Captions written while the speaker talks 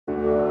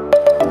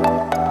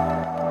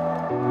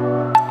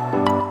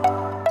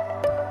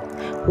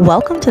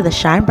Welcome to the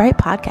Shine Bright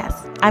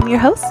Podcast. I'm your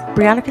host,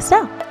 Brianna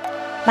Castell.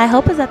 My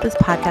hope is that this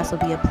podcast will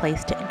be a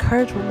place to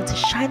encourage women to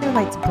shine their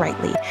lights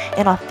brightly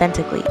and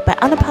authentically by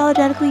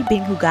unapologetically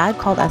being who God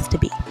called us to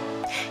be.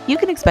 You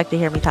can expect to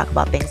hear me talk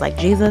about things like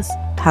Jesus,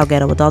 how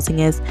ghetto adulting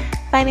is,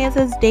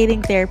 finances,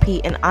 dating,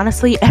 therapy, and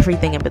honestly,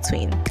 everything in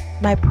between.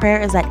 My prayer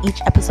is that each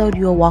episode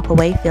you will walk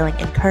away feeling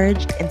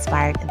encouraged,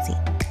 inspired, and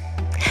seen.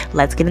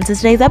 Let's get into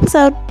today's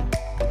episode.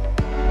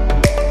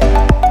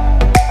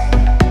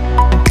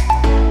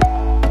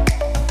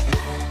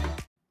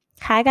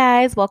 Hi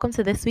guys, welcome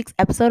to this week's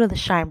episode of the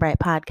Shine Bright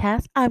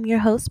Podcast. I'm your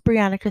host,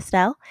 Brianna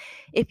Castell.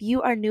 If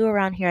you are new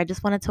around here, I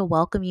just wanted to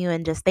welcome you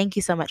and just thank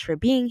you so much for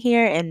being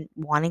here and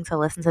wanting to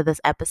listen to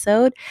this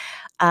episode.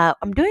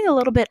 I'm doing a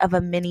little bit of a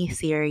mini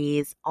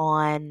series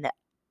on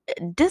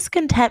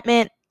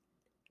discontentment.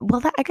 Well,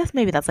 I guess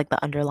maybe that's like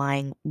the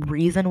underlying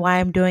reason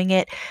why I'm doing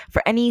it.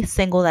 For any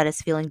single that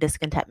is feeling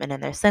discontentment in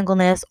their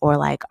singleness, or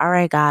like, all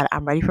right, God,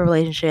 I'm ready for a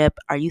relationship.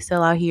 Are you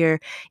still out here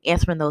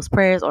answering those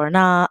prayers or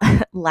not?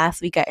 Last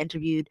week, I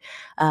interviewed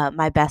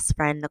my best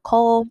friend,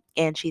 Nicole,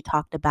 and she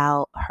talked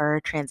about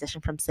her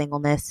transition from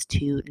singleness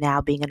to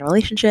now being in a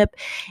relationship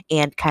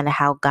and kind of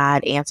how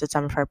God answered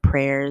some of her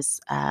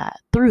prayers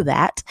through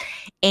that.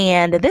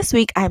 And this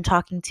week, I'm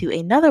talking to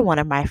another one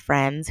of my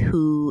friends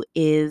who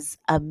is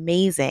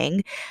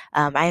amazing.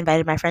 I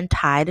invited my friend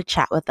Ty to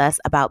chat with us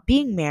about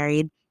being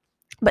married,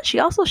 but she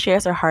also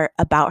shares her heart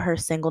about her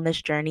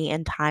singleness journey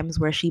and times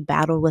where she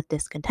battled with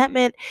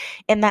discontentment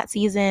in that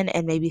season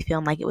and maybe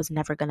feeling like it was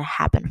never going to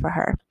happen for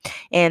her.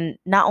 And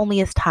not only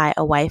is Ty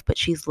a wife, but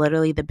she's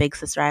literally the big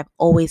sister I've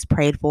always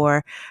prayed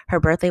for. Her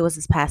birthday was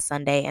this past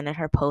Sunday, and in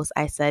her post,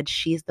 I said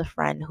she's the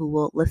friend who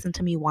will listen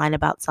to me whine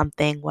about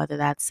something, whether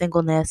that's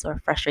singleness or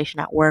frustration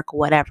at work,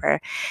 whatever,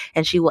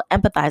 and she will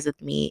empathize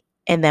with me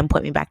and then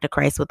put me back to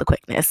Christ with the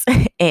quickness.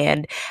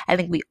 And I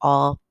think we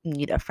all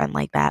need a friend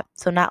like that.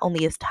 So not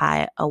only is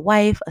Ty a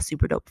wife, a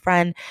super dope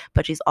friend,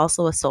 but she's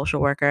also a social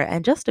worker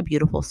and just a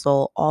beautiful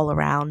soul all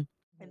around.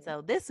 And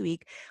so this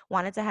week,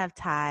 wanted to have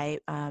Ty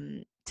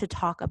to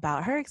talk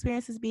about her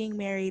experiences being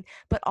married,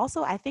 but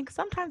also I think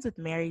sometimes with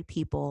married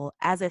people,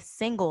 as a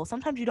single,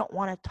 sometimes you don't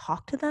want to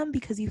talk to them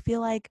because you feel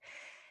like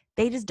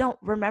they just don't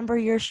remember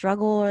your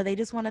struggle, or they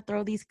just want to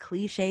throw these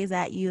cliches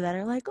at you that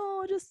are like,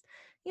 oh, just,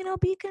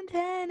 be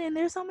content and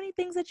there's so many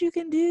things that you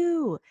can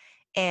do.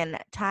 And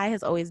Ty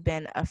has always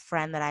been a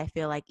friend that I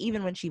feel like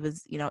even when she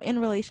was, in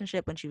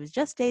relationship, when she was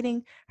just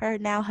dating her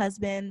now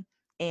husband,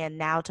 and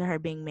now to her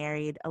being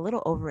married a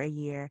little over a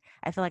year,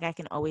 I feel like I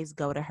can always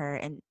go to her.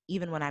 And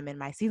even when I'm in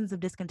my seasons of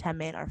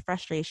discontentment or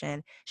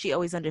frustration, she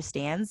always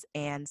understands.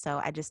 And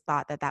so I just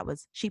thought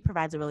she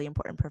provides a really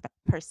important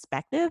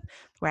perspective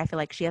where I feel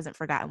like she hasn't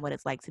forgotten what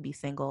it's like to be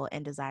single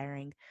and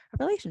desiring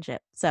a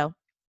relationship. So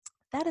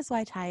that is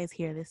why Ty is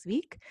here this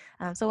week.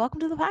 So welcome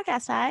to the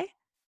podcast, Ty.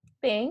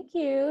 Thank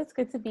you. It's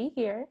good to be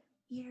here.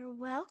 You're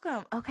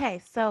welcome. Okay,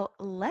 so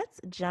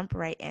let's jump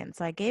right in.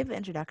 So I gave the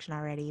introduction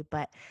already,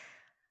 but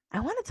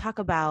I want to talk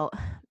about,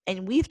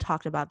 and we've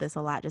talked about this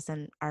a lot just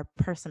in our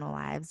personal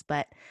lives,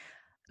 but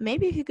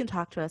maybe if you can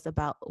talk to us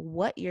about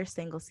what your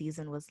single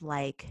season was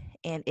like,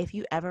 and if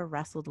you ever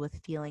wrestled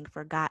with feeling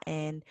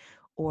forgotten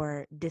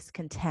or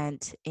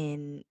discontent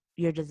in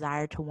your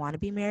desire to want to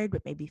be married,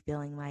 but maybe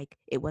feeling like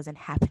it wasn't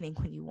happening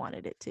when you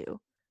wanted it to.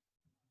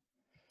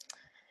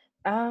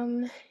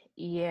 Um,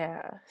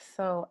 yeah.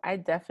 So I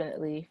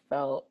definitely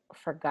felt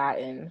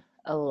forgotten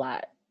a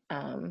lot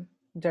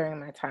during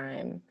my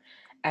time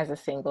as a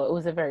single. It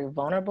was a very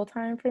vulnerable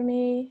time for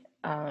me.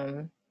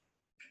 I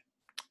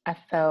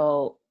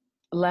felt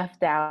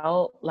left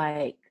out,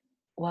 like,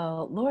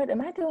 well, Lord,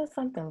 am I doing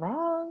something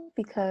wrong?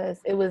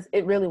 Because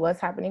it really was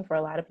happening for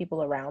a lot of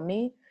people around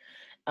me.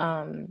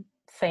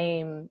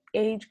 Same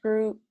age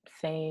group,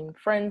 same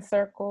friend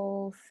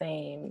circle,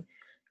 same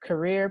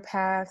career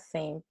path,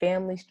 same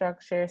family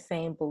structure,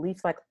 same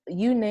beliefs, like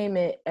you name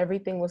it,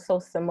 everything was so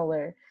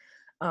similar.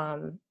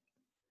 Um,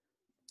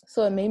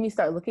 so it made me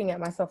start looking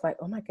at myself like,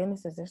 oh my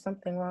goodness, is there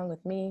something wrong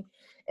with me?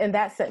 And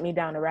that sent me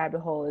down a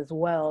rabbit hole as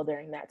well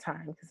during that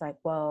time. Because like,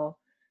 well,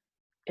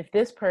 if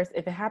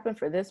it happened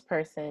for this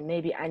person,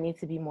 maybe I need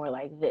to be more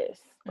like this,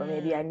 or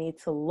maybe I Mm. need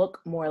to look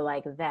more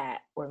like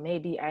that, or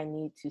maybe I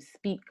need to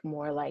speak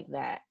more like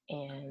that.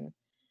 And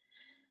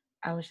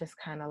I was just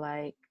kind of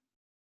like,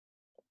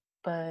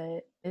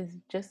 but is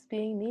just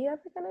being me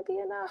ever going to be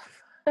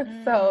enough?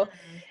 So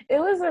Mm. it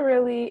was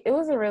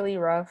a really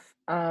rough,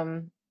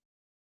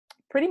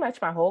 pretty much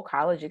my whole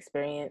college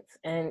experience.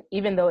 And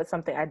even though it's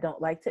something I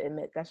don't like to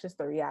admit, that's just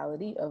the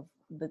reality of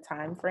the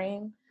time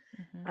frame.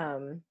 Mhm.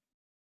 Um,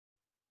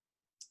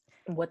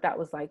 what that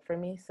was like for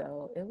me.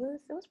 So it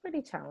was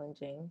pretty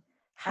challenging.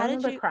 I How did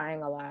remember you?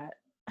 crying a lot.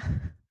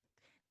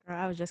 Girl,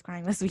 I was just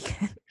crying this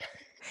weekend.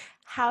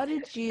 How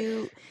did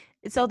you?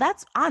 So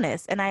that's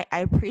honest, and I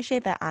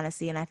appreciate that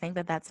honesty, and I think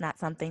that that's not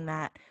something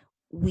that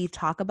we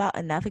talk about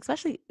enough,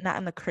 especially not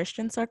in the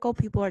Christian circle.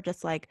 People are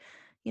just like,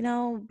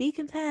 be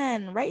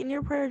content, write in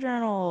your prayer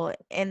journal,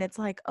 and it's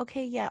like,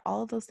 okay, yeah,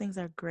 all of those things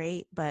are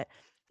great, but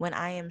when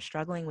I am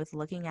struggling with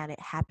looking at it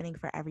happening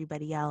for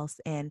everybody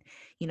else, and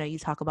you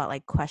talk about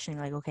like questioning,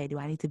 like, okay, do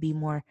I need to be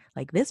more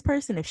like this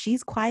person? If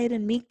she's quiet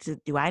and meek,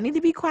 do I need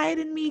to be quiet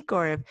and meek?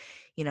 Or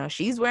if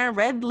she's wearing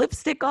red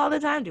lipstick all the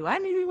time, do I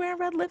need to be wearing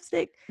red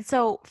lipstick?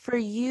 So for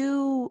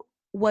you,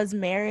 was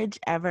marriage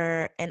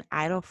ever an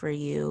idol for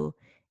you?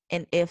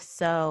 And if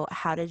so,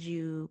 how did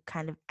you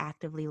kind of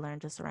actively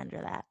learn to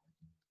surrender that?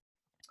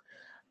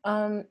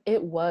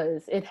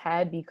 It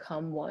had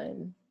become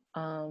one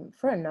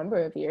for a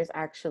number of years,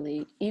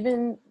 actually.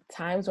 Even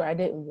times where I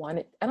didn't want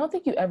it. I don't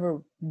think you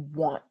ever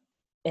want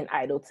an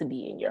idol to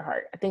be in your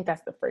heart. I think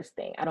that's the first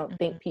thing. I don't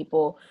think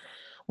people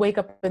wake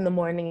up in the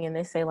morning and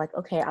they say like,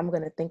 okay, I'm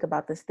going to think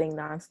about this thing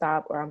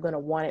nonstop, or I'm going to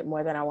want it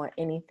more than I want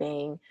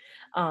anything.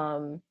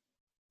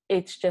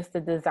 It's just a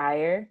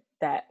desire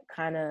that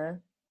kind of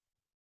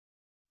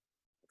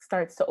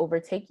starts to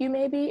overtake you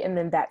maybe, and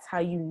then that's how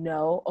you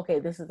know, okay,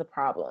 this is a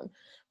problem,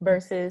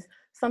 versus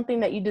something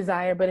that you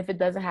desire, but if it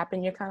doesn't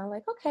happen, you're kind of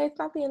like, okay, it's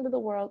not the end of the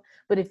world.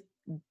 But if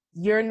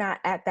you're not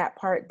at that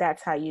part,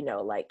 that's how you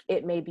know, like,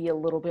 it may be a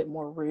little bit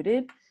more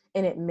rooted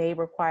and it may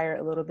require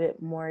a little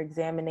bit more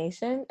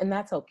examination, and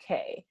that's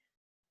okay.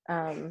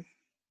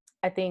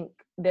 I think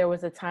there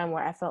was a time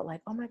where I felt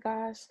like, oh my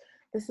gosh,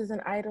 this is an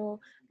idol,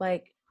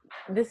 like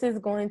this is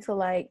going to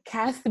like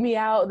cast me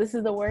out, this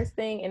is the worst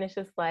thing. And it's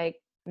just like,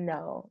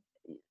 no,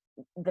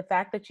 the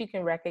fact that you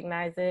can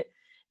recognize it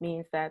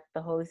means that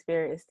the Holy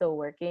Spirit is still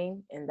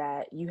working and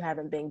that you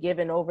haven't been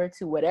given over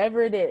to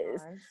whatever it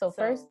is. So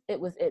first it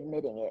was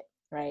admitting it,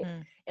 right?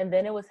 And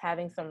then it was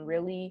having some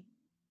really,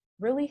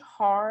 really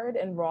hard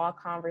and raw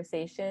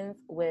conversations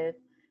with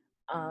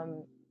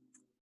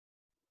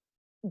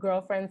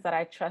girlfriends that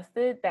I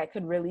trusted that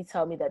could really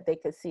tell me that they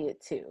could see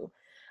it too.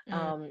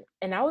 And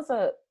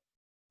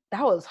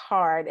that was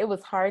hard. It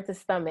was hard to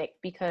stomach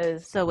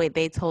because. So wait,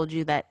 they told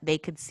you that they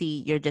could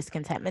see your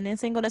discontentment in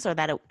singleness, or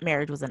that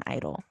marriage was an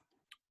idol?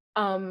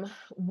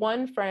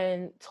 One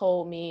friend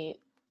told me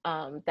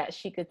that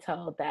she could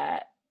tell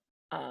that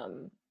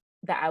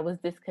that I was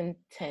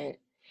discontent,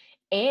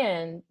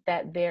 and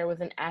that there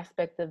was an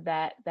aspect of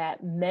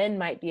that men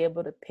might be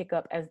able to pick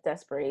up as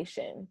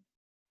desperation.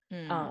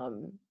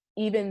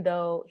 Even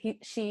though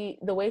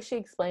the way she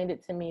explained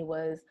it to me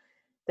was,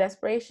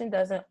 desperation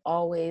doesn't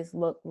always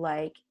look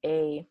like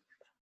a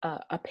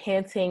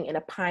panting and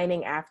a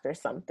pining after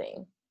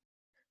something.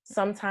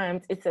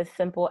 Sometimes it's as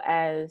simple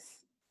as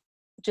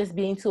just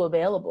being too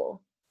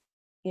available,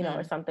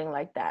 or something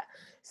like that.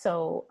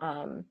 So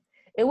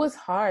it was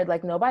hard.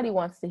 Like, nobody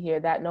wants to hear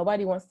that.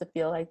 Nobody wants to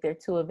feel like they're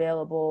too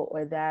available,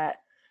 or that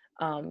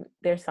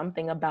there's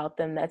something about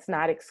them that's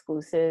not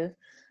exclusive.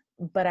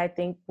 But I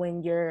think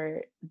when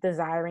you're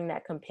desiring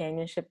that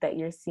companionship that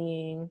you're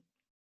seeing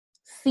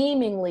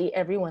seemingly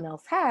everyone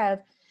else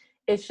have,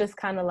 it's just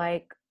kind of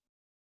like,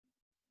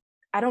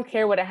 I don't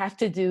care what I have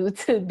to do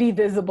to be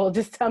visible.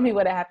 Just tell me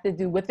what I have to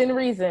do within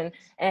reason.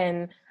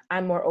 And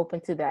I'm more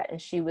open to that.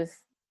 And she was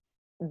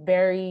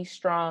very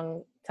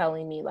strong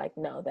telling me like,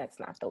 no, that's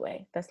not the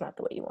way. That's not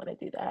the way you want to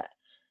do that.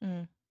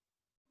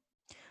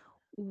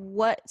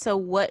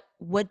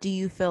 What do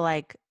you feel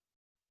like,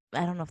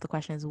 I don't know if the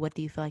question is, what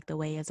do you feel like the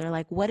way is, or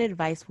like, what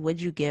advice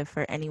would you give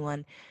for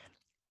anyone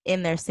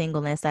in their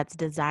singleness that's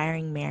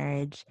desiring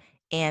marriage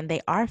and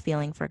they are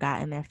feeling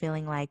forgotten? They're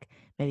feeling like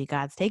maybe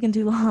God's taken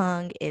too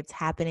long. It's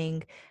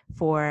happening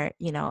for,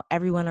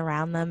 everyone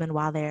around them. And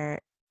while they're,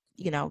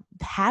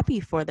 happy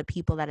for the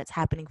people that it's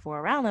happening for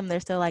around them, they're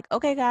still like,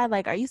 okay, God,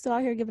 like, are you still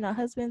out here giving out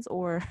husbands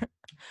or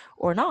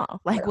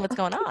not? Like, what's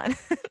going on?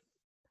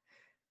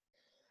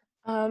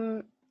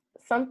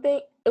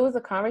 It was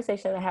a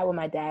conversation I had with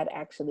my dad,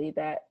 actually,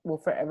 that will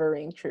forever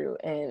ring true.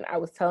 And I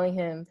was telling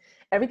him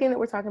everything that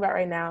we're talking about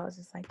right now. It's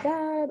just like,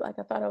 Dad, like,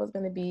 I thought I was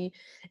going to be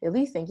at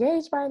least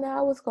engaged by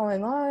now. What's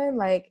going on?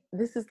 Like,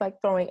 this is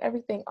like throwing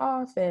everything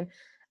off. And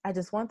I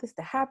just want this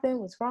to happen.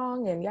 What's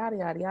wrong? And yada,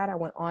 yada, yada. I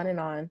went on and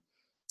on.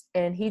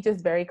 And he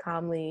just very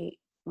calmly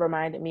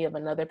reminded me of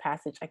another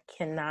passage. I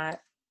cannot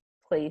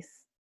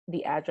place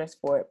the address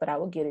for it, but I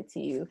will get it to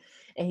you.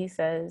 And he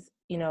says,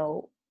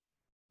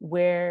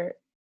 where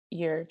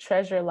your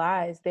treasure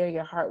lies, there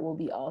your heart will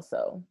be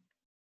also.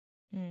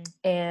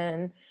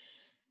 And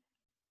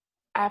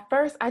at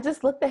first I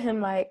just looked at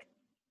him like,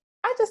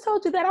 I just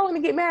told you that I want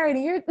to get married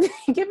and you're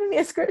giving me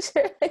a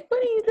scripture. Like,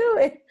 what are you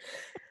doing?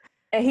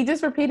 And he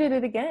just repeated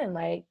it again,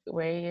 like,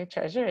 where your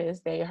treasure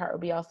is, there your heart will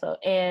be also.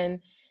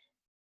 And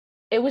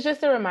it was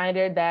just a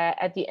reminder that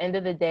at the end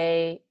of the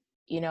day,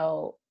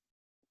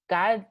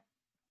 God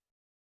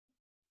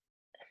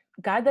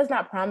does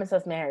not promise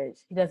us marriage.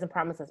 He doesn't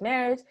promise us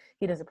marriage.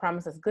 He doesn't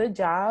promise us good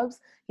jobs.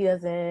 He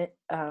doesn't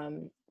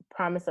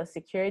promise us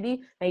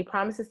security. And he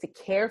promises to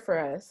care for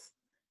us,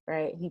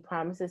 right? He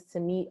promises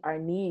to meet our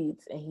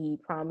needs, and he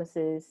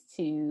promises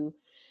to,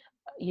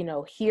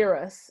 hear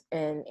us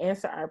and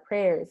answer our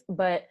prayers.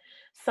 But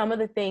some of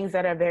the things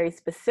that are very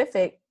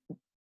specific,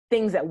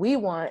 things that we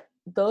want,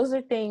 those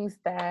are things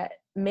that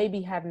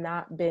maybe have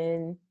not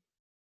been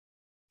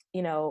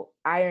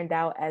ironed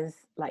out as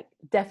like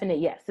definite,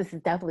 yes, this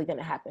is definitely going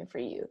to happen for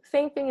you.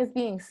 Same thing as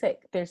being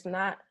sick. There's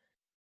not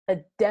a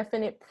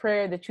definite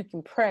prayer that you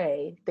can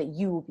pray that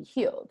you will be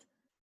healed.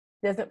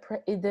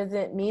 It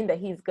doesn't mean that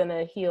he's going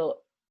to heal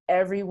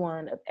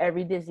everyone of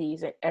every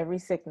disease or every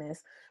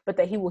sickness, but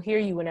that he will hear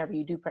you whenever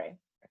you do pray.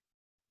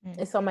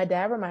 And so my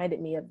dad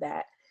reminded me of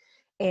that.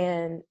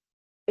 And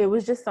it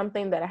was just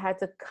something that I had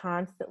to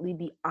constantly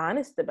be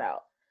honest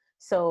about.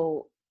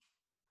 So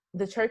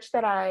the church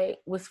that I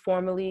was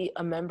formerly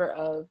a member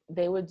of,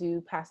 they would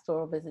do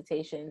pastoral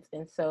visitations.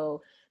 And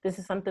so this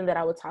is something that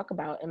I would talk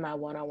about in my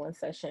one-on-one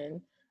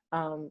session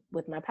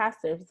with my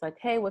pastor. It's like,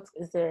 hey,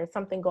 is there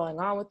something going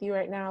on with you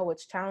right now?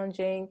 What's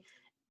challenging?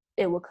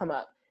 It will come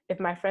up. If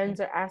my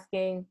friends are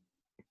asking,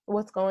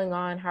 what's going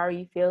on? How are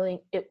you feeling?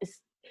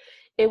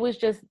 It was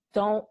just,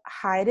 don't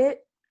hide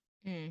it,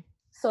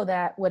 so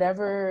that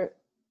whatever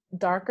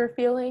darker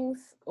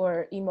feelings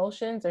or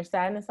emotions or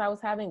sadness I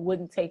was having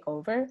wouldn't take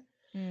over.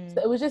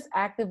 So it was just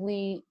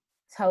actively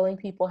telling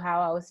people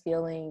how I was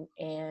feeling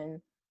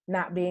and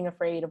not being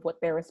afraid of what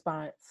their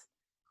response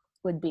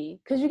would be.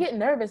 Because you get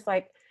nervous.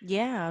 Like,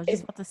 yeah, I was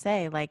just about to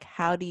say, like,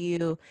 how do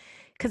you,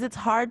 because it's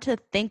hard to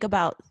think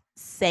about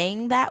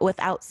saying that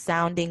without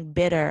sounding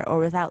bitter or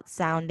without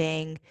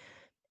sounding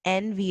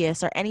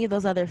envious or any of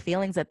those other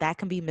feelings that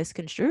can be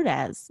misconstrued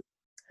as.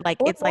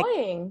 Like, or it's like,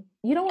 annoying.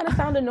 You don't want to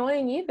sound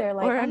annoying either.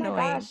 Like, or oh my annoying.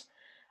 gosh,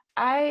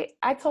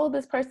 I told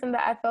this person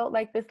that I felt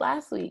like this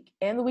last week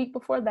and the week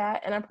before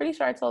that, and I'm pretty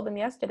sure I told them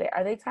yesterday.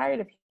 Are they tired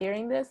of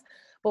hearing this?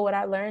 But what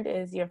I learned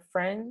is your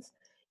friends,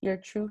 your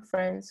true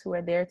friends who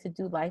are there to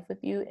do life with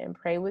you and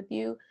pray with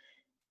you,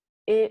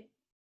 it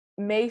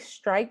may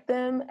strike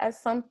them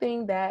as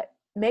something that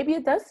maybe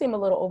it does seem a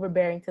little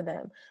overbearing to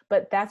them,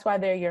 but that's why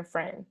they're your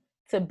friend,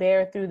 to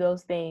bear through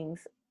those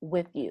things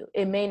with you.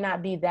 It may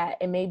not be that.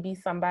 It may be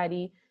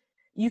somebody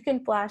you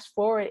can flash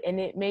forward, and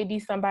it may be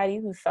somebody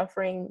who's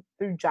suffering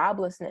through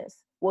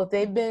joblessness. Well, if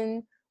they've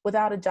been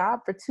without a job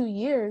for 2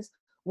 years,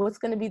 what's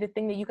going to be the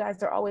thing that you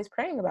guys are always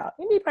praying about?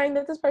 You be praying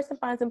that this person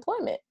finds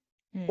employment.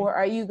 Or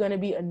are you going to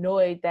be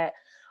annoyed that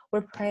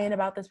we're praying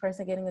about this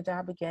person getting a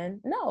job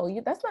again? No,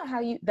 that's not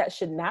how that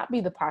should not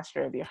be the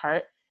posture of your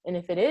heart. And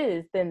if it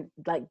is, then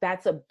like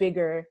that's a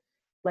bigger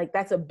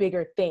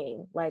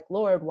thing. Like,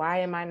 Lord, why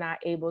am I not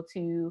able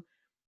to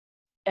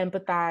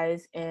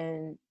empathize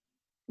and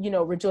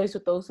rejoice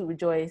with those who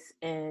rejoice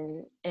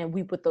and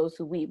weep with those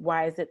who weep?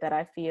 Why is it that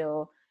I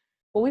feel,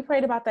 well, we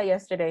prayed about that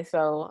yesterday,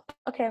 so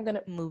okay, I'm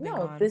gonna Moving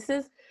no, on. this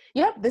is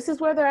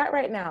where they're at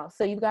right now.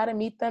 So you've got to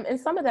meet them, and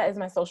some of that is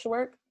my social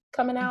work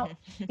coming out.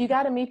 You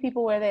got to meet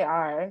people where they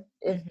are.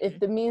 If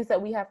it means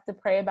that we have to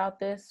pray about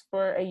this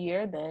for a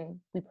year, then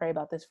we pray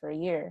about this for a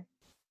year.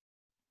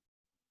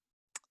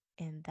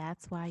 And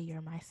that's why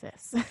you're my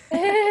sis.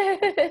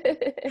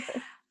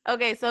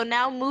 Okay, so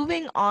now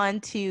moving on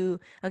to,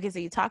 so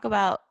you talk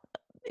about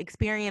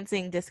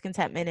experiencing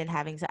discontentment and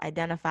having to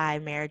identify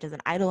marriage as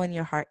an idol in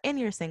your heart in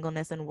your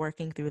singleness and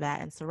working through that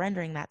and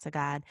surrendering that to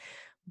God.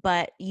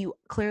 But you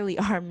clearly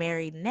are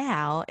married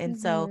now. And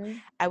so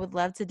I would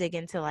love to dig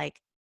into like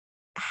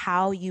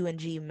how you and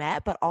G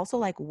met, but also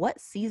like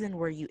what season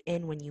were you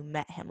in when you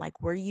met him?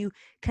 Like, were you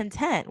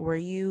content? Were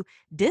you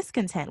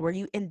discontent? Were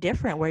you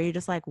indifferent? Were you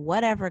just like,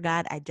 whatever,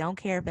 God, I don't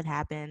care if it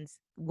happens,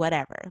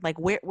 whatever? Like,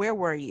 where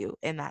were you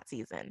in that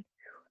season?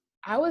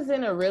 I was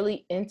in a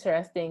really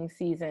interesting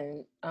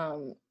season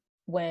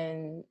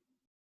when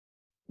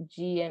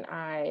G and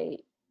I,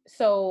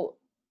 so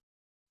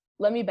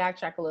let me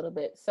backtrack a little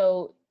bit.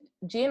 So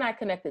G and I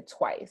connected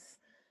twice.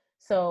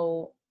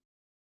 So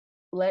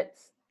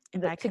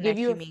And by to give connect,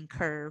 you you mean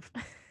curve.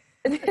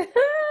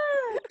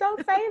 don't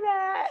say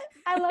that.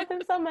 I love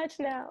him so much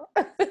now.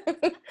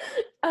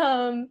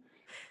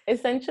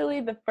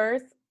 Essentially the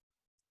first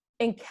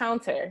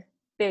encounter,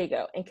 there you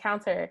go,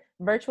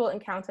 virtual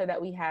encounter that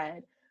we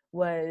had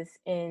was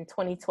in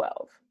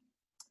 2012.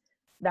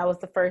 That was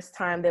the first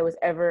time there was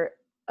ever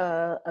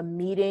a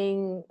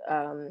meeting.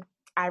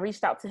 I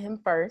reached out to him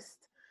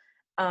first,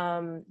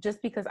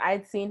 just because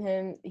I'd seen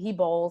him. He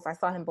bowls. I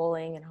saw him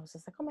bowling, and I was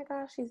just like, "Oh my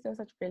gosh, he's doing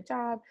such a great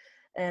job."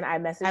 And I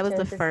messaged I was him.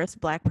 the first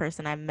Black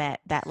person I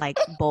met that like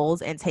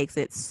bowls and takes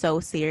it so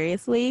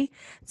seriously.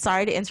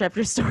 Sorry to interrupt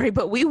your story,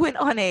 but we went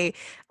on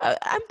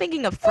I'm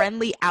thinking a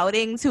friendly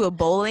outing to a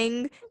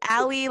bowling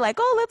alley, like,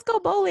 oh, let's go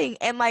bowling.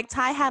 And like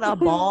Ty had a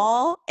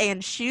ball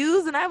and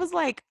shoes. And I was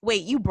like,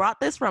 wait, you brought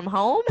this from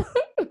home?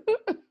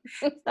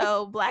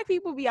 So Black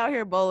people be out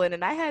here bowling,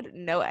 and I had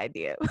no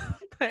idea.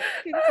 But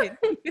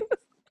continue.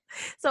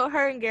 So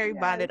her and Gary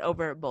bonded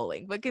over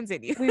bowling, but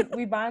continue.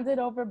 We bonded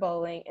over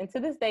bowling, and to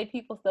this day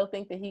people still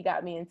think that he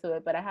got me into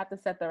it, but I have to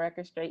set the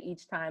record straight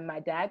each time. My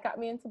dad got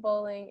me into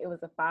bowling. It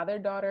was a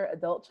father-daughter,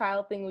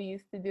 adult-child thing we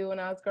used to do when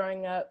I was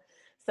growing up.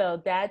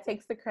 So dad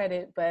takes the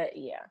credit, but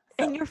yeah.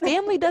 So. And your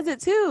family does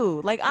it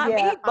too. Like Aunt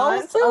Yeah, May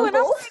bowls aunts, too, and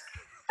uncles.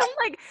 I'm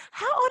like,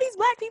 how are these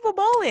Black people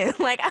bowling?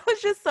 Like I was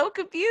just so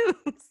confused.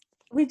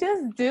 We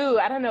just do.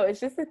 I don't know. It's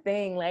just a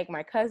thing. Like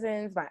my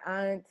cousins, my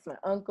aunts, my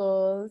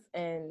uncles,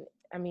 and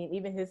I mean,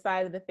 even his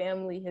side of the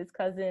family, his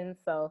cousins.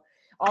 So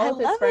all of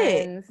his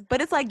friends.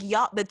 But it's like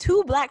y'all, the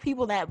two Black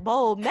people that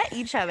bowl met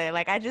each other.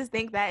 Like, I just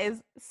think that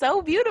is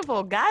so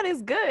beautiful. God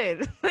is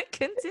good.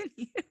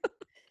 Continue.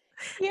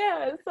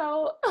 Yeah.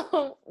 So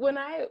when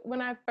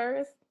I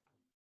first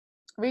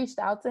reached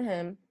out to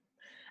him,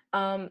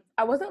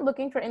 I wasn't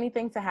looking for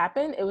anything to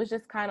happen. It was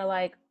just kind of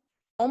like,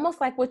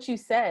 almost like what you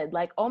said,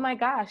 like, oh my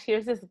gosh,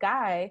 here's this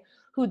guy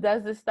who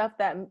does this stuff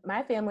that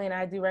my family and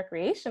I do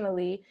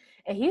recreationally,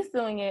 and he's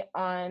doing it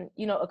on,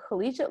 a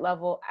collegiate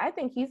level. I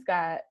think he's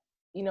got,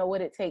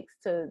 what it takes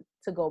to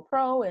go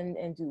pro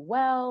and do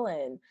well.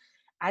 And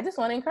I just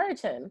want to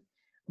encourage him.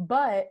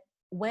 But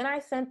when I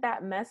sent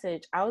that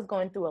message, I was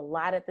going through a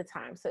lot at the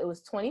time. So it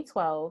was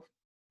 2012.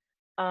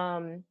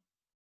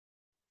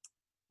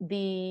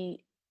 The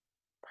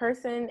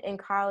person in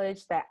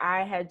college that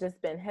I had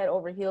just been head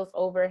over heels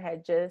over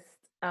had just,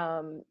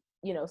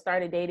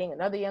 started dating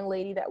another young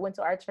lady that went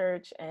to our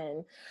church.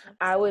 And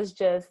I was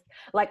just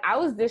like, I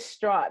was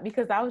distraught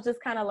because I was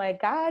just kind of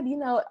like, God,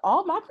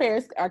 all my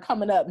prayers are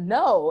coming up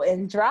no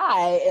and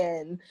dry.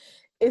 And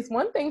it's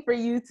one thing for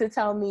you to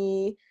tell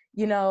me,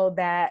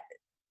 that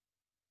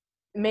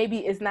maybe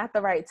it's not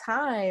the right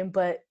time,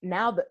 but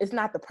now it's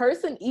not the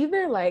person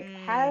either. Like,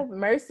 have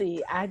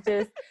mercy.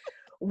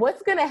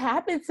 What's going to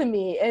happen to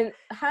me? In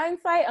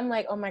hindsight, I'm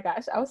like, oh my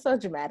gosh, I was so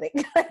dramatic.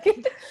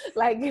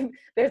 like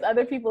there's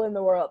other people in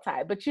the world,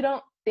 Ty, but you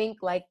don't think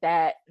like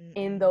that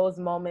in those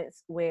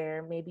moments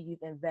where maybe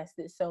you've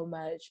invested so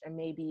much, or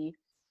maybe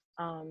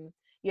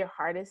your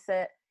heart is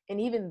set. And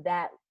even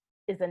that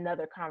is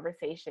another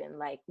conversation.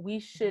 Like, we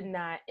should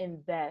not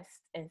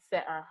invest and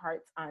set our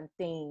hearts on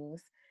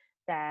things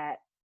that,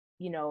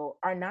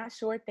 are not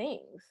sure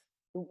things.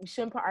 We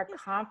shouldn't put our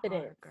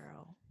confidence. Hard,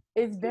 girl.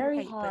 It's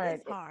very hard. But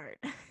it's hard.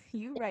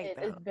 You're right,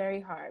 though. It's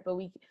very hard, but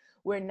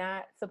we're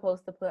not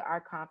supposed to put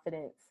our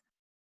confidence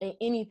in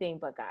anything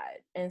but God.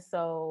 And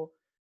so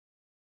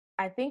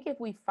I think if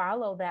we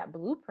follow that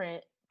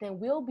blueprint, then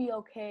we'll be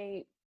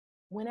okay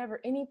whenever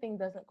anything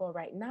doesn't go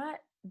right. Not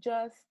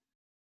just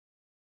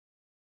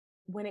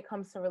when it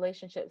comes to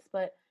relationships,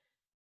 but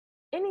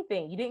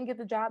anything. You didn't get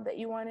the job that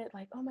you wanted,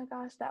 like, oh my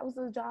gosh, that was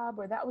the job,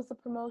 or that was the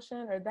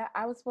promotion, or that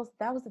was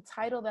the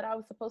title that I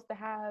was supposed to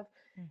have.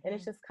 And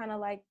it's just kind of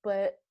like,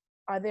 but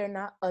are there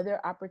not other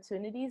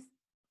opportunities?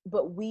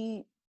 But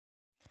we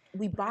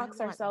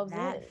box ourselves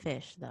that in.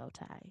 fish though,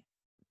 Ty.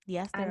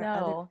 Yes, I there are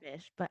know. other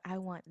fish, but I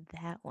want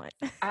that one.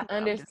 I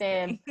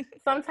understand.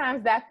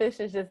 Sometimes that fish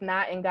is just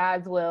not in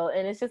God's will,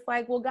 and it's just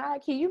like, well,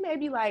 God, can you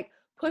maybe like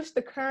push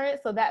the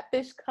current so that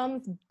fish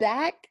comes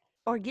back?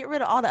 Or get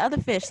rid of all the other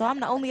fish, so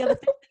I'm the only other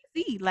fish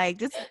they see. Like,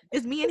 just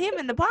me and him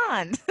in the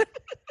pond.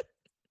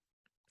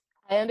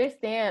 I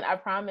understand. I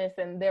promise.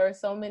 And there are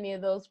so many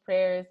of those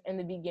prayers in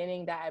the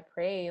beginning that I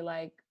pray,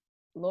 like,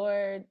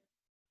 Lord,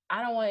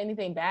 I don't want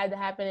anything bad to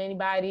happen to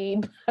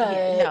anybody.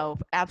 Yeah, no,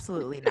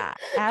 absolutely not.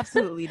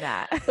 Absolutely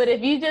not. But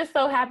if you just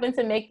so happen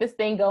to make this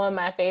thing go in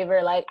my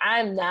favor, like,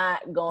 I'm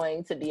not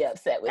going to be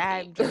upset with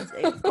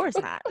you. Of course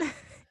not.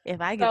 If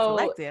I get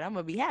selected, I'm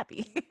gonna be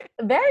happy.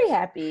 Very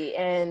happy.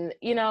 And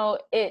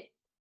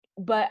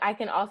but I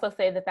can also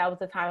say that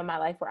was a time in my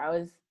life where I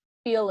was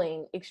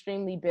feeling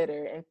extremely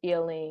bitter and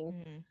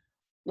feeling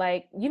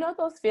like,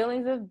 those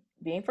feelings of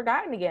being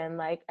forgotten again.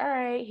 Like, all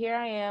right, here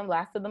I am,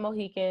 last of the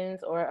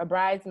Mohicans, or a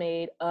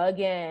bridesmaid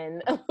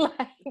again.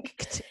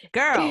 Like,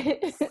 girl,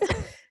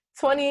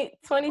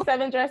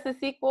 27 dresses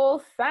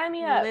sequel, sign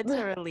me up.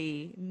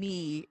 Literally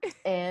me.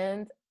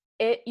 And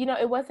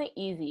it wasn't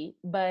easy,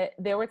 but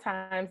there were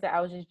times that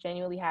I was just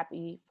genuinely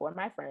happy for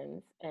my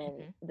friends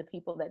and the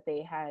people that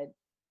they had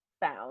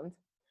found.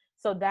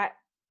 So that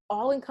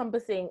all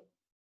encompassing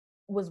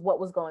was what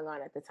was going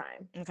on at the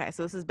time. Okay,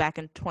 so this is back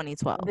in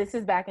 2012. This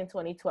is back in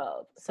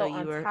 2012. So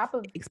you were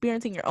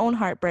experiencing your own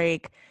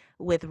heartbreak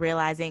with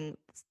realizing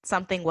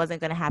something wasn't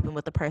going to happen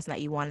with the person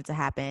that you wanted to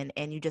happen,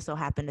 and you just so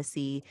happened to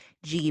see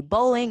G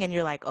bowling, and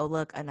you're like, oh,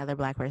 look, another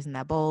Black person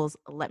that bowls.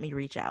 Let me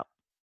reach out.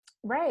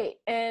 Right.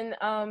 And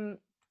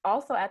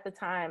also at the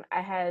time,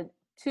 I had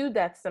 2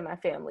 deaths in my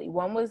family.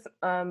 One was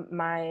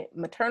my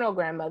maternal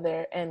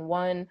grandmother, and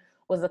one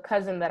was a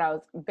cousin that I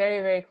was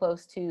very, very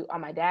close to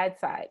on my dad's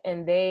side.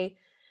 And they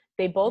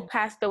both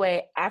passed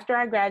away after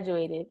I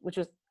graduated, which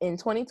was in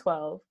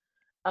 2012.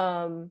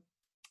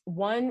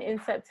 One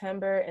in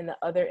September and the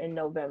other in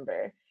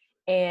November.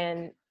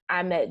 And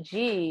I met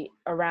G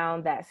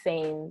around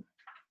in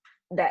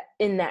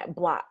that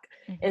block.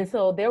 And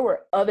so there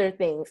were other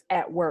things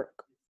at work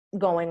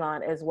going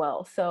on as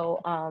well.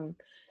 So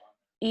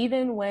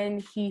even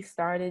when he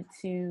started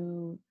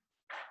to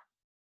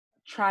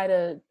try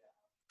to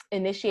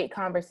initiate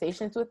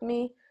conversations with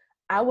me,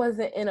 I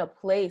wasn't in a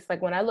place,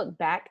 like when I look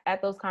back at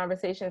those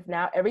conversations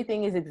now,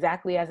 everything is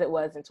exactly as it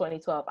was in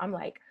 2012. I'm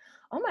like,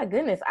 oh my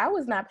goodness, I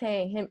was not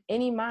paying him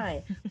any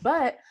mind,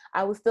 but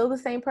I was still the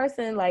same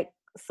person, like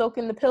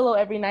soaking the pillow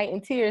every night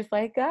in tears,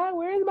 like, God,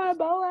 where's my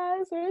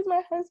Boaz? Where's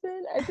my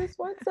husband? I just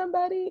want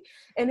somebody.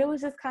 And it was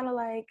just kind of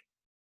like,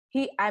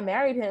 I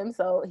married him,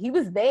 so he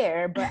was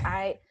there, but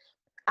I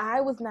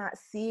was not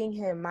seeing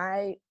him.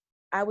 I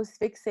was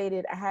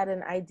fixated. I had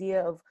an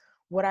idea of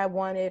what I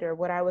wanted or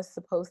what I was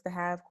supposed to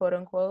have, quote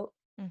unquote.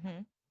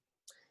 Mm-hmm.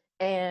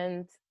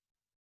 And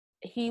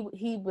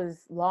he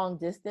was long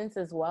distance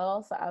as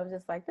well, so I was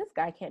just like, this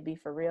guy can't be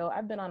for real.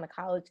 I've been on a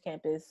college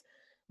campus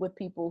with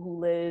people who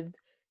lived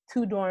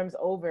 2 dorms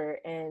over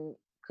and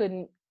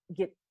couldn't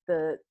get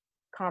the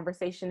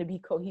conversation to be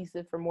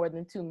cohesive for more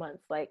than 2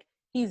 months. Like,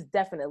 he's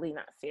definitely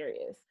not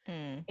serious.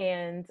 Mm.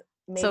 And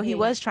So maybe he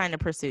was trying to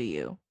pursue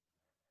you.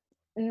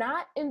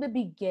 not in the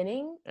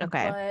beginning,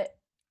 Okay. but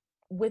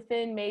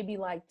within maybe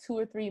like 2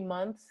 or 3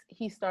 months,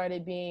 he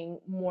started being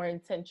more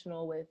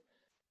intentional with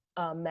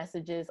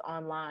messages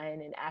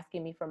online and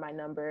asking me for my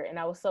number. And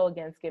I was so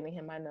against giving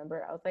him my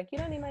number. I was like, you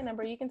don't need my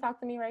number. You can talk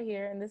to me right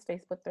here in this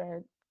Facebook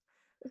thread.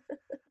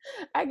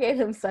 I gave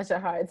him such a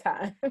hard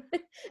time.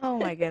 Oh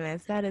my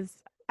goodness.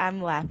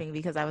 I'm laughing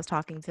because I was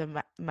talking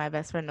to my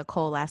best friend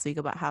Nicole last week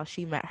about how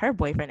she met her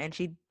boyfriend, and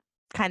she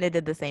kind of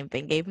did the same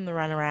thing, gave him the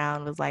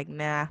runaround, was like,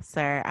 nah,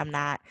 sir,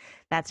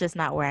 that's just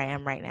not where I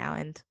am right now.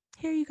 And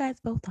here you guys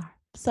both are.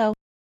 So,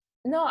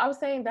 No, I was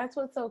saying that's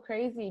what's so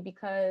crazy,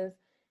 because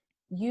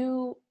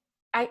you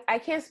I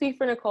can't speak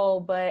for Nicole,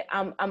 but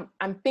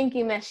I'm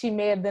thinking that she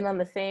may have been on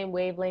the same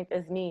wavelength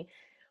as me.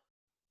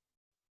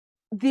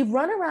 The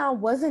runaround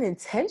wasn't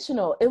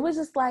intentional. It was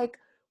just like,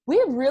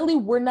 we really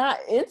were not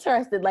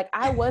interested. Like,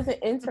 I wasn't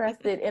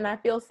interested. And I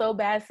feel so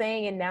bad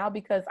saying it now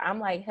because I'm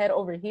like head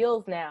over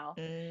heels now.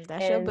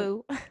 that's your And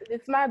boo.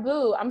 it's my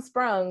boo. I'm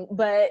sprung,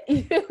 but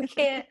you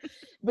can't,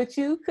 but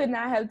you could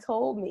not have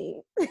told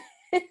me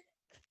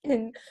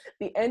in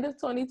the end of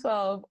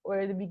 2012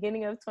 or the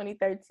beginning of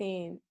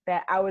 2013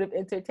 that I would have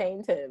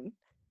entertained him.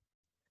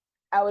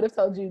 I would have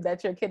told you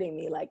that you're kidding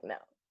me. Like, no.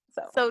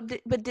 So,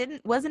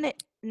 wasn't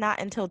it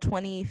not until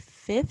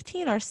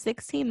 2015 or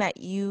 16 that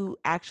you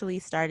actually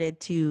started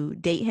to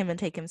date him and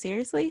take him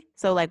seriously?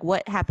 So, like,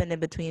 what happened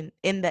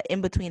in the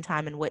in between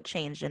time, and what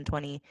changed in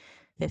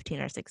 2015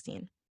 or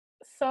 16?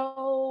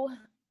 So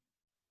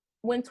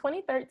when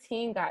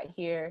 2013 got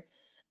here,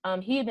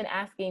 he had been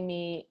asking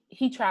me,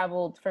 he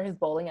traveled for his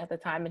bowling at the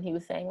time, and he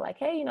was saying like,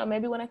 hey,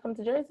 maybe when I come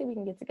to Jersey, we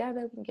can get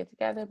together,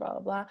 blah, blah,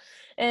 blah.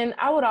 And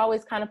I would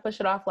always kind of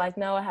push it off like,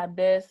 no, I have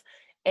this.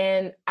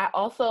 And I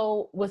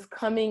also was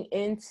coming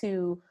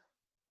into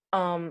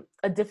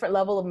a different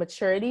level of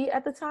maturity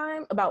at the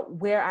time about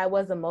where I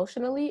was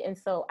emotionally. And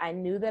so I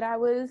knew that I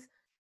was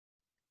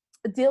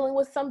dealing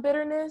with some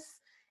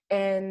bitterness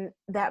and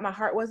that my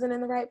heart wasn't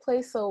in the right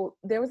place. So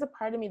there was a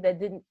part of me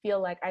that didn't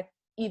feel like I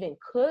even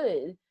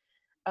could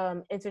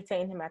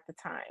entertain him at the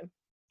time.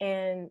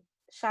 And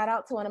shout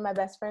out to one of my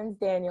best friends,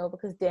 Daniel,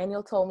 because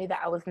Daniel told me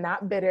that I was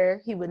not bitter.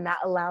 He would not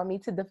allow me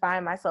to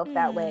define myself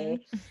that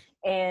way.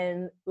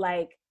 And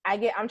like,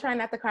 I'm trying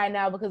not to cry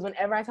now, because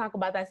whenever I talk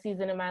about that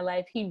season in my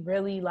life, he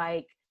really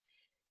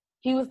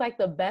he was like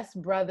the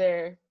best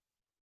brother.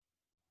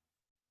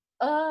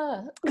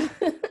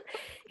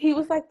 He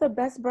was like the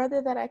best brother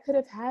that I could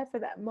have had for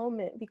that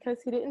moment,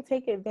 because he didn't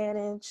take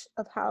advantage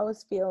of how I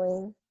was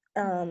feeling.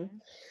 And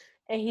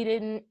he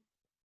didn't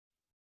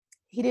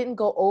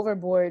go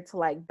overboard to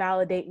like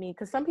validate me,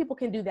 because some people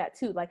can do that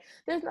too. Like,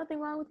 there's nothing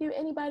wrong with you.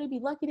 Anybody be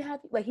lucky to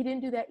have you. Like, he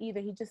didn't do that either.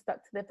 He just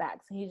stuck to the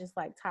facts, and he just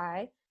like,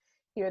 Ty,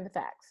 here are the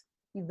facts.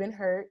 You've been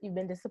hurt. You've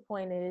been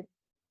disappointed.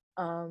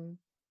 You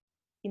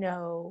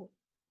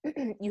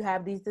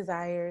have these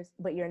desires,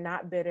 but you're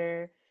not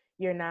bitter.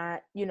 You're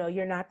not,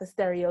 you're not the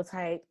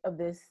stereotype of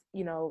this,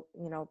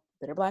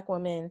 bitter Black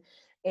woman.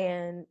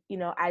 And,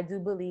 I do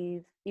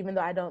believe, even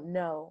though I don't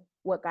know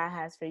what God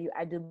has for you,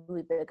 I do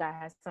believe that God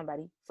has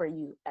somebody for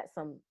you at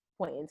some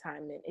point in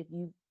time. And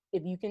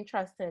if you can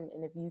trust him,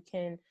 and if you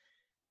can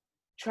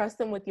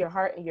trust him with your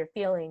heart and your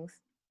feelings,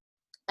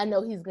 I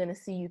know he's going to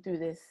see you through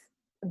this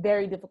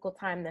very difficult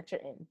time that you're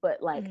in.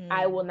 But like,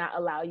 I will not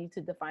allow you to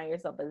define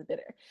yourself as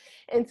bitter.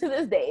 And to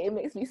this day, it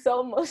makes me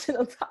so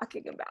emotional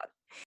talking about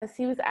it.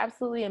 He was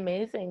absolutely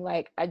amazing.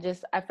 Like, I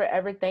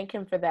forever thank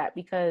him for that,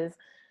 because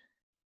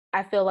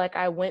I feel like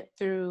I went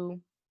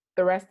through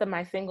the rest of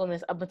my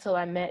singleness up until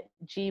I met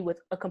G with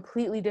a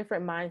completely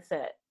different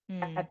mindset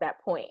at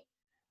that point.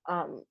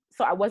 So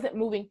I wasn't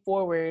moving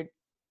forward,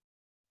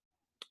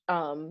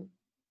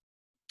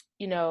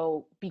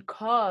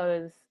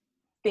 because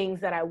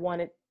things that I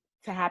wanted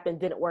to happen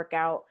didn't work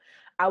out.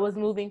 I was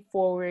moving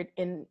forward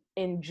in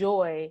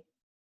joy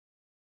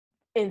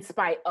in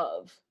spite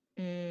of.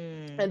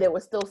 And there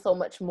was still so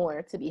much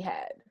more to be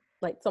had.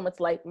 Like, so much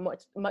life,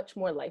 much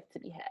more life to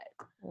be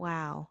had.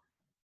 Wow.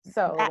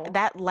 So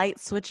that light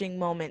switching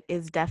moment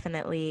is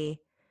definitely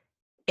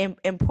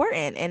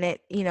important, and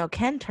it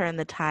can turn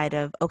the tide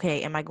of,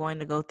 okay, am I going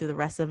to go through the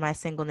rest of my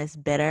singleness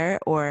bitter,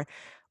 or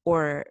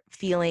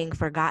feeling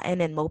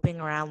forgotten and moping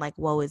around like,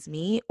 woe is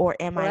me, or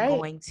am I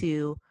going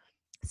to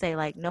say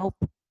like, nope,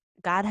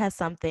 God has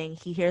something,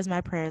 he hears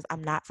my prayers,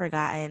 I'm not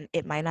forgotten,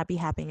 it might not be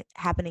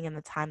happening in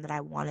the time that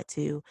I want it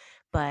to,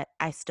 but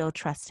I still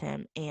trust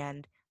him,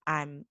 and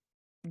I'm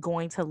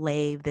going to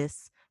lay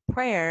this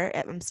prayer,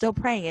 I'm still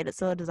praying it, it's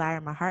still a desire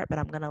in my heart, but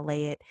I'm going to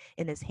lay it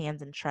in his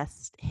hands and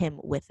trust him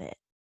with it.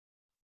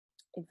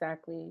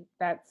 Exactly.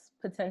 That's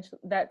potential.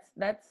 That's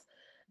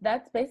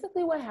That's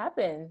basically what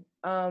happened.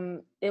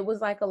 It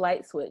was like a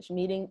light switch,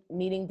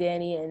 meeting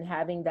Danny and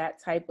having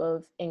that type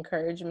of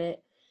encouragement.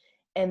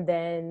 And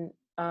then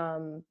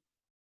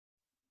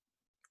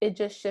it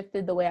just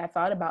shifted the way I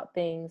thought about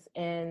things.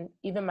 And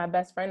even my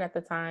best friend at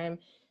the time,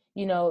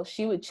 you know,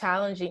 she would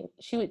challenge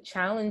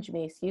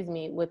me, excuse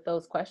me, with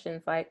those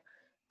questions like,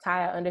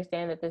 Ty, I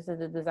understand that this is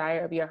the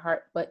desire of your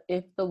heart, but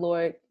if the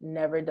Lord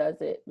never does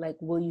it, like,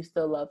 will you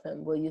still love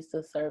him? Will you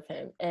still serve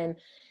him? And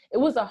it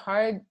was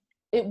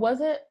it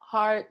wasn't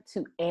hard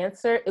to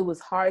answer. It was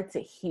hard to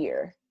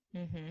hear.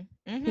 Because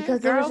it was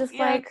Girl, just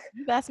yeah, like,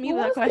 you've asked me who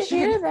that wants to question.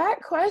 hear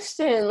that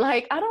question?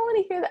 Like, I don't want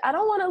to hear that. I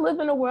don't want to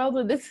live in a world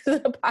where this is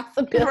a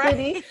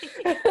possibility.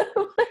 Right.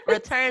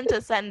 Return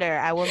to sender.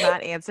 I will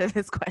not answer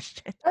this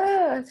question.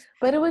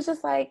 But it was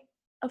just like,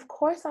 of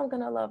course I'm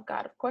going to love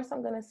God. Of course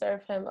I'm going to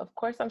serve him. Of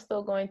course I'm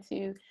still going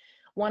to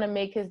want to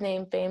make his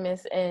name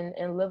famous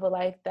and live a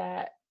life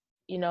that,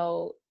 you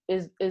know,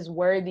 is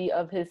worthy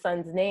of his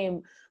son's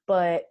name.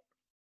 But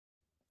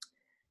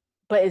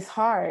it's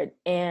hard.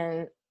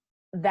 And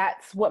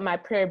that's what my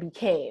prayer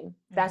became.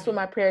 That's what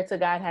my prayer to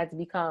God had to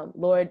become.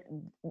 Lord,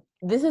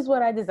 this is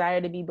what I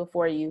desire to be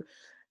before you.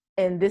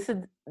 And this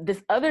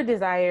other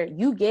desire,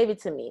 you gave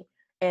it to me.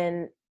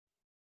 And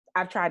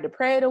I've tried to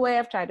pray it away.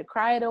 I've tried to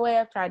cry it away.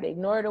 I've tried to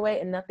ignore it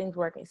away, and nothing's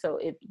working. So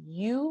if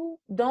you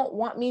don't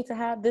want me to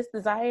have this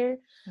desire,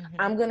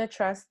 I'm going to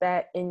trust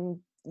that in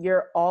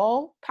your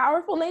all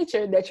powerful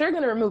nature that you're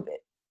going to remove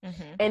it.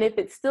 And if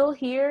it's still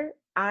here,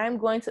 I'm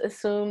going to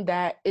assume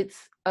that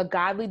it's a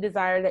godly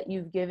desire that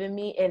you've given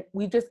me. And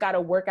we've just got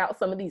to work out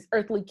some of these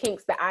earthly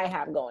kinks that I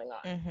have going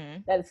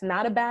on. That it's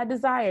not a bad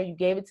desire. You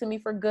gave it to me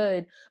for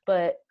good,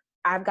 but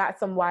I've got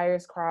some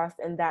wires crossed,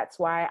 and that's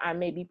why I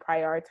may be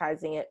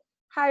prioritizing it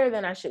higher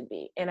than I should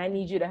be. And I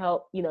need you to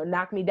help, you know,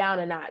 knock me down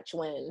a notch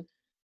when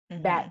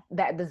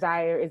that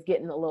desire is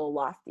getting a little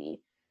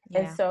lofty.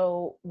 Yeah. And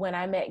so when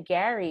I met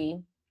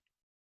Gary,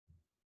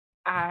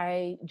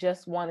 I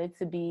just wanted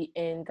to be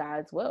in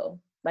God's will.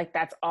 Like,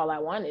 that's all I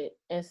wanted.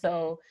 And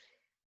so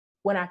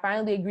when I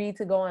finally agreed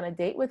to go on a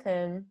date with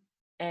him,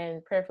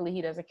 and prayerfully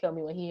he doesn't kill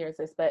me when he hears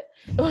this, but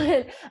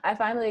when I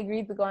finally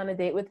agreed to go on a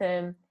date with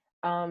him,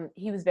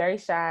 he was very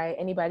shy.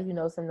 Anybody who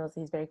knows him knows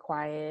he's very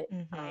quiet.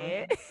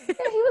 Yeah, he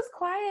was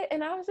quiet.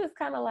 And I was just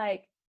kind of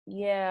like,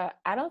 yeah,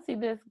 I don't see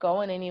this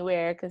going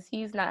anywhere because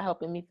he's not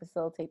helping me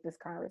facilitate this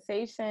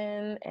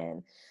conversation.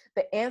 And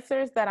the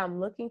answers that I'm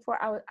looking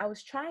for, I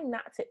was trying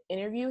not to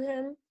interview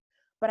him.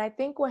 But I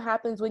think what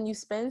happens when you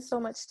spend so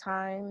much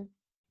time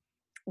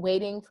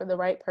waiting for the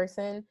right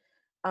person,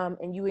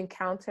 and you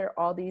encounter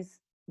all these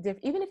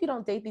even if you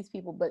don't date these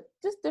people, but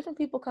just different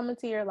people come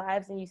into your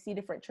lives and you see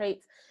different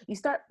traits, you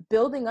start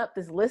building up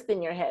this list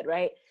in your head,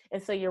 right?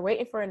 And so you're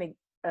waiting for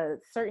a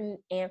certain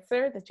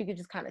answer that you could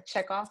just kind of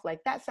check off,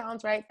 like, that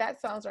sounds right, that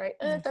sounds right,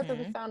 that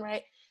doesn't sound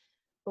right.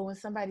 But when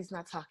somebody's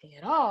not talking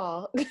at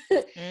all,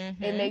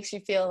 it makes you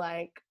feel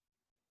like,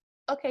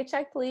 okay,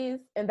 check please.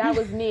 And that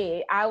was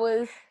me.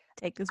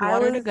 Take this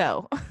water to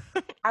go.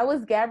 I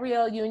was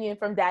Gabrielle Union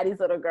from Daddy's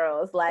Little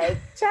Girls, like,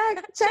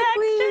 check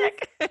please.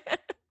 Check.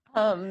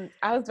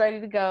 I was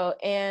ready to go.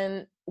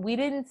 And we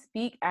didn't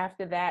speak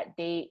after that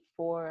date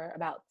for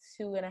about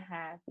 2.5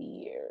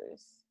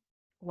 years.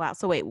 Wow.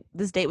 So wait,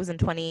 this date was in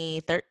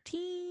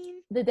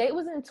 2013? The date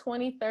was in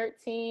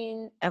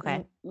 2013.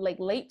 Okay. Like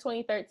late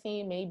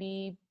 2013,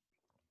 maybe.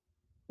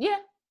 Yeah.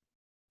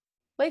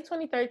 Late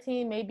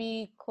 2013,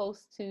 maybe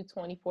close to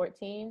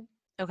 2014.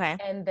 Okay.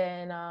 And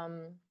then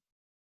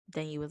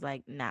he was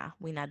like, nah,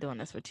 we're not doing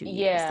this for 2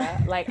 years. Yeah,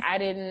 like I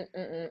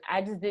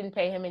just didn't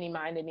pay him any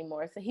mind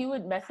anymore. So he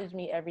would message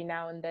me every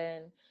now and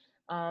then,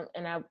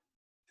 and I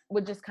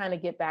would just kind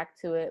of get back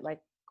to it,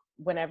 like,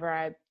 whenever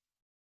I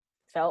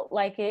felt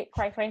like it,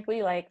 quite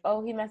frankly, like,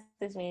 oh, he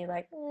messaged me,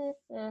 like,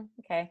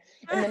 okay.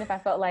 And then if I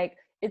felt like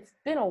it's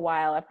been a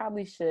while, I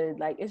probably should,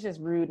 like, it's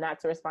just rude not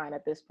to respond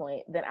at this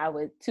point, then I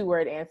would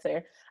 2-word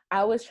answer.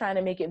 I was trying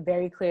to make it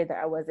very clear that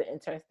I wasn't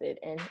interested,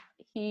 and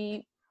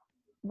he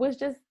was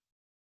just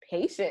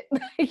patient.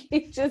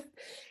 he just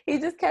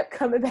kept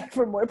coming back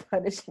for more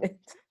punishment.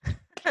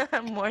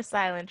 More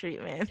silent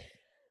treatment.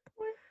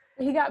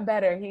 He got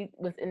better. He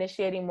was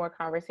initiating more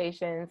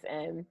conversations.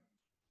 And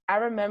I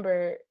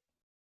remember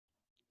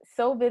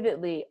so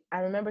vividly,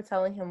 I remember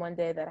telling him one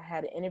day that I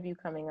had an interview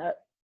coming up,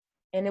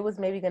 and it was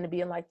maybe going to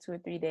be in like 2 or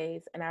 3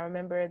 days. And I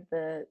remember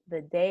the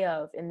day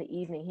of, in the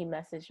evening, he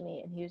messaged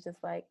me and he was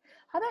just like,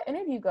 how'd that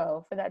interview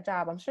go for that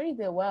job? I'm sure you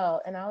did well.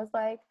 And I was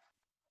like,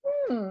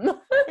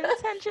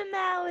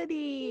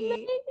 intentionality.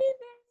 Maybe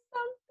there's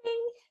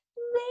something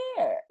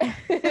there.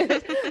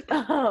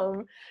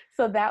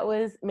 So that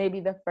was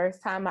maybe the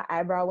first time my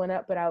eyebrow went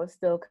up, but I was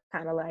still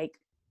kind of like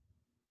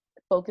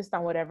focused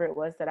on whatever it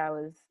was that I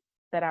was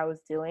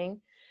doing.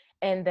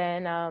 And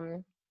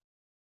then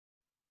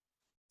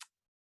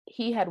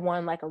he had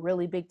won like a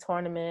really big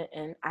tournament,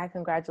 and I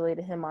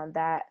congratulated him on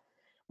that.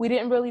 We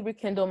didn't really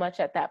rekindle much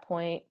at that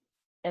point.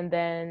 And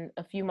then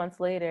a few months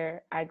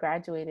later, I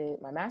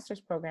graduated my master's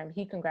program.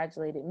 He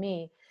congratulated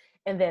me.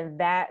 And then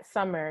that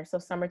summer, so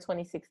summer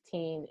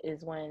 2016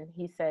 is when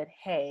he said,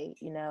 hey,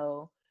 you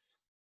know,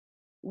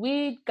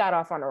 we got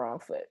off on the wrong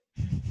foot.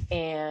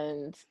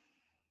 And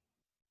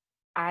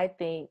I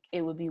think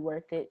it would be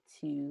worth it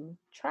to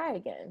try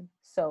again.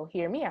 So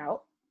hear me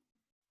out.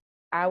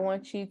 I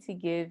want you to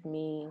give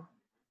me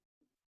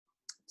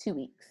 2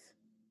 weeks.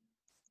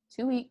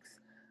 2 weeks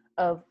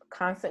of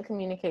constant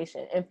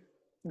communication. And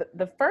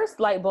the first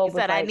light bulb You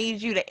was said, I like, need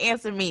you to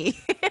answer me.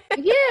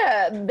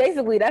 yeah,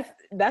 basically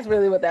that's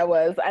really what that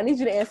was. I need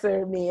you to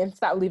answer me and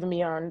stop leaving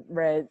me on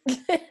red.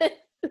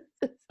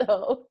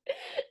 So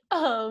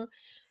um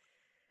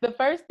the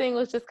first thing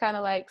was just kind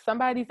of like,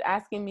 somebody's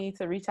asking me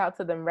to reach out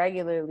to them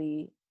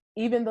regularly,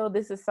 even though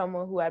this is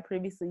someone who I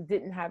previously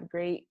didn't have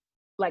great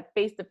like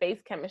face-to-face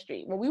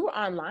chemistry. When we were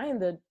online,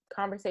 the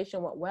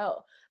conversation went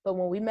well, but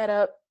when we met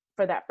up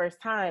for that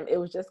first time, it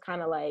was just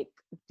kind of like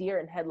deer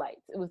in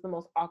headlights. It was the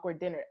most awkward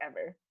dinner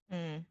ever.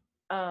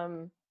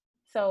 Mm.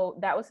 So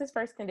that was his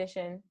first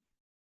condition.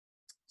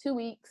 2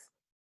 weeks.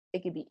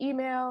 It could be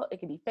email,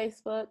 it could be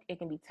Facebook, it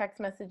can be text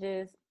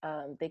messages,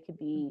 they could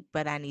be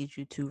But I need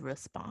you to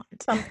respond.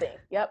 something.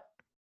 Yep.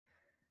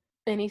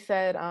 And he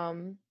said,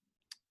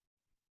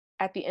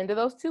 at the end of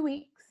those 2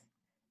 weeks,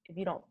 if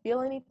you don't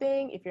feel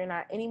anything, if you're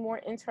not any more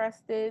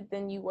interested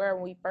than you were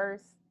when we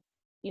first,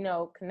 you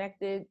know,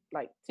 connected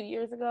like 2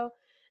 years ago,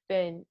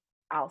 then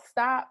I'll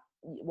stop.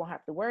 You won't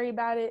have to worry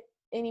about it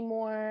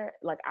anymore.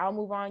 Like, I'll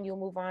move on, you'll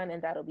move on,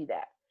 and that'll be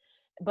that.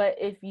 But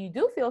if you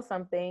do feel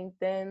something,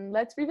 then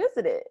let's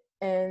revisit it.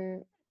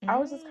 And I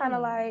was just kind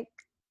of like,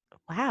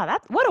 wow,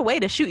 that's what a way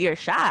to shoot your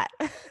shot.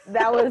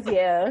 that was,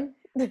 yeah.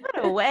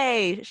 What a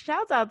way.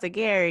 Shouts out to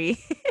Gary.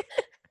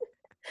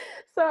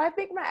 So I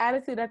think my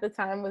attitude at the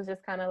time was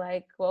just kind of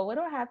like, well, what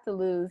do I have to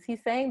lose?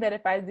 He's saying that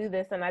if I do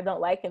this and I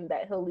don't like him,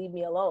 that he'll leave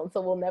me alone.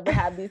 So we'll never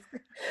have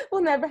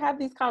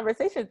these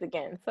conversations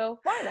again. So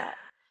why not?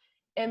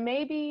 And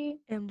maybe,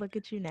 And look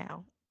at you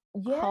now.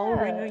 Whole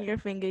ring yeah, on your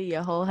finger,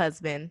 your whole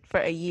husband for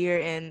a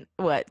year and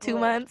what, 2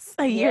 months?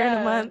 A year and a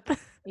yeah,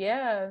 month?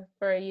 yeah,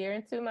 for a year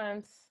and 2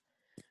 months.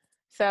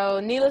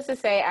 So needless to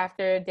say,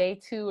 after day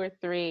 2 or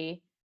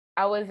 3,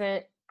 I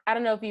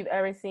don't know if you've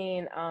ever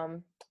seen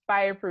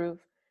Fireproof,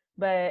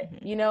 but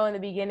Mhm. you know, in the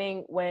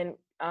beginning when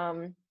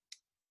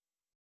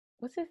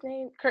what's his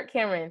name? Kirk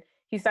Cameron.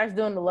 He starts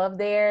doing the Love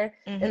Dare.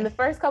 In Mhm. the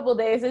first couple of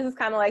days, it's just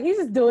kind of like he's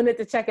just doing it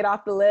to check it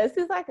off the list.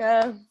 He's like,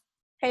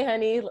 hey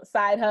honey,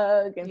 side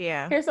hug, and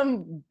Yeah. here's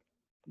some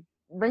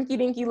rinky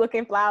dinky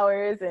looking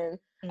flowers, and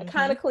I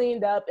kind Mhm. of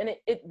cleaned up, and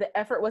the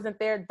effort wasn't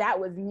there. That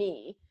was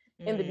me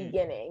in the Mm.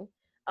 beginning.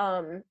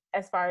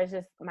 As far as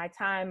just my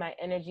time, my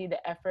energy,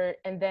 the effort.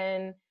 And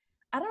then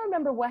I don't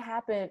remember what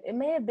happened. It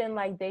may have been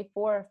like day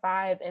 4 or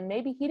 5, and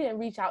maybe he didn't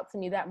reach out to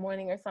me that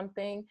morning or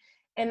something.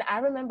 And I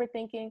remember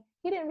thinking,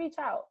 he didn't reach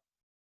out.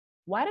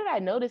 Why did I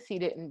notice he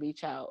didn't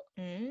reach out?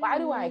 Why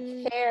do I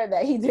Mm. care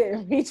that he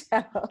didn't reach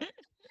out?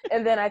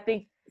 And then I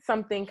think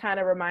something kind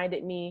of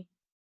reminded me,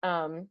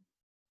 um,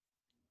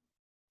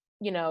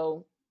 you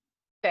know,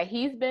 that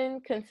he's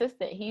been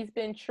consistent, he's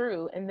been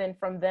true. And then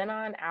from then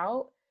on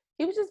out,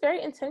 he was just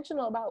very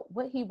intentional about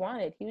what he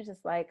wanted. He was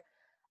just like,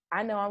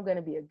 I know I'm going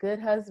to be a good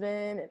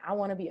husband and I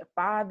want to be a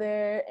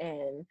father.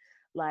 And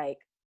like,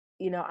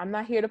 you know, I'm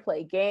not here to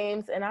play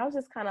games. And I was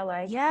just kind of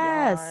like, yawn.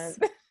 Yes.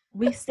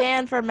 We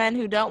stand for men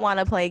who don't want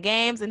to play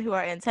games and who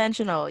are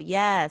intentional.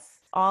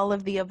 Yes. All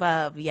of the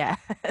above.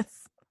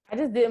 Yes. I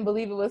just didn't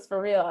believe it was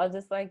for real. I was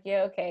just like,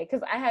 yeah, okay.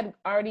 Because I had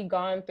already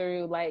gone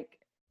through like,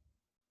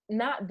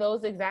 not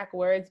those exact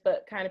words,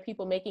 but kind of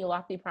people making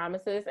lofty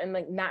promises and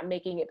like not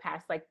making it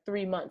past like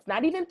 3 months,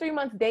 not even 3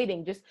 months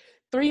dating, just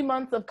 3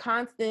 months of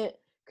constant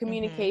Mm-hmm.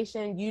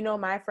 communication. You know,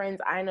 my friends,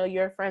 I know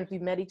your friends,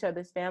 we've met each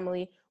other's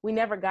family. We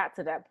never got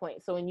to that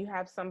point. So when you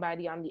have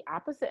somebody on the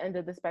opposite end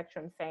of the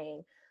spectrum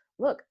saying,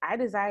 look, I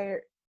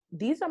desire,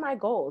 these are my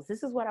goals,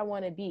 this is what I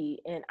want to be,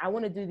 and I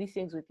want to do these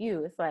things with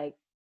you. It's like,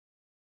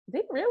 do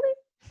you really?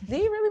 Do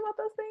you really want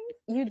those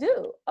things? You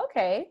do.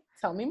 Okay,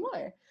 tell me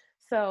more.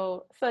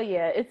 So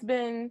yeah, it's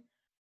been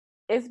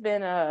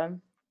a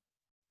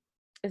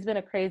it's been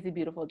a crazy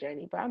beautiful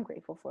journey, but I'm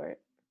grateful for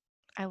it.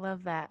 I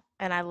love that.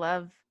 And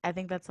I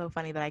think that's so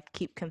funny that I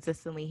keep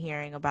consistently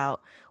hearing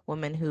about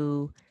women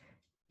who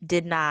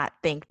did not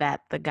think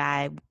that the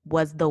guy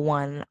was the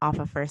one off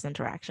of first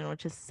interaction,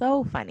 which is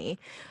so funny.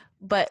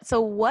 But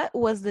so what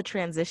was the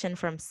transition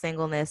from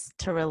singleness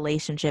to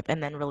relationship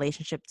and then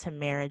relationship to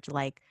marriage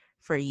like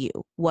for you?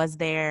 Was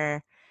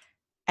there,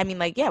 I mean,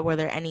 like, yeah, were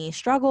there any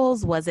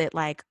struggles? Was it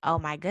like, oh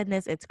my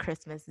goodness, it's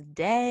Christmas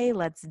Day,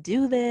 let's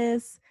do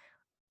this?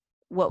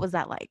 What was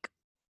that like?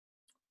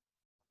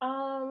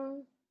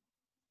 Um,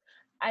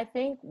 I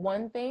think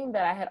one thing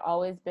that I had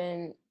always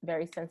been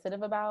very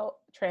sensitive about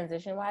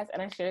transition wise,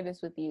 and I share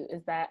this with you,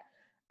 is that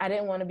I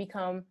didn't want to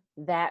become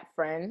that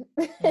friend.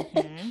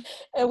 Mm-hmm.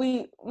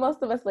 And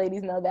most of us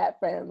ladies know that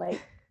friend,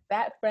 like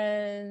that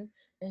friend,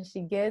 and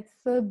she gets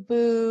a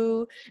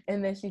boo,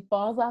 and then she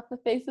falls off the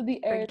face of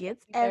the earth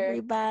Forgets later,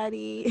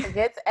 everybody.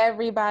 forgets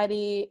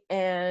everybody.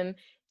 And,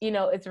 you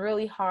know, it's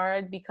really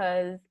hard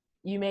because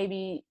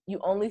you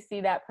only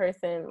see that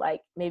person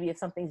like maybe if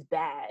something's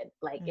bad,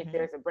 like if Mm-hmm.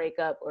 there's a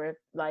breakup or if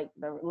like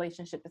the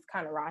relationship is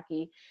kind of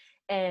rocky.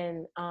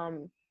 And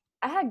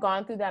I had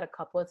gone through that a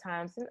couple of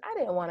times and I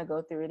didn't want to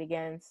go through it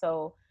again.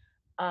 So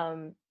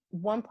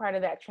one part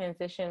of that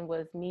transition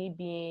was me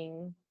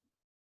being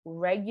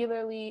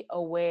regularly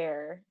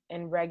aware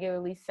and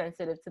regularly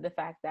sensitive to the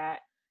fact that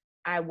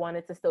I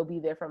wanted to still be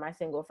there for my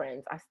single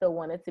friends. I still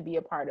wanted to be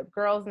a part of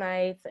girls'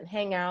 nights and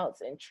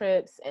hangouts and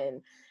trips.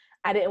 And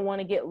I didn't want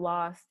to get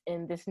lost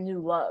in this new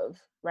love,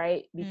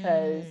 right?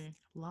 Because,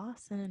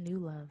 Lost in a New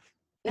Love.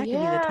 That could be the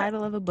yeah.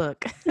 title of a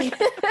book. Yeah,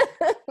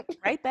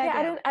 Write that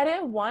down. I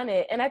didn't want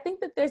it. And I think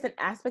that there's an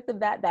aspect of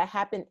that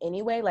happened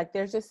anyway. Like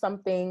there's just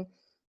something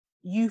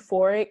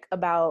euphoric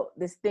about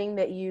this thing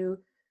that you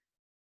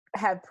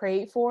have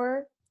prayed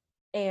for.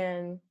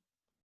 And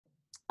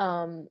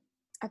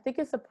I think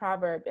it's a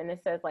proverb and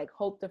it says like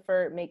hope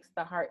deferred makes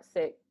the heart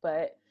sick,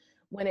 but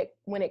when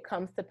it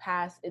comes to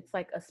pass, it's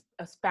like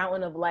a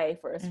fountain of life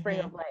or a spring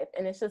Mm-hmm. of life.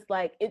 And it's just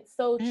like it's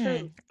so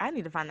true. I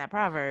need to find that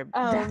proverb.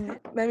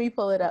 Let me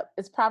pull it up.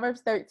 It's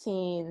Proverbs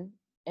 13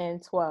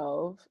 and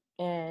 12.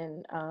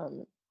 And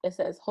it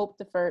says hope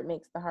deferred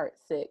makes the heart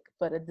sick,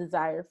 but a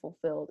desire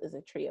fulfilled is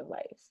a tree of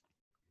life.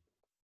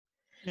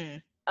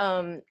 Mm.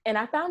 And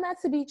I found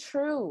that to be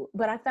true,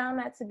 but I found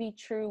that to be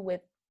true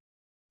with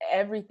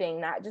everything,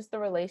 not just the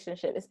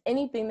relationship. It's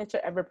anything that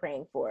you're ever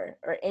praying for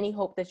or any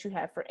hope that you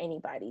have for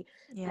anybody.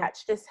 Yeah.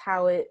 That's just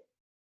how it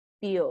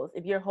feels.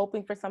 If you're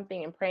hoping for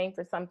something and praying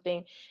for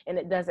something and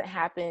it doesn't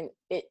happen,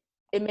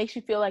 it makes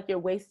you feel like you're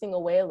wasting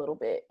away a little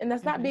bit. And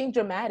that's not being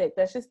dramatic.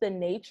 That's just the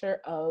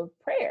nature of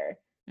prayer.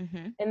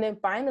 Mm-hmm. And then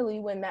finally,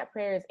 when that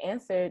prayer is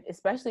answered,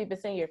 especially if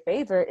it's in your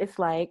favor, it's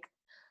like,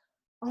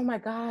 oh my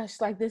gosh,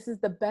 like this is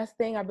the best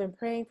thing. I've been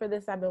praying for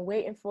this. I've been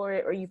waiting for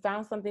it. Or you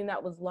found something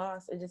that was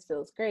lost. It just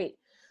feels great.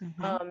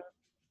 Mm-hmm.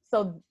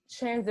 So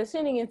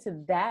transitioning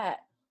into that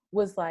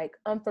was like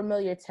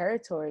unfamiliar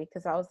territory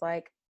because I was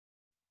like,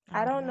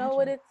 I don't know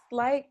what it's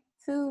like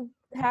to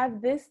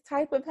have this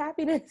type of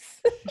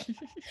happiness.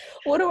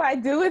 What do I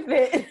do with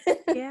it?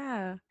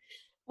 Yeah.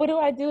 What do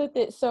I do with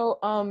it? So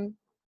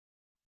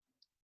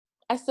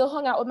I still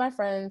hung out with my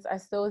friends. I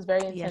still was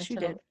very Yes, you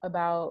did. intentional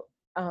about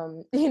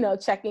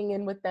checking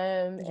in with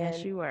them Yes,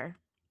 and you were.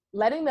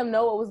 letting them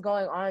know what was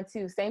going on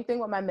too. Same thing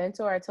with my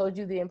mentor. I told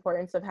you the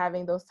importance of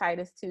having those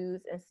Titus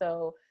twos. And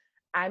so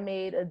I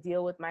made a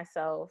deal with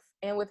myself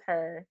and with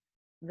her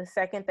the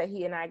second that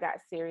he and I got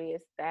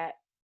serious that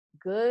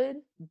good,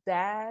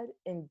 bad,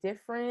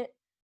 indifferent,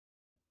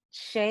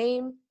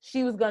 shame,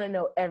 she was going to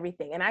know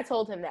everything. And I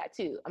told him that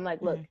too. I'm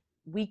like, look,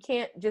 we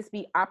can't just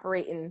be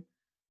operating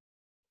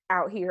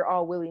out here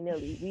all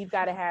willy-nilly. We've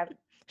got to have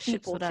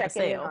people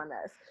checking in on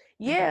us.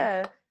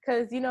 Yeah,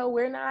 because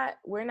we're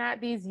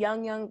not these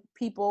young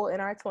people in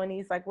our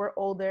 20s. Like we're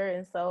older,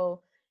 and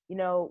so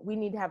we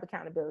need to have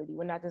accountability.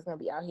 We're not just gonna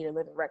be out here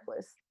living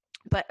reckless.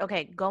 But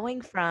okay,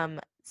 going from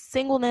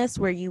singleness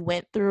where you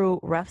went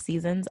through rough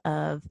seasons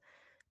of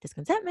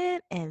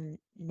discontentment and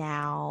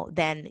now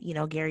then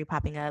Gary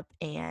popping up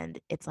and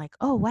it's like,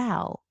 oh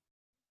wow,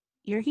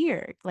 you're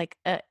here, like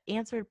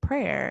answered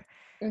prayer.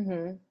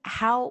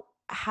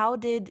 How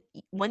did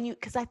when you,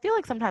 because I feel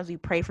like sometimes we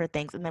pray for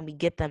things and then we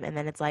get them and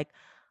then it's like,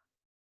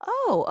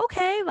 oh,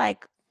 okay,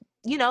 like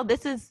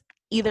this is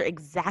either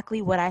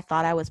exactly what I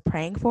thought I was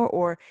praying for,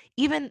 or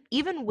even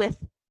with,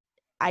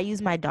 I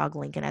use my dog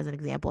Lincoln as an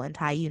example, and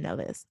Ty,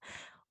 this.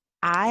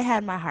 I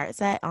had my heart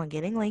set on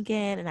getting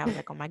Lincoln, and I was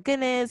like, oh my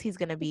goodness, he's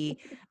going to be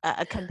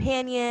a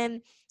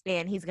companion,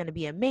 and he's going to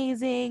be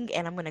amazing,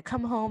 and I'm going to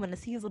come home and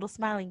see his little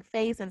smiling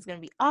face, and it's going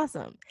to be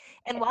awesome.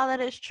 And while that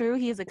is true,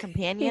 he is a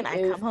companion.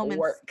 I come home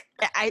and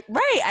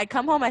I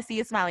come home, I see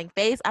his smiling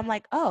face. I'm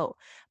like, oh,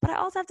 but I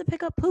also have to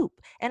pick up poop,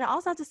 and I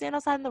also have to stand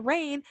outside in the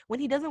rain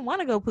when he doesn't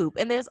want to go poop.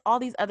 And there's all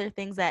these other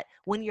things that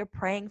when you're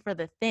praying for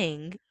the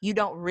thing, you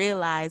don't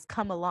realize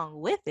come along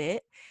with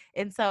it.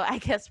 And so I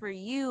guess for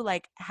you,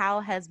 like, how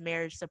has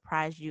marriage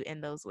surprised you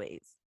in those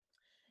ways?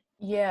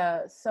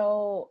 Yeah,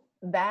 so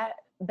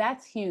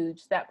that's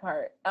huge, that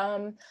part.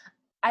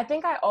 I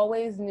think I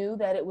always knew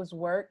that it was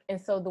work, and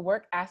so the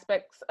work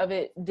aspects of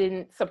it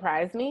didn't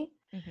surprise me.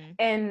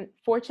 And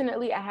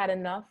fortunately, I had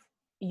enough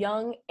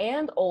young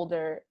and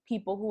older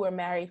people who were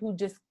married who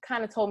just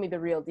kind of told me the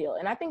real deal.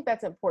 And I think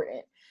that's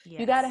important. Yes.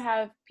 You got to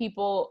have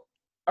people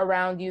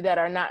around you that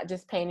are not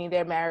just painting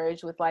their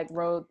marriage with like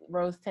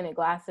rose tinted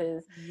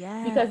glasses,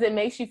 because it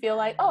makes you feel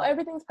like, oh,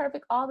 everything's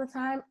perfect all the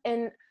time.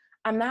 And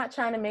I'm not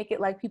trying to make it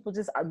like people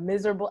just are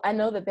miserable. I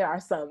know that there are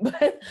some,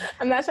 but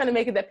I'm not trying to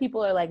make it that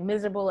people are like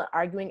miserable and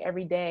arguing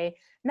every day.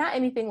 Not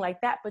anything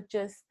like that, but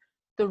just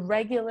the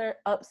regular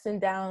ups and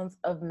downs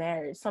of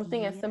marriage.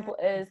 Something as simple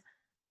as,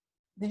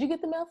 did you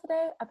get the mail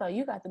today? I thought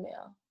you got the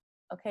mail.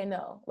 Okay,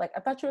 no. Like, I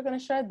thought you were going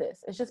to shred this.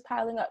 It's just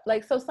piling up.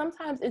 Like, so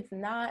sometimes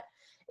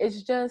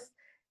it's just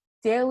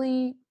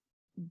daily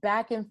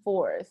back and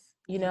forth,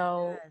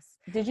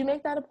 Did you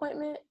make that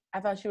appointment?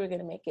 I thought you were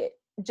going to make it.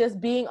 Just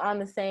being on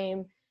the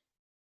same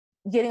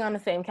getting on the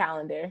same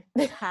calendar.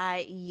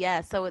 Hi,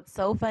 yes. So it's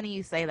so funny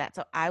you say that.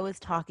 So I was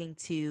talking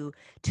to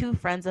two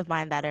friends of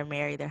mine that are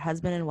married, their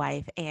husband and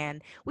wife,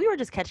 and we were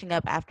just catching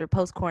up after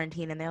post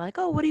quarantine. And they're like,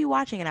 "Oh, what are you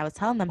watching?" And I was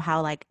telling them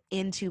how like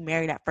into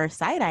Married at First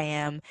Sight I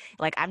am.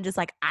 Like I'm just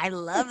like I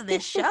love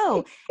this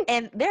show,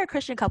 and they're a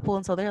Christian couple,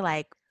 and so they're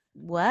like,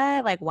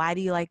 "What? Like, why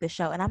do you like this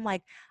show?" And I'm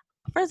like,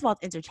 first of all,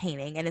 it's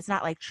entertaining and it's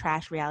not like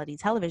trash reality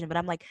television, but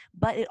I'm like,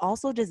 but it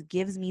also just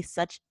gives me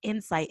such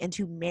insight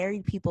into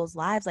married people's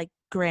lives. Like,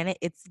 granted,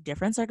 it's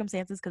different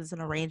circumstances because it's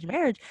an arranged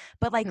marriage,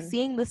 but like Mhm.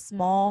 seeing the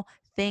small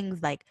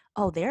things like,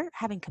 oh, they're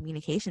having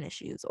communication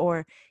issues,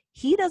 or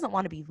he doesn't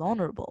want to be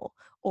vulnerable,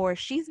 or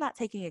she's not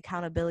taking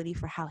accountability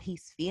for how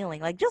he's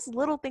feeling. Like, just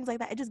little things like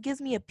that. It just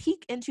gives me a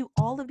peek into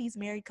all of these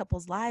married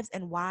couples' lives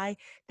and why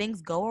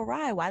things go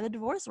awry, why the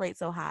divorce rate's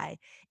so high.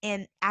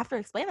 And after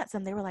explaining that to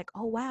them, they were like,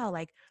 oh, wow,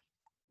 like,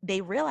 they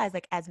realize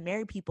like as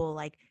married people,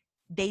 like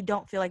they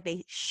don't feel like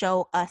they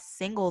show us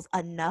singles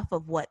enough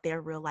of what their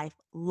real life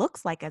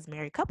looks like as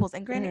married couples.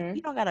 And granted, you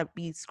Mhm. don't gotta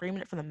be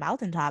screaming it from the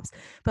mountaintops,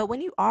 but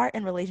when you are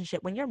in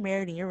relationship, when you're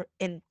married and you're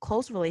in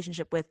close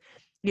relationship with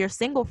your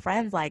single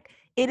friends, like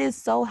it is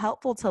so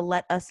helpful to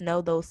let us know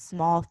those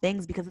small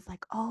things, because it's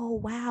like, oh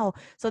wow,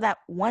 so that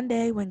one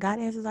day when God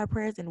answers our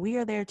prayers and we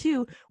are there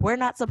too, we're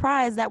not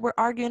surprised that we're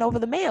arguing over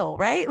the mail,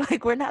 right?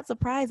 Like we're not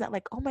surprised that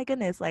like, oh my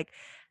goodness, like,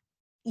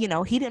 you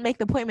know, he didn't make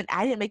the appointment,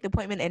 I didn't make the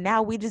appointment, and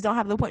now we just don't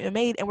have the appointment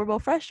made and we're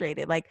both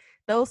frustrated. Like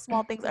those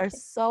small things are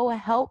so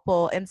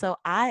helpful. And so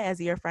I, as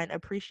your friend,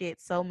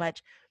 appreciate so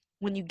much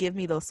when you give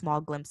me those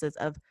small glimpses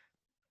of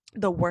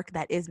the work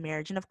that is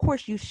marriage. And of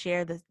course you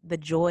share the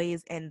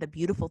joys and the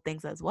beautiful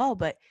things as well,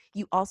 but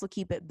you also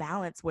keep it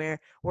balanced where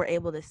we're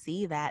able to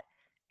see that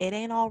it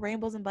ain't all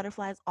rainbows and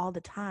butterflies all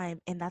the time,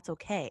 and that's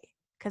okay.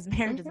 Because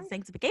marriage is a Mhm.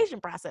 sanctification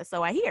process.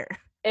 So I hear.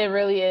 It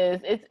really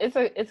is.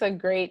 It's a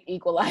great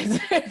equalizer.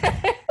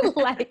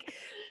 Like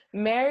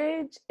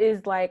marriage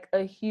is like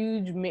a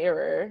huge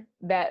mirror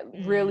that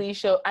Mm. really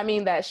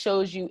that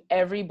shows you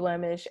every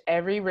blemish,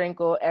 every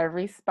wrinkle,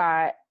 every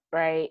spot,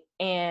 right?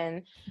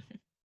 And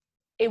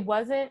it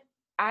wasn't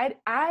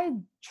I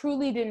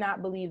truly did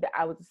not believe that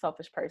I was a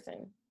selfish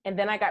person. And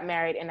then I got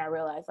married and I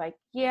realized like,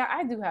 yeah,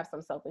 I do have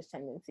some selfish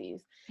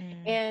tendencies.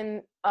 Mm.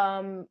 And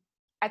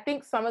I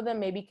think some of them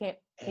maybe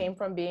came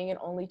from being an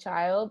only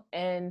child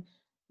and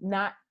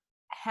not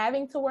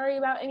having to worry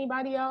about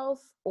anybody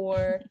else,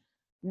 or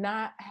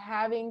not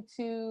having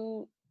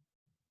to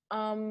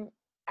um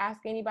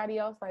ask anybody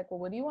else like, well,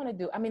 what do you want to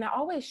do? I mean, I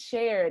always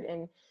shared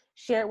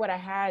what I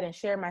had and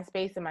shared my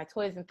space and my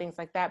toys and things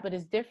like that, but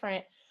it's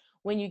different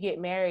when you get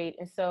married.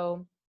 And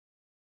so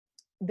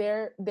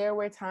there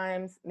were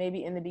times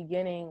maybe in the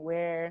beginning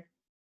where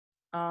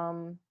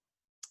um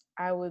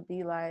I would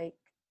be like,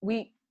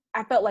 we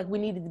I felt like we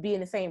needed to be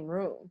in the same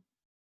room.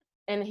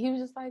 And he was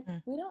just like,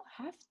 Mm. we don't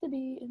have to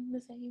be in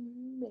the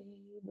same room,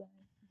 babe.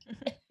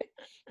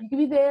 You could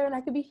be there and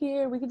I could be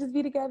here. We could just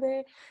be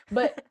together.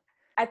 But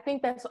I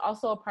think that's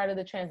also a part of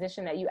the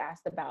transition that you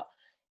asked about.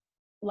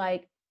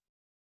 Like,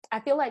 I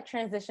feel like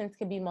transitions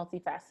can be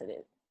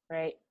multifaceted,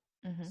 right?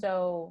 Mhm.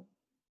 So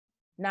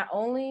not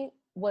only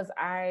was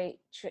I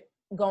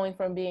going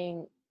from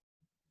being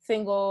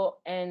single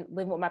and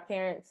living with my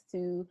parents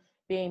to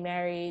being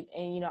married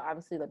and,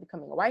 obviously like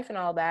becoming a wife and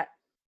all that,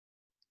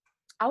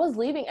 I was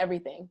leaving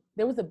everything.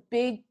 There was a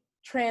big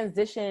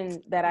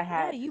transition that I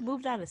Yeah, had. you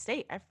moved out of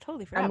state. I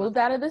totally I forgot about moved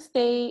that. out of the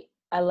state.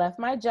 I left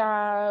my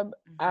job.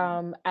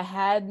 Mhm. I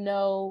had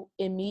no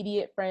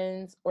immediate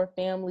friends or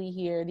family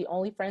here. The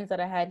only friends that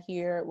I had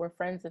here were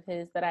friends of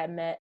his that I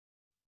met.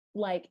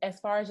 Like, as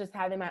far as just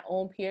having my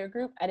own peer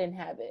group, I didn't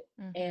have it.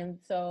 Mhm. And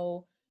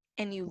so,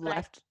 And you when I,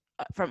 left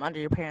from under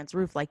your parents'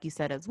 roof, like you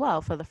said as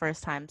well, for the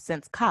first time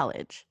since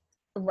college.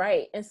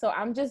 right. And so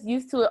I'm just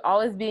used to it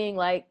always being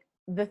like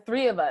the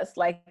three of us,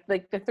 like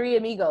the three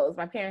amigos,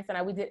 my parents and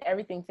I, we did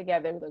everything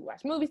together. We like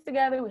watched movies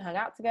together, we hung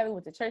out together, we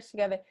went to church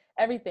together,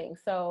 everything.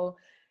 So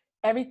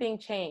everything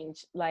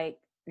changed. Like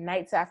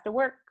nights after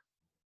work,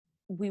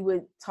 we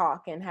would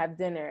talk and have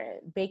dinner,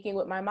 baking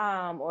with my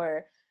mom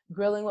or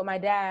grilling with my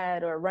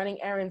dad or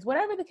running errands,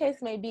 whatever the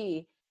case may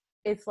be.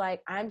 It's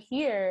like I'm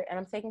here and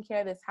I'm taking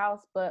care of this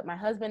house, but my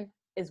husband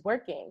is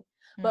working.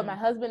 But my Mm.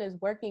 husband is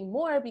working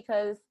more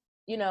because,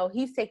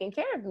 he's taking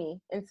care of me.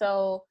 And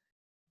so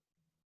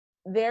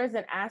there's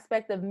an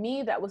aspect of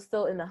me that was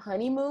still in the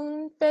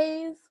honeymoon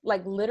phase,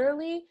 like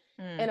literally,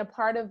 Mm. and a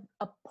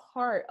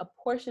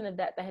portion of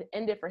that had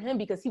ended for him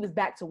because he was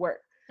back to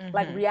work.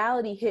 Like Mhm.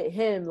 reality hit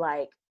him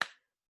like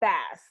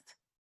fast.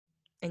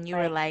 And you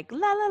were Like,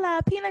 like, la la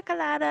la, pina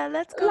colada,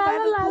 let's go la by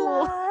la the la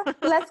pool. la,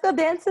 let's go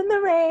dance in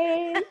the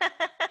rain.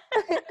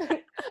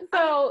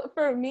 So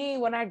for me,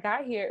 when I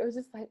got here, it was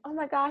just like, oh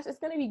my gosh, it's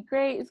gonna be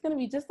great. It's gonna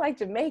be just like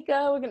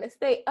Jamaica. We're gonna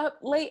stay up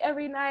late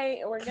every night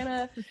and we're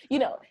gonna,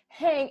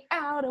 hang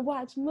out and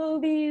watch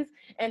movies.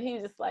 And he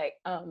was just like,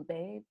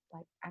 babe,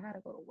 like I gotta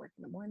go to work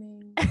in the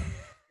morning.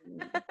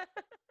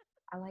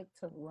 I like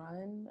to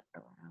run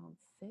around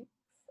 6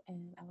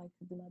 and I like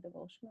to do my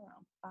devotion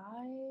around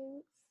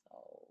 5.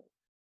 So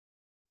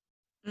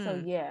So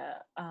Mm. yeah,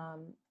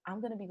 I'm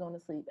gonna be going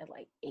to sleep at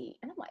like 8.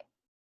 And I'm like,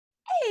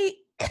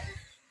 8?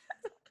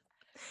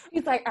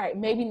 He's like, all right,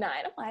 maybe 9.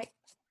 I'm like,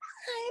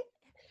 9.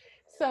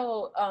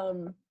 So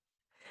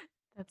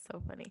That's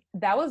so funny.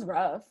 that was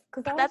rough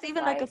because I But was that's just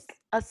even like like,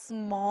 a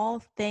small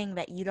thing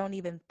that you don't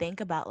even think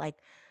about, like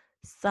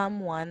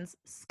someone's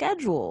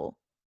schedule.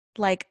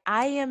 Like,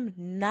 I am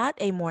not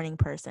a morning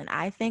person.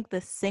 I think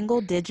the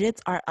single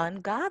digits are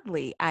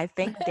ungodly. I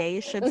think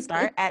days should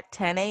start at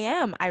 10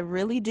 a.m. I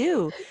really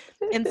do.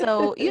 And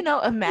so,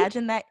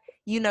 imagine that,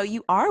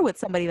 you are with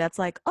somebody that's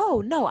like,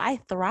 oh, no, I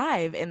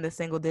thrive in the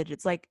single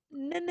digits. Like,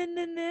 no, no,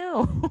 no,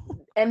 no.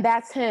 and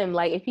that's him.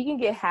 Like, if he can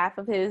get half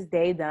of his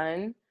day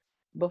done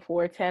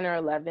before 10 or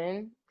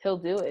 11, he'll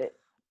do it.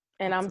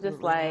 And I'm just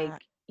Absolutely like,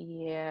 not.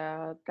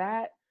 yeah,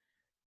 that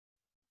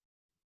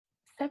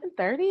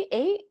 7:30,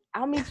 8.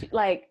 I'll meet you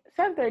like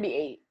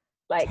 7:38.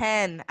 Like,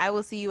 10. I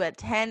will see you at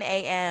 10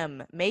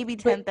 a.m., maybe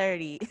but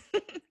 10:30.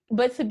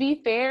 but to be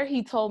fair,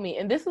 he told me,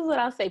 and this is what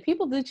I'll say: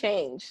 people do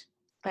change.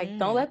 Like, Mm.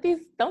 don't let these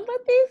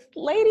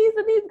ladies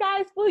and these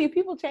guys fool you.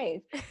 People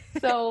change.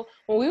 So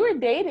when we were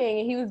dating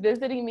and he was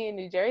visiting me in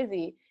New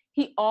Jersey,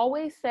 he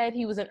always said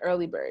he was an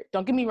early bird.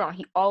 Don't get me wrong.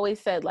 He always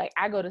said, like,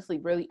 I go to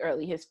sleep really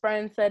early. His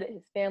friends said it,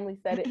 his family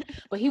said it,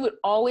 but he would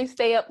always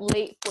stay up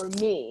late for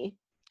me.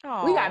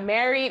 We got Oh,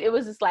 married. It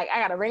was just like, I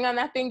got a ring on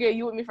that finger.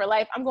 You with me for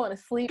life. I'm going to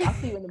sleep. I'll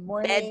see you in the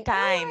morning. And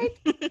bedtime.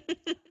 like,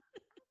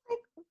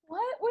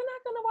 what? We're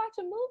not gonna watch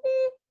a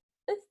movie?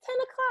 It's 10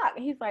 o'clock.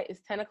 And he's like,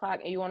 it's 10 o'clock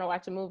and you want to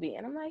watch a movie?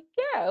 And I'm like,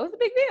 yeah, it was a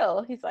big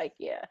deal. He's like,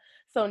 yeah.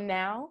 So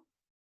now,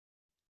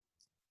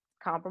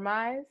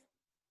 compromise.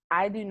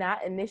 I do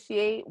not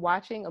initiate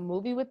watching a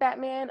movie with that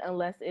man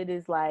unless it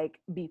is like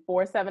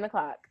before 7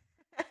 o'clock.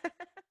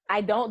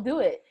 I don't do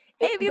it.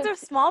 Hey, these But are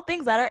small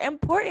things that are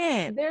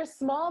important. there's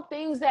small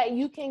things that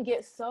you can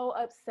get so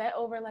upset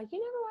over, like, you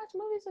never watch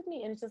movies with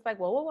me. And it's just like,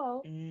 whoa, whoa,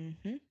 whoa.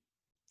 Mm-hmm.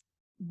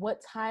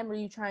 What time are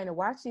you trying to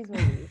watch these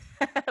movies?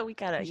 We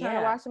gotta, I'm trying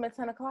to yeah. watch them at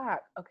 10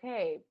 o'clock.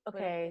 Okay.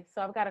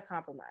 So I've got to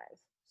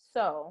compromise.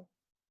 So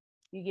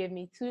you give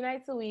me 2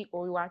 nights a week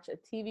where we watch a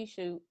TV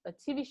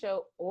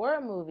show or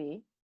a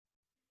movie.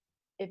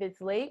 If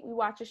it's late, we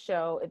watch a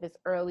show. If it's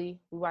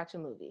early, we watch a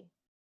movie.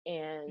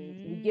 And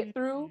we get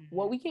through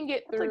what Mm. we can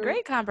get That's a through.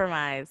 great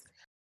compromise.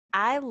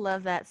 I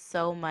love that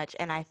so much.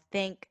 And I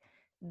think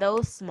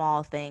those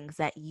small things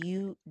that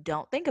you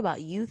don't think about,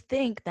 you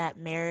think that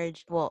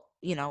marriage, well,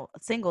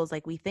 singles,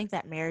 like we think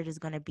that marriage is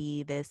going to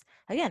be this,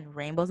 again,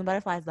 rainbows and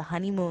butterflies, the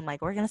honeymoon,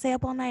 like we're going to stay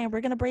up all night and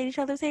we're going to braid each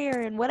other's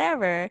hair and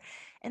whatever.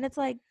 And it's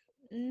like,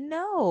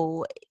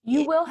 no.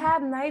 You will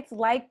have nights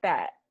like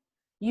that.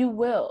 You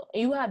will.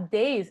 You have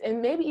days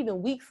and maybe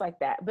even weeks like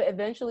that. But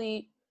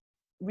eventually,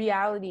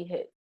 reality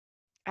hits.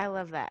 I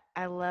love that.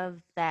 I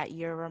love that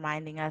you're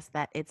reminding us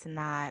that it's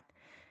not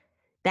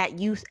that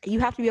you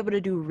have to be able to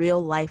do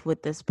real life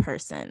with this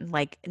person,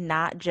 like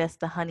not just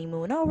the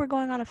honeymoon, oh we're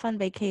going on a fun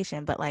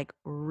vacation, but like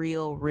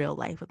real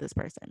life with this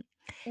person.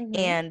 Mm-hmm.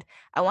 And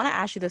I want to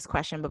ask you this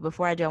question, but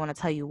before I do, I want to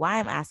tell you why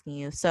I'm asking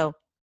you. So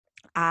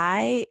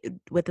I,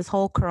 with this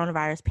whole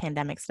coronavirus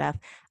pandemic stuff,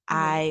 Mm-hmm.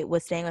 I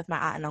was staying with my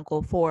aunt and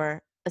uncle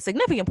for a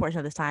significant portion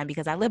of this time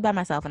because I live by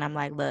myself and I'm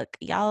like, look,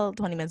 y'all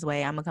 20 minutes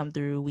away, I'm gonna come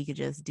through, we could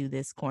just do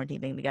this quarantine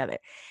thing together.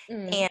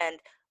 Mm-hmm. And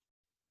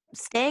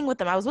staying with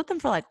them, I was with them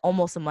for like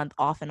almost a month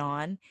off and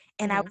on,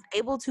 and I Mm-hmm. was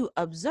able to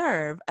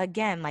observe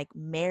again like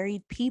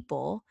married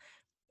people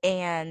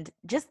and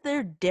just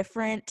their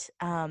different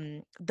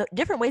the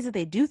different ways that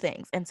they do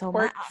things. And so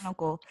my aunt and Quirks.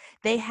 uncle,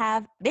 they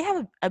have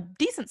a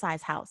decent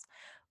sized house,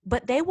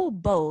 but they will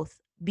both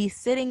be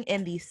sitting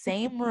in the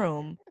same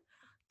room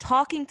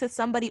talking to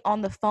somebody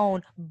on the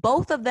phone,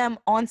 both of them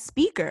on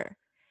speaker.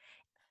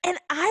 And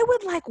I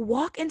would like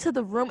walk into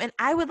the room and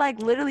I would like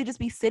literally just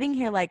be sitting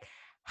here like,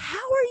 how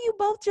are you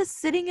both just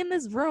sitting in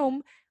this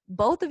room,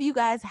 both of you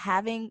guys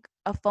having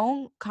a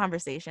phone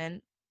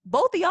conversation,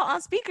 both of y'all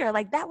on speaker?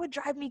 Like that would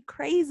drive me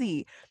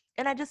crazy.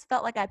 And I just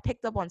felt like I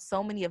picked up on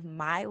so many of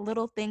my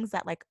little things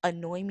that like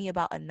annoy me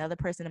about another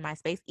person in my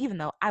space, even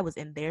though I was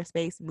in their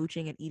space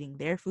mooching and eating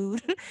their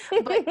food.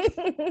 but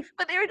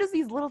but there were just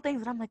these little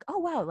things that I'm like, oh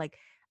wow, like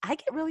I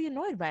get really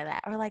annoyed by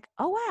that. Or like,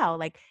 oh wow,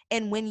 like,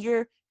 and when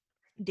you're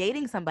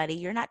dating somebody,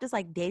 you're not just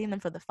like dating them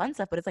for the fun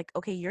stuff, but it's like,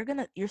 okay,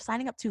 you're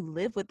signing up to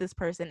live with this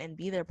person and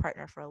be their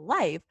partner for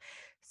life.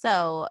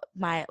 So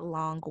my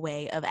long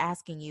way of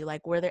asking you,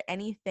 like, were there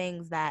any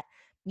things that,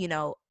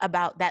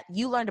 about that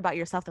you learned about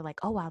yourself that like,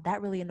 oh wow,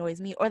 that really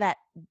annoys me, or that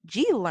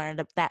G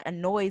learned that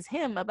annoys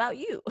him about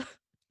you?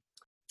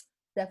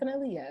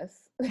 Definitely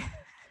yes.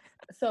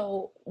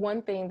 So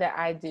one thing that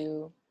I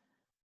do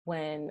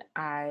when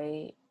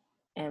I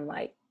am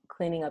like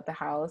cleaning up the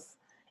house,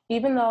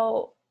 even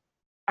though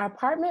our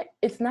apartment,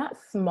 it's not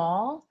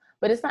small,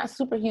 but it's not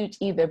super huge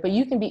either, but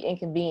you can be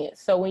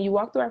inconvenienced. So when you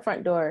walk through our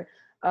front door,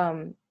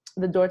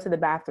 the door to the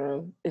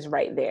bathroom is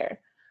right there.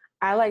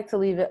 I like to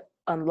leave it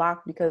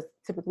unlocked because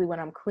typically when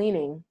I'm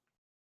cleaning,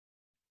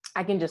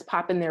 I can just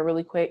pop in there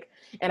really quick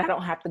and I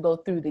don't have to go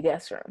through the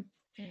guest room.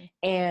 Mm.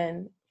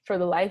 And for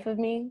the life of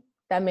me,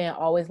 that man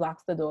always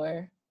locks the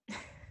door.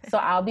 So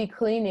I'll be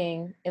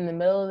cleaning in the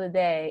middle of the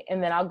day,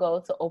 and then I'll go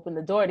to open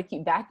the door to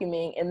keep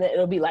vacuuming, and then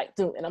it'll be like,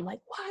 doom. And I'm like,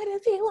 why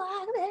does he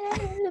like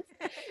this?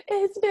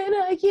 It's been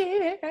a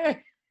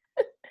year.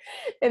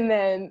 And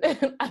then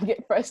I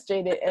get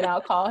frustrated, and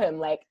I'll call him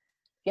like,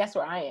 guess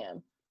where I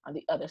am? On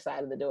the other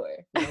side of the door.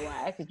 You know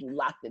why? Because you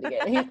locked it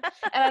again.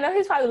 And I know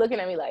he's probably looking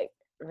at me like,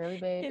 really,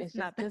 babe? It's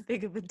not that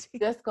big of a deal.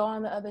 Just go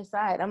on the other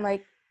side. I'm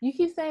like, you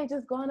keep saying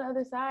just go on the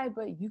other side,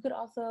 but you could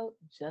also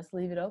just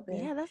leave it open.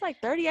 Yeah, that's like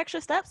 30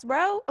 extra steps,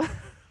 bro.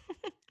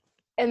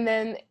 And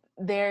then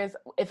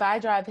if I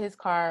drive his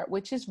car,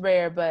 which is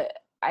rare, but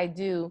I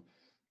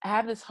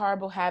have this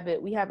horrible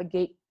habit. We have a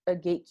gate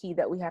key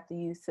that we have to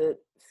use to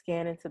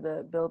scan into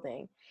the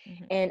building.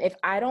 Mm-hmm. And if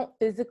I don't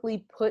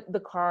physically put the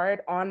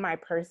card on my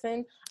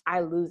person, I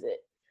lose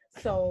it.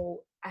 So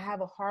I have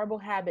a horrible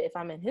habit. If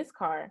I'm in his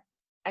car,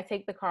 I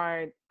take the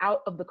card out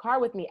of the car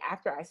with me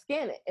after I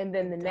scan it. And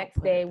then the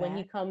next day when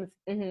he comes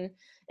in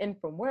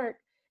from work,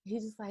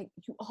 he's just like,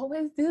 you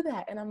always do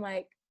that. And I'm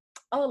like,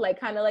 oh, like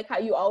kind of like how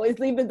you always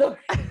leave the door.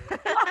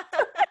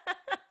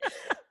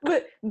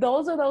 But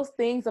those are those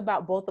things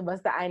about both of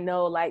us that I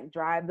know like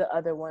drive the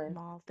other one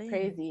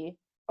crazy.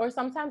 Or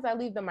sometimes I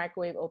leave the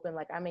microwave open,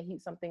 like I may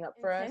heat something up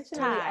for us.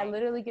 I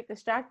literally get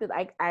distracted.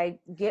 I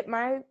get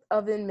my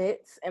oven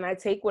mitts and I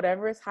take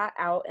whatever is hot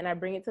out and I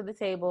bring it to the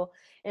table.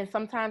 And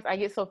sometimes I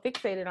get so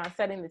fixated on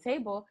setting the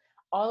table,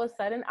 all of a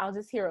sudden I'll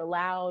just hear a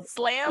loud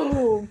slam.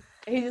 Boom.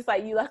 And he's just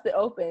like, you left it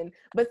open.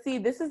 But see,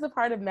 this is the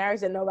part of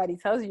marriage that nobody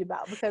tells you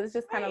about, because it's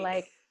just kind of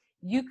like,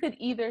 you could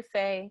either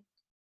say,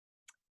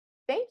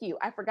 thank you,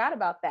 I forgot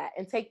about that,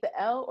 and take the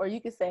L, or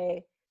you could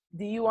say,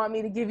 do you want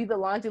me to give you the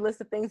laundry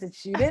list of things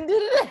that you didn't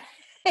do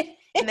today?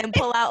 And then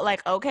pull out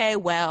like, okay,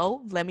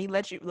 well, let me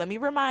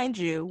remind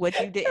you what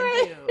you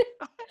didn't do.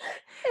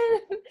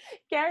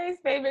 Gary's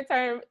favorite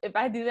term, if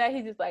I do that,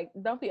 he's just like,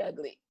 don't be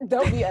ugly.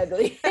 Don't be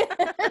ugly.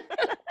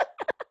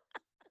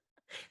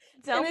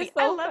 Tell me,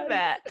 so I love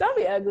that. Don't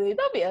be ugly.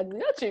 Don't be ugly.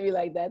 Don't treat me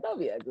like that. Don't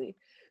be ugly.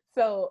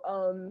 So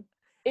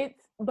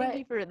thank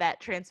you for that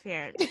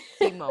transparency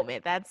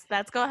moment.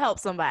 That's gonna help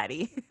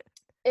somebody.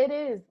 It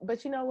is.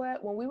 But you know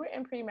what? When we were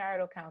in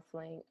premarital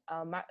counseling,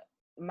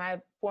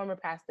 my former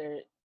pastor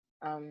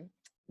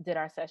did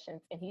our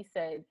sessions, and he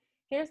said,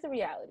 here's the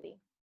reality.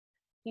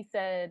 He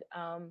said,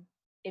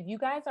 if you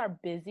guys are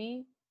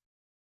busy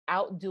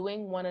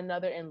outdoing one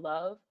another in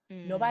love,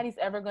 nobody's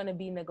ever going to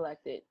be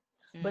neglected.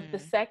 But the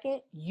second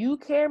you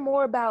care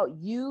more about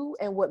you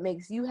and what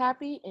makes you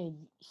happy, and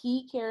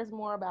he cares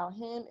more about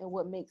him and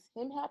what makes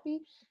him happy,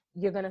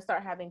 you're going to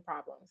start having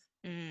problems.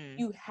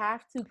 You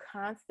have to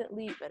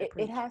constantly,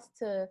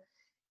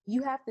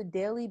 you have to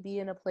daily be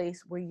in a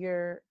place where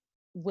you're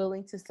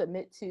willing to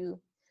submit to,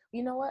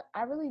 you know what,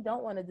 I really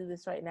don't want to do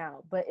this right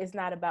now, but it's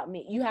not about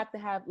me. You have to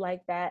have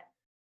like that,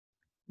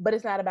 but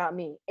it's not about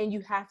me. And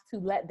you have to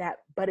let that,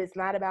 but it's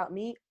not about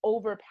me,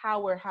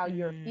 overpower how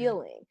you're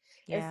feeling.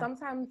 Yeah. And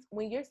sometimes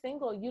when you're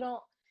single, you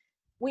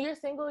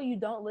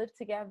don't live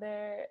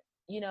together,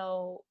 you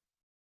know,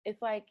 it's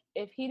like,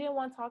 if he didn't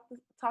want to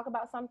talk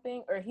about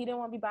something, or he didn't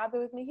want to be bothered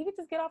with me, he could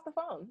just get off the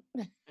phone.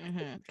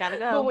 Gotta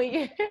go.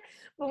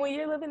 But when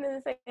you're living in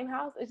the same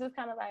house, it's just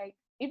kind of like,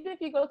 even if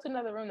you go to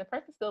another room, the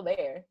person's still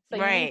there. So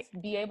you need to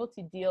be able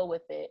to deal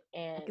with it.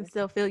 And you can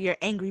still feel your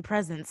angry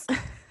presence.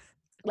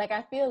 Like,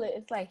 I feel it.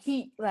 It's like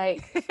heat.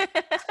 Like,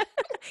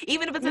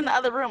 even if it's in the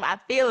other room, I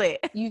feel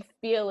it. You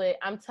feel it.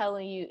 I'm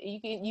telling you,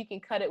 you can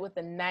cut it with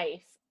a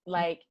knife.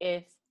 Like,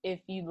 if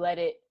you let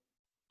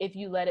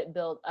it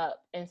build up.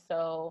 And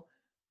so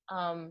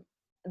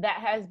that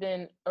has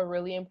been a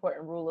really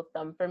important rule of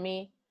thumb for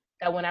me,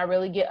 that when I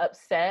really get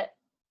upset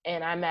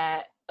and I'm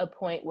at a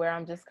point where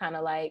I'm just kind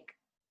of like,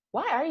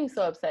 why are you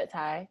so upset,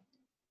 Ty?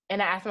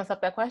 And I ask myself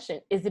that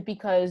question. Is it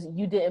because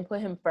you didn't put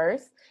him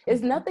first?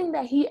 It's nothing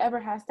that he ever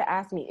has to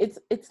ask me.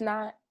 It's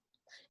not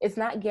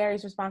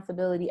Gary's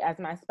responsibility as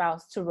my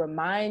spouse to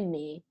remind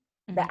me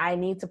that I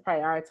need to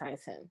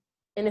prioritize him.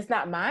 And it's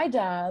not my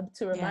job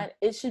to remind.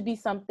 It should be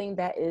something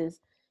that is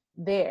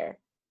there.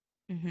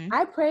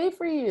 I pray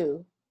for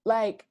you.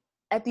 Like,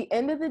 at the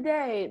end of the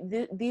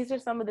day, these are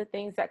some of the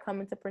things that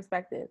come into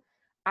perspective.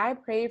 I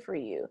pray for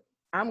you.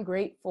 I'm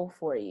grateful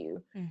for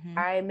you.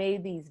 I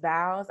made these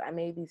vows. I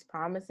made these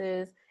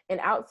promises. And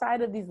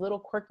outside of these little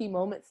quirky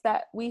moments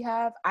that we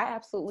have, I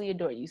absolutely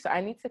adore you. So I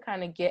need to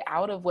kind of get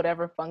out of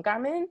whatever funk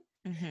I'm in,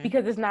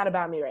 because it's not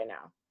about me right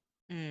now.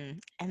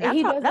 And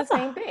that's the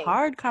same thing.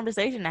 Hard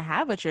conversation to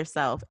have with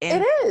yourself.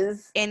 And it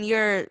is. And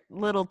your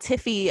little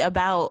tiffy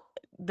about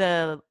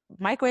the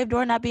microwave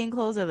door not being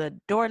closed or the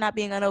door not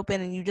being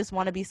unopened, and you just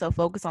want to be so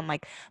focused on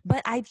like,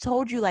 but I've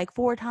told you like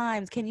 4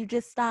 times, can you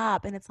just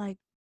stop? And it's like,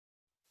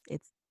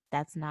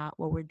 that's not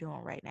what we're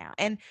doing right now.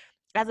 And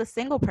as a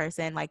single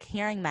person, like,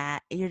 hearing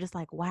that, you're just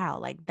like, wow,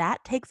 like,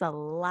 that takes a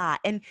lot.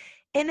 And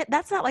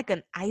that's not like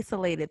an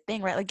isolated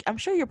thing, right? Like, I'm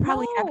sure you're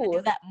probably having to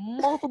do that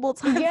multiple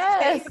times.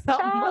 Yes,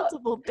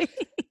 multiple things.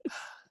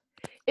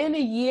 In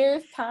a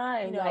year's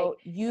time, like,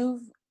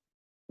 you've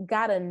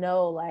got to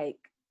know, like,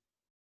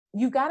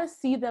 you got to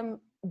see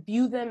them,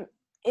 view them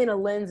in a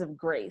lens of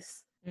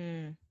grace.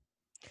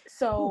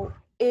 So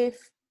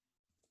if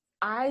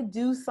I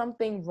do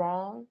something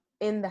wrong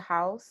in the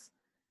house,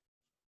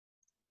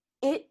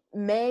 it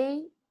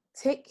may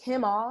tick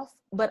him off,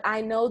 but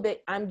I know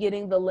that I'm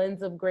getting the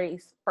lens of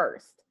grace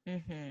first.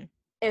 Mm-hmm.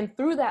 And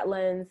through that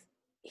lens,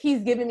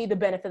 he's giving me the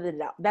benefit of the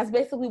doubt. That's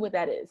basically what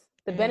that is,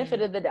 the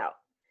benefit of the doubt.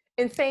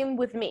 And same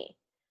with me.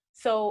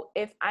 So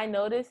if I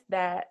notice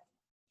that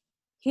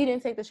he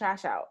didn't take the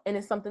trash out and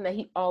it's something that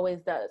he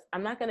always does,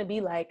 I'm not going to be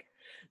like,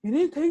 you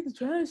didn't take the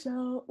trash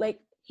out.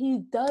 Like, he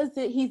does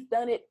it. He's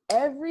done it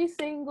every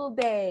single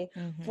day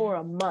for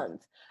a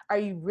month. Are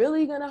you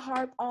really going to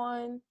harp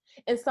on?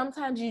 And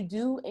sometimes you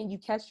do and you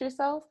catch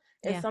yourself,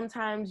 and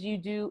sometimes you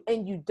do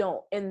and you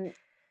don't. And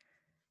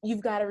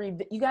you've got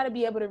to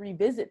be able to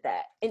revisit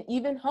that and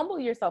even humble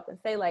yourself and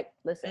say, like,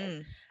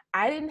 listen,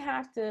 I didn't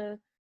have to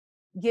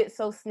get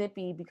so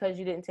snippy because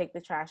you didn't take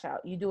the trash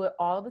out. You do it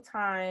all the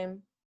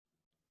time.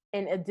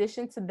 In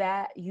addition to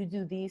that, you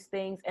do these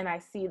things and I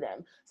see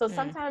them. So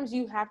sometimes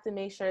you have to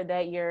make sure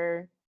that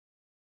you're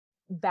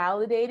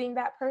validating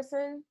that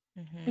person,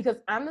 because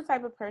I'm the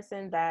type of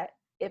person that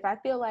if I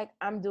feel like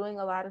I'm doing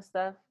a lot of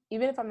stuff,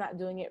 even if I'm not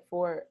doing it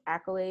for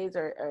accolades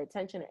or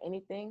attention or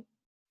anything,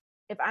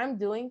 if I'm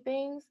doing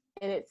things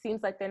and it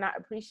seems like they're not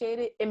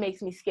appreciated, it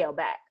makes me scale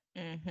back.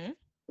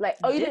 Like,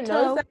 oh, you didn't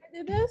notice that I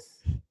did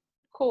this?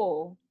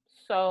 Cool.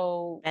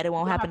 So that it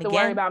won't you don't happen have to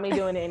again. worry about me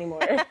doing it anymore.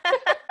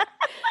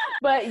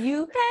 But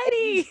you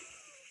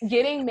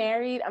getting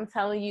married, I'm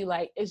telling you,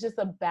 like, it's just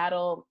a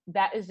battle.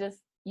 That is just,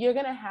 you're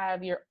gonna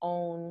have your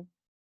own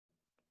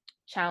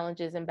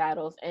challenges and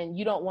battles, and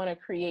you don't want to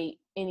create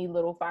any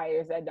little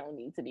fires that don't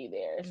need to be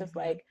there. It's just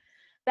like,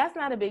 that's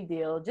not a big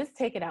deal. Just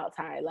take it out,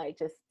 Ty. Like,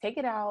 just take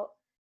it out,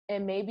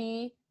 and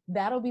maybe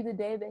that'll be the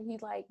day that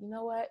he's like, you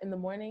know what, in the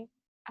morning,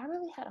 I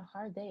really had a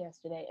hard day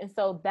yesterday. And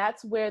so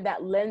that's where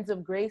that lens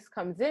of grace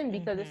comes in,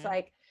 because it's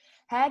like,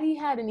 had he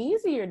had an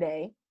easier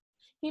day,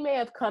 he may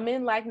have come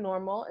in like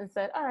normal and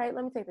said, all right,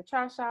 let me take the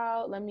trash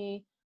out, let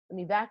me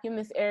vacuum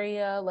this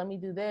area, let me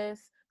do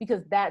this,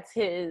 because that's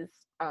his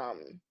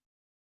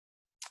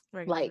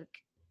like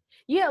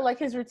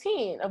his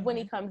routine of when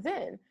he comes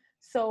in.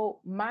 So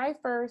my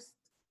first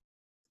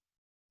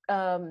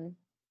notice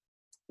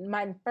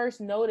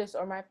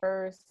or my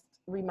first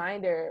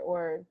reminder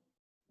or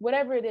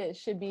whatever it is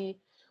should be,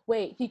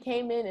 wait, he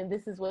came in and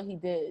this is what he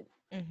did.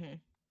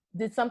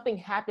 Did something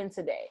happen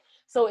today?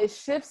 So it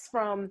shifts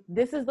from,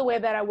 this is the way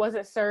that I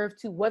wasn't served,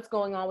 to what's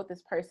going on with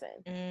this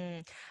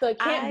person. So it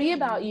can't be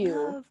about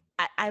you.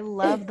 I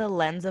love the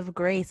lens of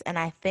grace. And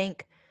I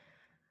think,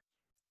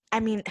 I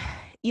mean,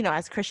 you know,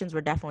 as Christians, we're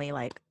definitely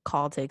like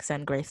called to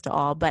extend grace to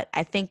all, but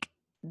I think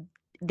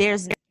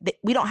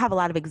we don't have a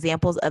lot of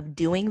examples of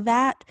doing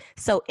that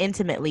so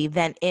intimately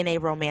than in a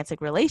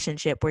romantic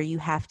relationship, where you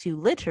have to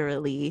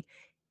literally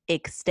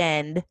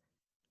extend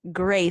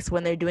grace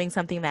when they're doing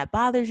something that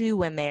bothers you,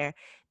 when they're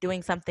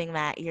doing something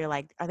that you're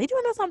like, are they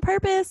doing this on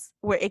purpose?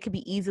 Where it could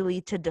be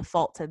easily to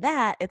default to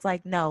that. It's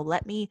like, no,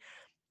 let me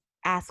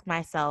ask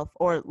myself,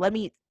 or let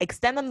me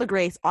extend them the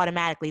grace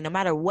automatically, no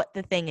matter what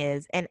the thing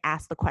is, and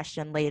ask the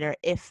question later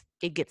if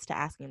it gets to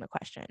asking the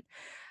question.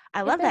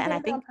 I love that. And I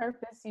think on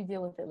purpose, you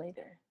deal with it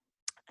later.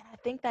 I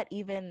think that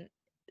even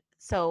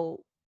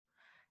so,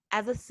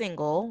 as a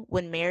single,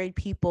 when married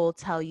people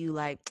tell you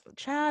like,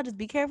 child, just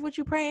be careful what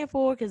you're praying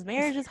for, because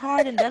marriage is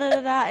hard and da da da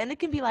da, and it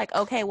can be like,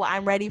 okay, well,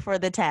 I'm ready for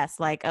the test.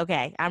 Like,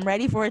 okay, I'm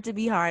ready for it to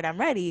be hard. I'm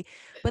ready.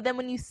 But then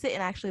when you sit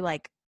and actually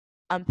like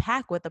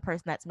unpack with the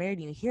person that's married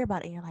and you hear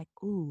about it, and you're like,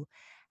 ooh,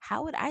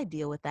 how would I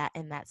deal with that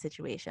in that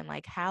situation?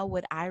 Like, how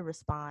would I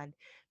respond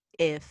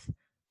if,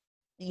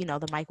 you know,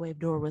 the microwave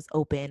door was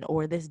open,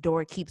 or this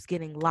door keeps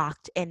getting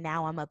locked and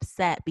now I'm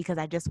upset because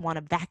I just want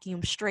to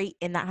vacuum straight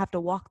and not have to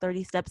walk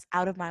 30 steps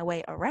out of my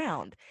way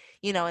around,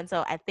 you know? And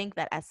so I think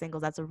that as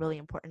singles, that's a really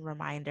important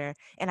reminder.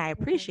 And I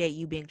appreciate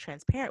you being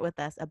transparent with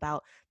us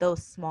about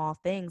those small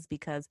things,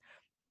 because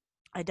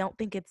I don't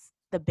think it's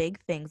the big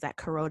things that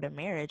corrode a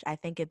marriage. I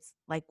think it's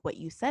like what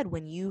you said,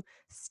 when you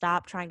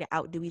stop trying to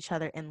outdo each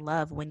other in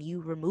love, when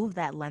you remove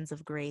that lens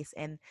of grace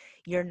and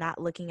you're not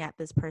looking at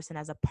this person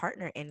as a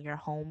partner in your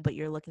home, but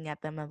you're looking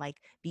at them as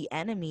like the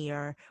enemy,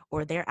 or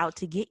they're out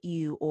to get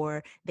you,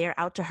 or they're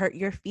out to hurt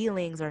your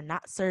feelings or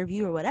not serve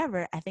you or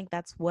whatever. I think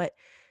that's what,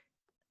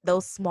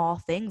 those small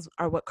things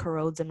are what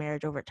corrodes a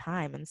marriage over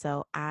time. And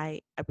so I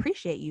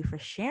appreciate you for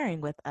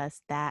sharing with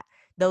us that,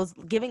 those,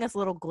 giving us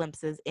little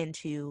glimpses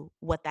into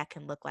what that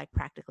can look like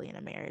practically in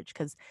a marriage,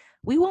 because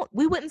we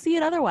wouldn't see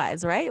it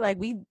otherwise, right? Like,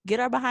 we get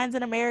our behinds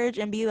in a marriage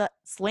and be like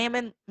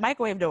slamming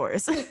microwave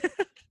doors.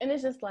 And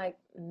it's just like,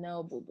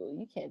 no, boo boo,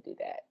 you can't do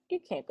that. You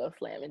can't go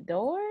slamming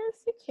doors.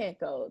 You can't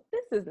go.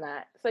 This is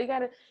not. So you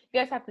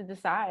guys have to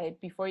decide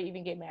before you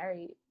even get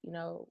married. You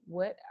know,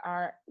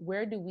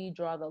 where do we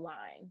draw the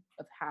line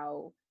of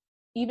how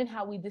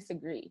we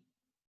disagree?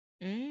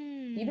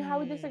 Even how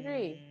we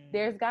disagree,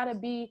 there's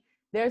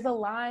a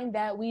line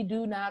that we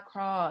do not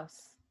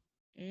cross.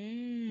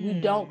 We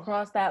don't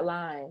cross that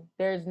line.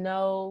 There's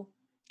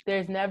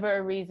never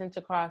a reason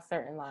to cross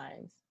certain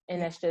lines,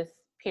 and that's just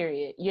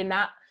period.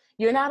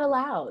 You're not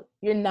allowed.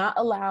 You're not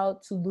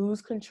allowed to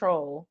lose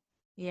control.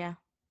 Yeah.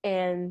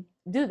 And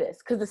do this,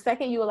 because the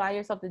second you allow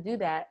yourself to do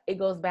that, it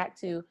goes back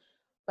to,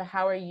 but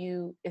how are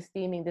you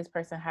esteeming this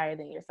person higher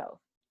than yourself?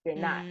 You're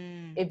not.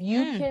 Mm. If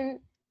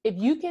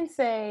you can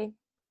say,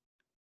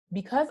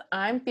 because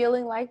I'm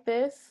feeling like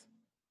this,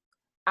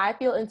 I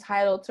feel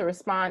entitled to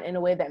respond in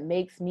a way that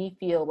makes me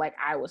feel like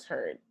I was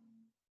heard.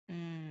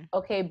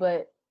 Okay,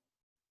 but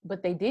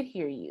they did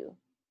hear you,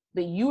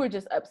 but you were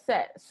just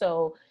upset.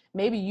 So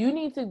maybe you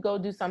need to go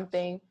do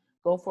something,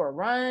 go for a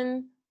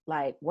run,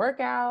 like work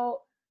out,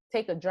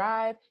 take a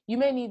drive. You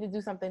may need to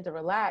do something to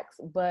relax,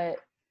 but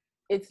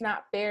it's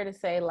not fair to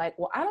say like,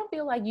 well, I don't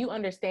feel like you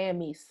understand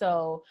me,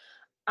 so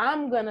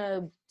I'm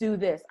gonna do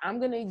this. I'm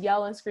gonna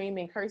yell and scream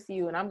and curse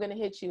you, and I'm gonna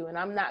hit you, and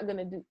I'm not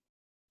gonna do.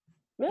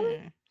 Really?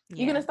 Yeah.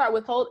 You're gonna start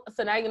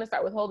so now you're gonna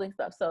start withholding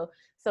stuff.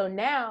 So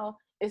now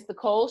it's the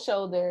cold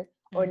shoulder,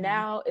 or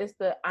now it's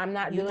the I'm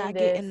not you doing not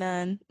this. getting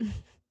none.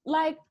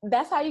 Like,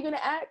 that's how you're gonna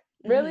act?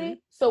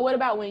 Really? So what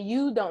about when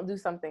you don't do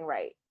something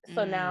right?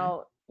 So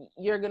now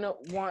you're gonna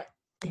want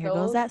there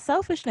goes that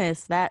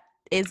selfishness that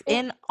is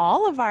in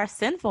all of our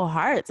sinful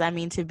hearts. I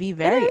mean, to be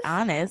very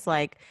honest,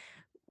 like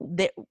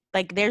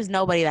there's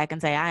nobody that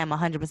can say I am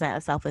 100%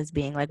 a selfless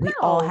being. Like, we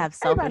all have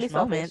selfish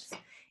moments,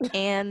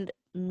 and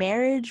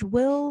marriage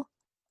will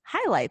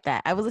highlight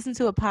that. I was listening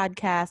to a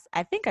podcast,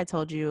 I think I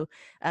told you,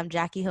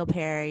 Jackie Hill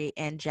Perry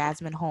and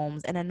Jasmine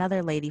Holmes and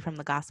another lady from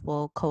the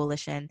Gospel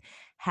Coalition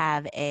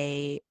have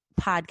a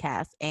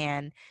podcast,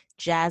 and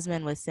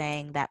Jasmine was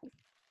saying that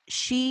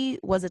she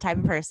was a type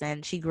of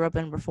person. She grew up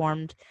in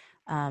Reformed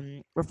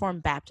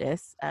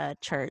Baptist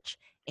church,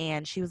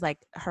 and she was like,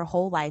 her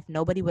whole life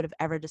nobody would have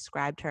ever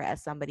described her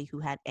as somebody who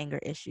had anger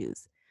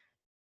issues.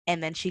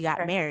 And then she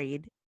got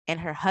married, and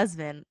her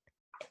husband,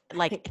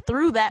 like,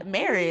 through that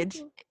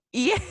marriage,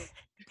 yeah,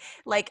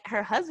 like,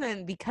 her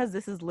husband, because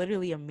this is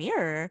literally a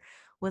mirror,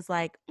 was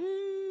like,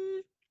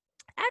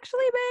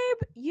 actually,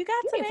 babe, you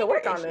got some anger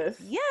work issues. On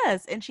this.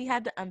 Yes. And she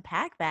had to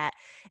unpack that.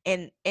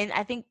 And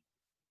I think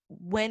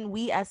when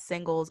we as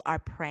singles are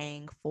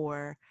praying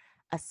for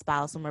a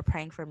spouse, when we're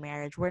praying for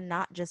marriage, we're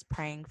not just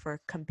praying for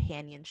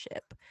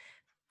companionship.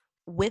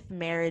 With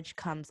marriage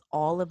comes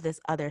all of this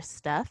other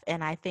stuff.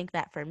 And I think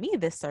that for me,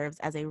 this serves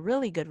as a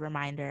really good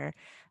reminder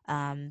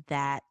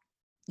that,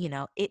 you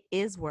know, it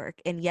is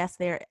work. And yes,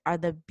 there are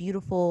the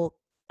beautiful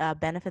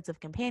benefits of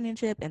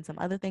companionship and some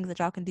other things that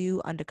y'all can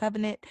do under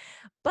covenant.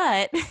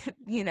 But,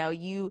 you know,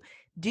 you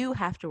do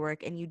have to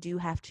work, and you do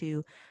have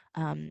to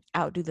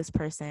outdo this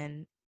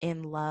person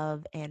in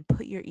love, and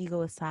put your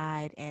ego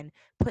aside, and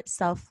put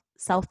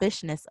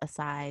selfishness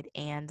aside.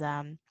 And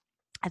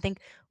I think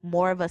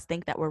more of us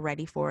think that we're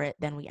ready for it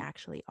than we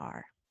actually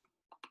are.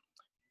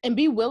 And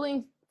be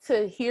willing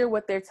to hear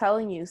what they're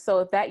telling you. So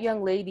if that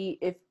young lady,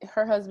 if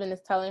her husband is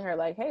telling her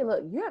like, hey,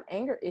 look, you have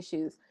anger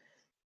issues,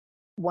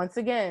 once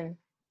again,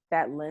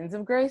 that lens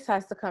of grace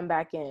has to come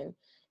back in.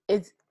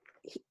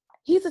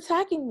 He's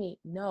attacking me.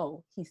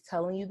 No, he's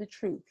telling you the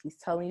truth. He's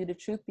telling you the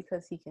truth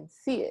because he can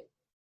see it.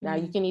 Now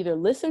you can either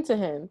listen to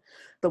him,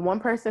 the one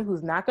person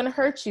who's not going to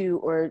hurt you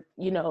or,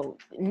 you know,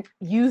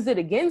 use it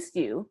against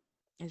you,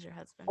 is your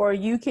husband. Or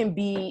you can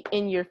be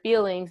in your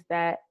feelings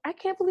that, I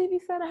can't believe he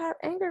said I have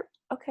anger.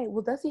 Okay,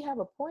 well, does he have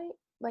a point?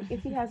 Like,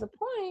 if he has a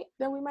point,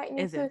 then we might need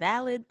to... Is it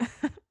valid?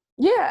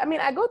 Yeah, I mean,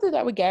 I go through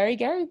that with Gary.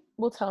 Gary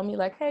will tell me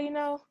like, hey, you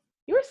know,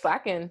 you were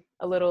slacking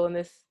a little in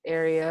this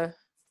area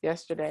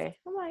yesterday.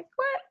 I'm like,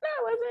 what? No,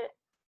 I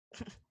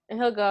wasn't. And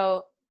he'll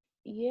go,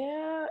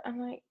 yeah. I'm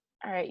like,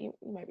 all right, you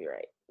might be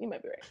right. You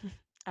might be right.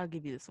 I'll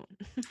give you this one.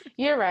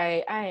 You're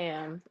right. I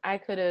am. I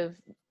could have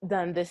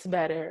done this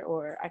better,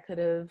 or I could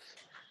have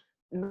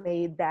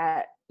made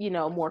that, you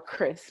know, more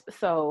crisp.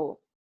 So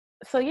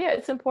yeah,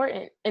 it's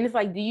important. And it's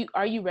like,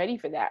 are you ready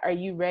for that? Are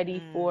you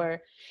ready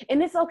for,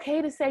 and it's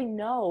okay to say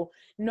no.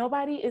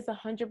 Nobody is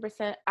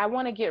 100%. I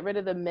want to get rid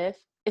of the myth.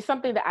 It's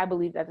something that I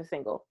believe as a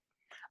single.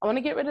 I want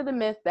to get rid of the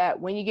myth that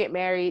when you get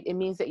married, it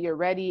means that you're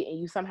ready and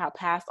you somehow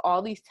passed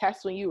all these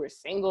tests when you were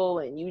single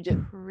and you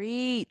just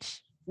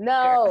preach.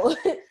 No.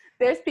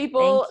 There's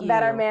people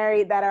that are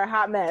married that are a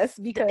hot mess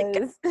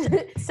because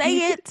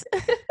say it.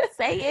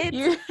 Say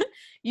it.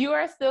 You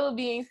are still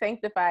being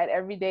sanctified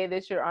every day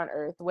that you're on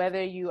earth,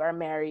 whether you are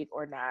married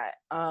or not.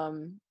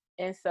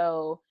 And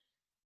so,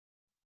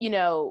 you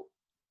know,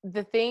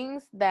 the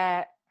things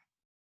that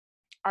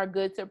are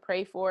good to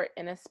pray for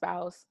in a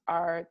spouse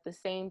are the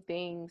same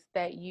things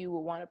that you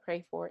would want to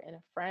pray for in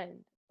a friend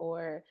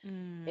or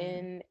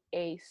in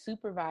a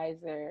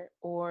supervisor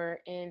or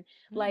in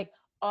like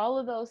all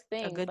of those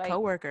things. A good like,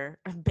 coworker.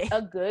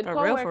 A good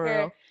coworker. For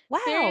real. Wow,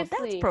 seriously.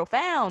 That's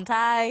profound,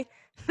 Ty.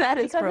 That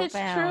is because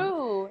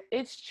profound.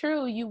 It's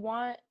true. You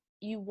want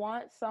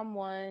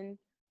someone.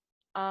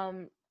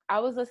 I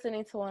was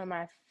listening to one of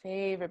my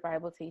favorite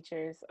Bible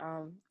teachers,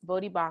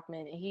 Bodie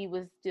Bachman, and he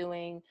was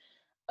doing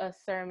a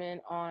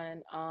sermon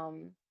on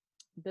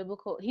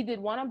biblical. He did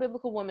one on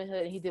biblical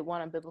womanhood, and he did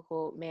one on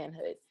biblical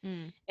manhood.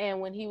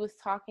 And when he was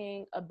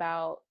talking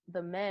about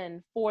the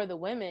men for the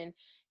women,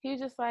 he was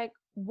just like,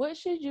 what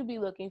should you be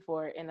looking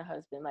for in a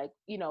husband? Like,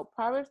 you know,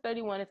 Proverbs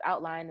 31 is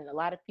outlined, and a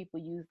lot of people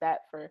use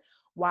that for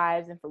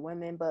wives and for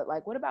women, but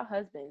like, what about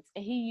husbands?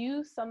 And he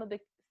used some of the,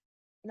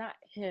 not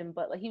him,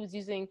 but like he was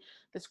using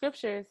the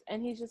scriptures,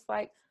 and he's just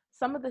like,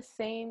 some of the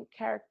same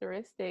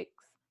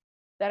characteristics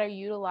that are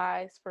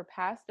utilized for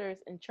pastors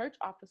and church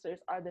officers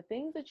are the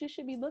things that you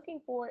should be looking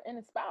for in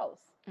a spouse.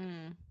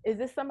 Is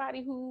this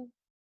somebody who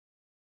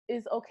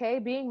is okay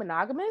being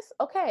monogamous?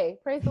 Okay,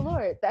 praise the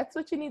Lord. That's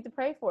what you need to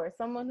pray for.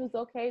 Someone who's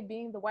okay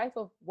being the wife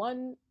of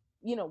one,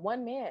 you know,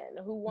 one man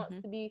who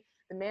wants to be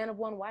the man of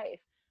one wife.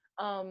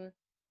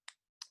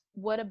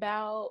 What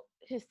about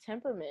his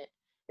temperament?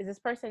 Is this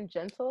person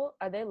gentle?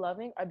 Are they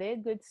loving? Are they a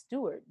good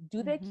steward?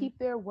 Do they keep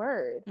their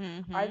word?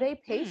 Are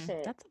they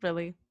patient? That's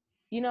really,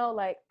 You know,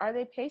 like, are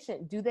they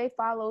patient? Do they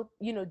follow,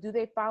 you know, do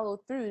they follow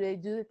through? They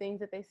do the things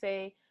that they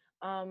say,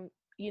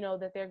 you know,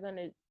 that they're going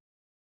to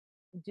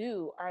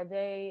do. Are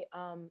they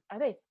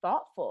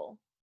thoughtful?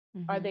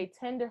 Are they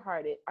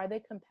tenderhearted? Are they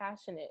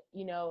compassionate?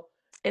 You know,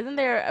 isn't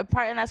there a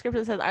part in that scripture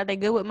that says, "Are they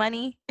good with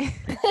money?"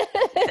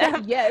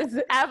 yes.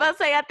 I was about to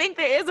say, I think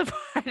there is a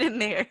part in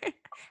there.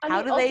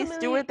 How do they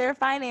steward their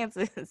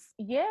finances?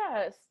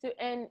 Yes,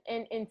 and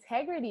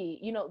integrity.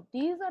 You know,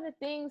 these are the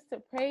things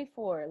to pray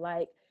for.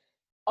 Like,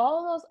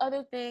 all those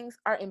other things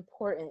are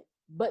important,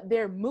 but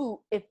they're moot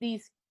if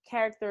these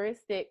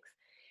characteristics.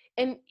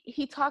 And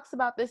he talks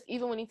about this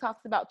even when he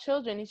talks about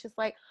children. He's just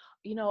like,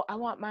 you know, I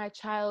want my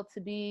child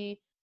to be,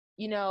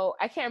 you know,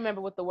 I can't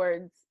remember what the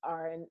words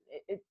are, and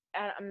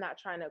I'm not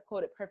trying to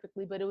quote it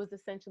perfectly, but it was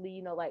essentially,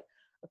 you know, like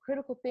a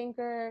critical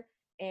thinker,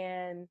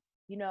 and,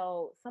 you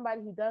know,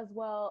 somebody who does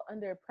well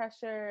under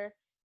pressure,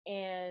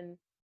 and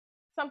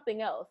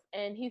something else.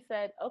 And he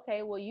said,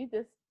 okay, well, you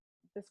just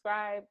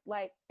described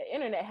like an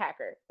internet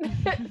hacker.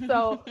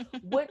 So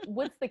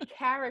what's the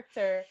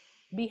character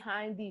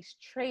behind these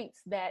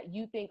traits that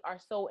you think are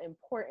so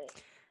important?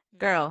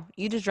 Girl,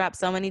 you just dropped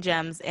so many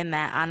gems in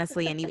that,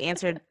 honestly, and you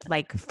answered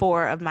like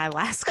 4 of my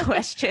last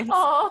questions.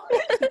 Oh,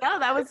 no,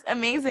 that was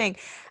amazing.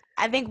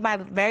 I think my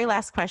very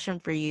last question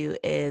for you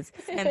is,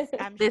 since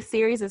this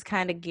series is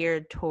kind of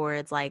geared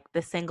towards like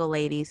the single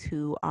ladies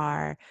who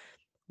are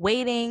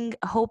waiting,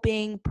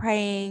 hoping,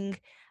 praying,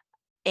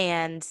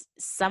 and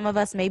some of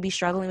us may be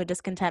struggling with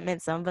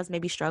discontentment, some of us may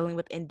be struggling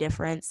with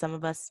indifference, some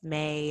of us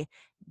may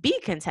be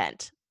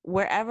content.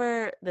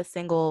 Wherever the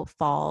single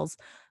falls,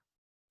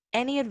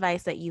 any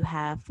advice that you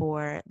have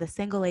for the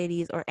single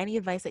ladies, or any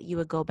advice that you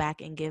would go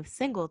back and give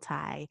single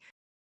Ty?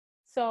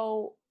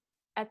 So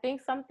I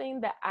think something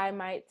that I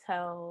might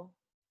tell,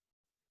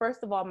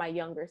 first of all, my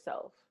younger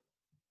self,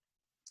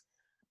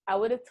 I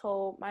would have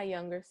told my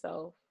younger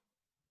self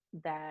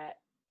that,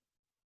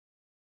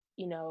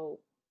 you know,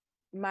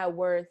 my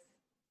worth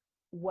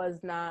was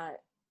not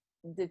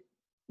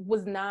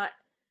was not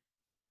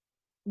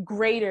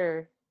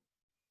greater,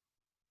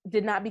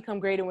 did not become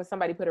greater when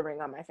somebody put a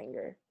ring on my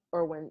finger,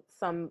 or when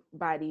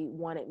somebody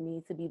wanted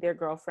me to be their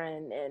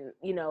girlfriend, and,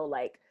 you know,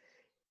 like,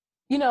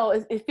 you know,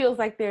 it feels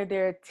like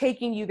they're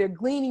taking you, they're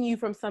gleaning you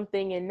from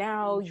something, and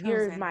now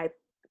you're my,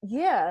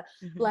 yeah,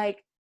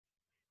 like,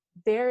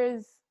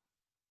 there's,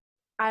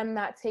 I'm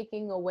not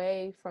taking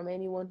away from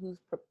anyone who's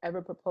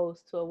ever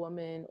proposed to a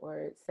woman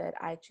or said,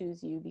 I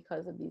choose you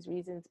because of these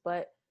reasons.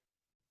 But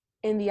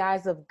in the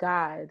eyes of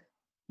God,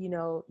 you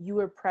know, you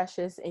were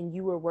precious and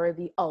you were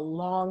worthy a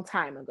long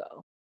time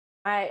ago.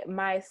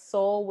 My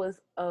soul was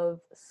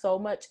of so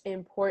much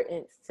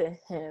importance to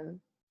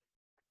him,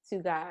 to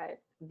God,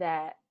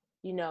 that,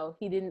 you know,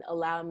 he didn't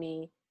allow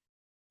me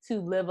to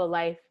live a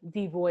life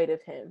devoid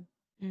of him.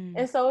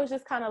 And so it's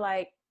just kind of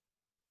like,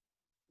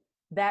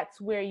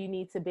 that's where you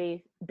need to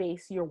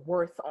base your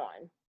worth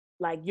on.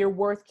 Like, your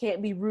worth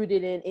can't be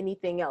rooted in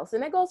anything else.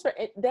 And that goes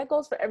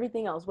for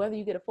everything else, whether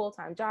you get a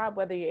full-time job,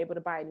 whether you're able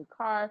to buy a new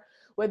car,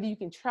 whether you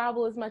can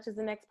travel as much as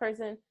the next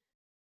person.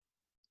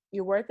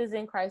 Your worth is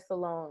in Christ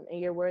alone, and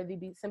you're worthy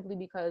simply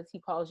because he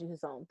calls you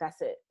his own.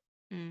 That's it.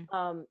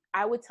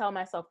 I would tell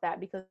myself that,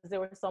 because there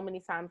were so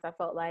many times I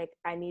felt like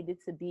I needed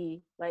to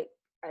be, like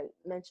I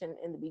mentioned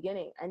in the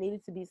beginning, I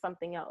needed to be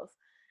something else.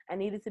 I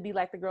needed to be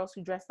like the girls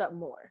who dressed up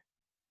more.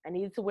 I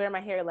needed to wear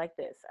my hair like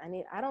this.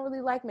 I don't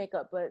really like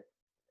makeup, but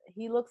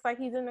he looks like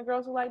he's in the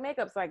girls who like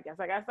makeup, so I guess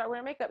I gotta start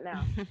wearing makeup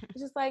now.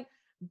 It's just like,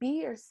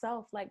 be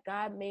yourself. Like,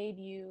 God made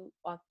you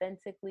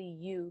authentically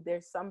you.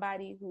 There's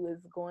somebody who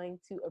is going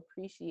to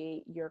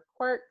appreciate your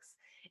quirks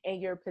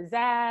and your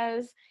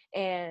pizzazz,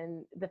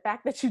 and the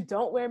fact that you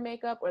don't wear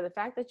makeup, or the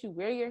fact that you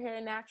wear your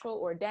hair natural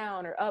or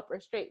down or up or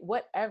straight,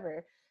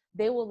 whatever.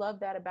 They will love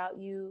that about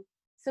you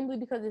simply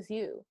because it's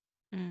you.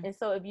 And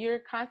so if you're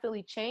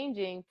constantly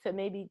changing to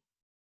maybe,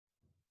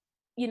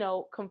 you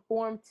know,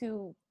 conform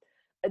to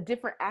a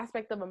different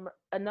aspect of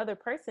another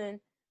person,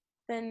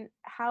 then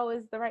how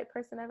is the right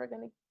person ever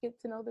going to get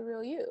to know the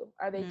real you?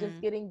 Are they just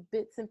getting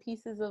bits and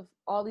pieces of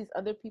all these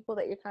other people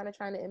that you're kind of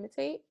trying to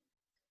imitate?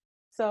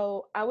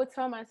 So I would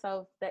tell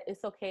myself that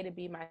it's okay to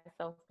be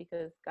myself,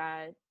 because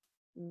God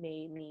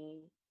made me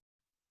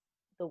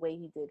the way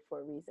he did for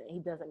a reason. He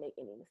doesn't make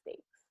any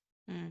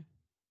mistakes.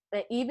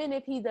 And even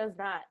if he does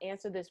not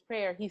answer this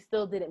prayer, he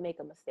still didn't make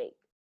a mistake.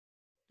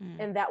 Mm.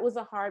 And that was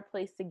a hard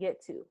place to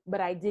get to, but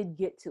I did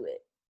get to it.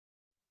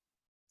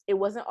 It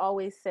wasn't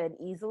always said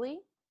easily.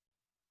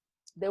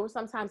 There were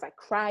sometimes I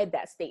cried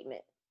that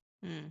statement.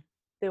 Mm.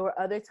 There were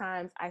other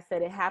times I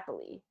said it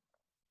happily.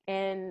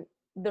 And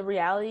the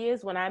reality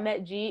is, when I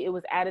met G, it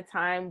was at a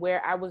time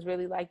where I was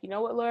really like, you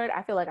know what, Lord,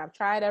 I feel like I've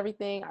tried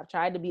everything. I've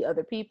tried to be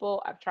other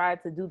people. I've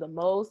tried to do the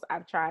most.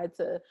 I've tried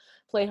to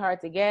play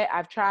hard to get.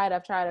 I've tried.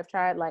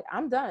 Like,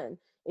 I'm done.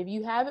 If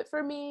you have it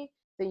for me,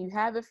 then you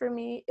have it for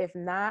me. If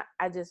not,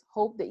 I just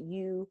hope that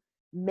you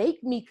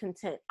make me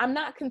content. I'm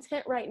not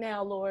content right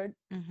now, Lord.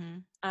 Mm-hmm.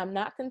 I'm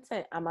not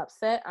content. I'm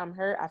upset. I'm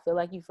hurt. I feel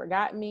like you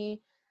forgot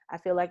me. I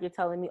feel like you're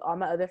telling me all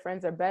my other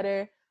friends are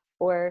better.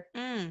 Or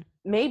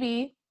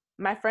maybe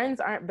my friends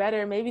aren't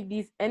better. Maybe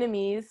these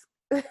enemies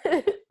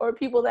or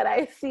people that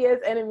I see as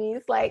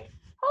enemies, like,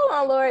 hold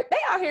on, Lord, they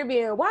out here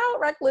being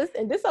wild, reckless,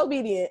 and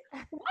disobedient.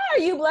 Why are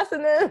you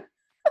blessing them?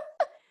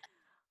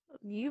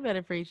 You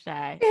better preach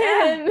that.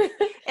 And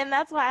And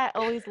that's why I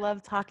always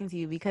love talking to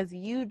you, because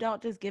you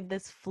don't just give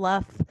this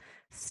fluff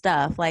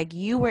stuff. Like,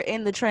 you were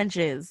in the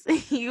trenches.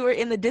 You were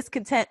in the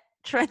discontent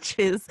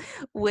trenches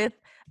with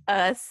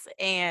us,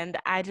 and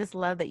I just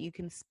love that you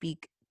can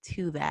speak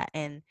to that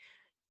and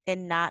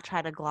not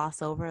try to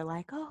gloss over,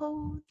 like,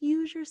 oh,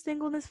 use your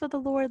singleness for the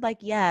Lord. Like,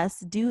 yes,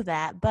 do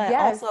that, but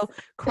yes, also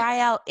cry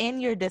out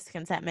in your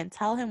discontentment.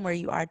 Tell him where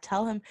you are.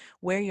 Tell him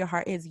where your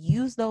heart is.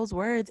 Use those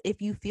words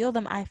if you feel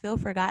them. I feel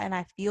forgotten.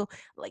 I feel,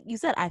 like you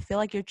said, I feel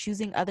like you're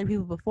choosing other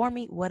people before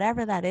me.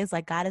 Whatever that is,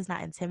 like, God is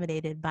not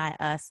intimidated by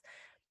us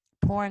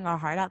pouring our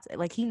heart out.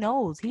 Like, he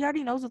knows. He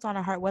already knows what's on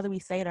our heart, whether we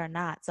say it or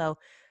not. So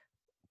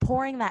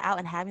pouring that out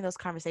and having those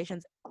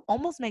conversations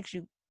almost makes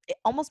you it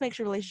almost makes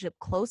your relationship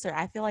closer.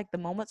 I feel like the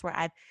moments where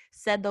I've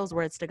said those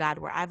words to God,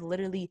 where I've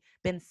literally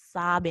been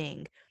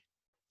sobbing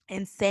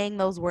and saying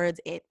those words,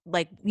 it,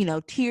 like,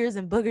 tears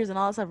and boogers and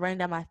all that stuff running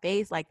down my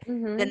face, like,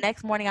 the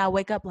next morning I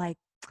wake up like,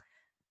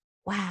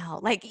 wow,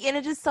 like, and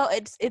it just, so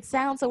it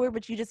sounds so weird,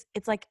 but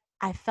it's like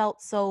I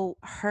felt so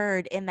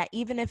heard in that,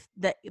 even if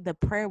the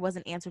prayer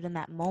wasn't answered in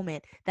that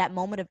moment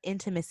of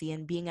intimacy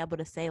and being able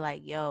to say,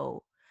 like,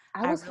 yo,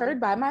 I I was really, heard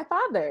by my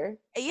father.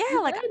 yeah, He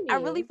like, heard I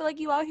really me. feel like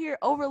you out here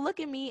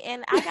overlooking me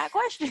and I got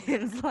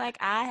questions. Like,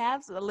 I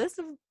have a list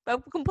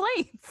of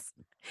complaints.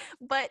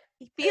 But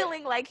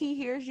feeling like he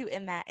hears you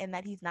in that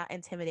he's not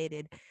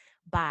intimidated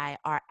by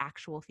our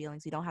actual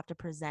feelings. We don't have to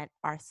present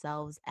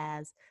ourselves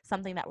as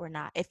something that we're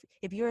not.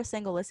 If you're a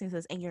single listening to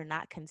this and you're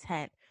not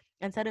content,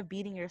 instead of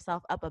beating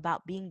yourself up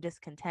about being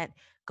discontent,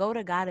 go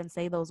to God and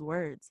say those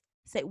words.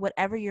 Say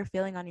whatever you're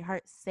feeling on your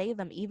heart, say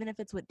them, even if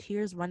it's with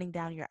tears running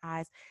down your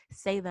eyes.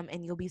 Say them,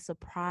 and you'll be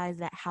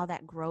surprised at how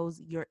that grows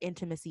your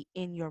intimacy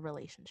in your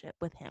relationship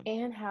with him.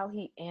 And how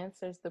he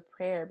answers the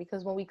prayer.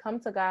 Because when we come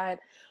to God,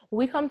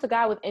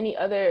 with any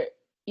other,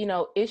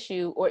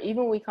 issue, or even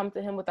when we come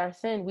to him with our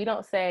sin, we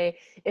don't say,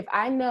 if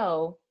I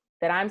know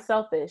that I'm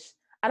selfish,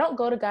 I don't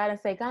go to God and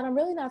say, God, I'm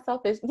really not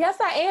selfish. Yes,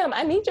 I am.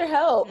 I need your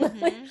help.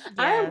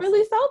 I am Yes.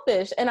 really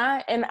selfish. And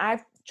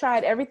I've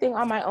tried everything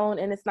on my own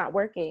and it's not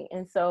working.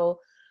 And so,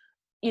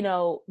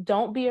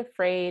 don't be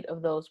afraid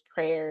of those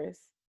prayers.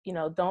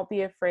 Don't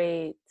be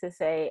afraid to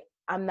say,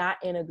 I'm not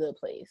in a good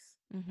place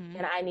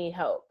and I need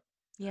help.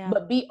 Yeah.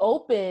 But be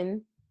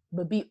open,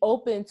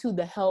 to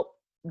the help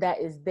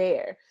that is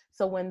there.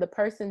 So when the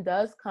person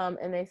does come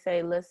and they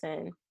say,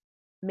 listen,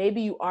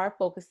 maybe you are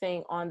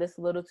focusing on this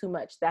a little too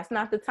much, that's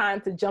not the time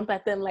to jump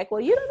at them like,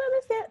 well, you don't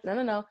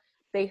understand. No.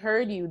 They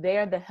heard you.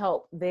 They're the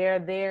help. They're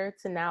there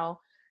to now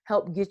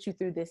help get you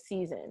through this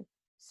season.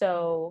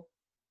 So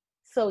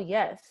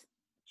yes,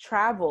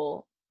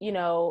 travel,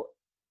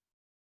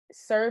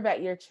 serve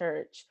at your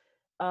church,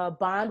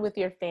 bond with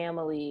your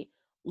family,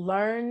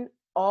 learn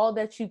all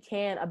that you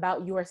can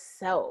about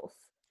yourself.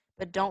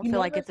 But don't You feel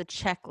like never, it's a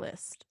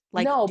checklist.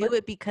 Like, no, do but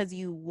it because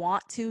you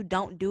want to.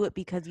 Don't do it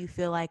because you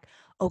feel like,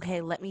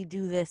 okay, let me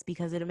do this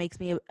because it makes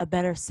me a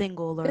better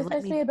single, or this let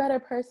makes me, me a better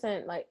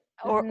person. Like,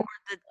 or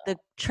the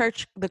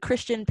church, the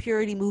Christian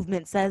purity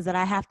movement says that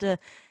I have to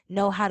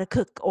know how to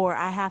cook, or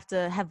I have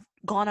to have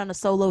gone on a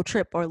solo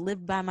trip or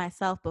lived by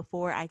myself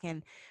before I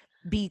can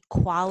be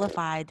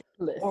qualified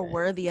or listen,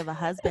 worthy of a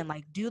husband.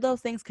 Like, do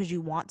those things because you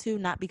want to,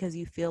 not because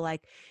you feel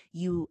like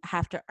you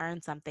have to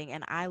earn something.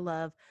 And I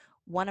love,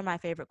 one of my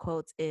favorite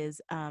quotes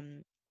is,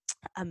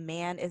 a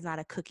man is not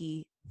a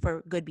cookie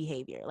for good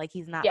behavior. Like,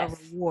 he's not a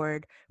yes.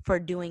 reward for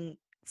doing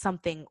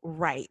something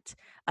right,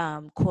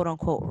 quote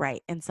unquote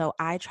right. And so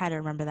I try to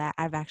remember that.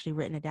 I've actually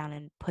written it down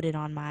and put it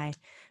on my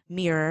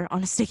mirror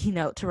on a sticky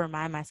note to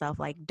remind myself,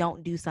 like,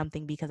 don't do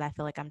something because I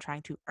feel like I'm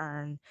trying to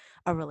earn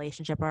a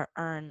relationship or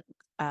earn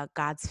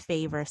God's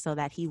favor so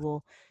that he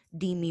will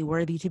deem me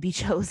worthy to be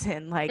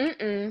chosen. Like,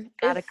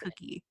 not a It's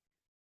cookie.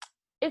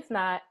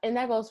 not, and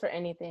that goes for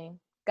anything.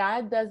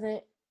 God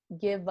doesn't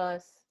give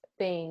us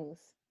things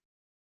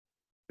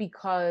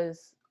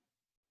because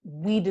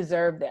we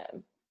deserve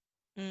them.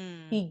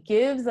 Mm. He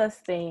gives us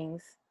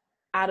things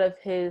out of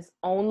his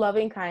own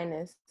loving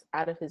kindness,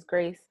 out of his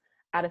grace,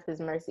 out of his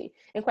mercy.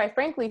 And quite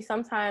frankly,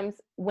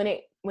 sometimes when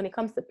it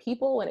comes to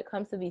people, when it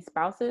comes to these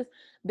spouses,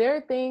 there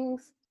are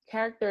things,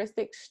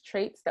 characteristics,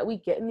 traits that we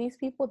get in these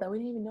people that we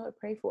didn't even know to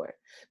pray for,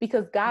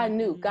 because God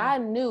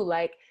knew,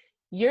 like,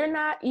 you're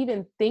not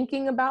even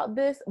thinking about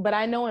this, but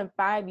I know in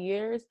 5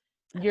 years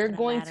That's you're gonna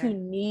going to matter.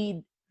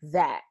 need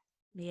that.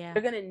 Yeah.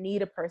 You're going to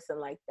need a person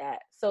like that.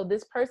 So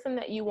this person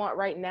that you want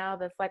right now,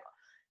 that's like,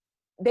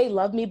 they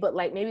love me, but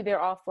like maybe they're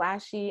all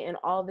flashy and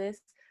all this,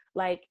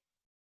 like,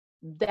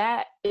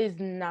 that is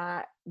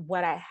not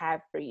what I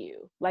have for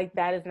you. Like,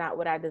 that is not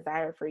what I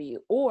desire for you.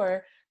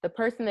 Or the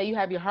person that you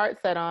have your heart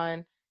set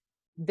on,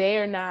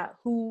 they're not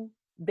who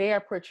they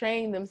are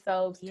portraying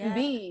themselves to Yeah.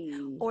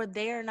 be. Or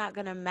they're not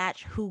gonna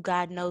match who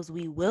God knows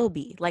we will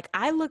be. Like,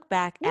 I look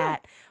back Yeah.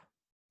 at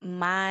one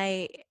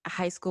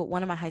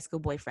of my high school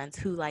boyfriends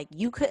who, like,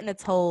 you couldn't have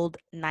told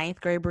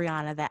ninth grade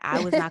Brianna that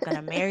I was not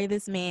gonna marry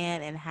this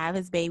man and have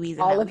his babies,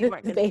 and All of his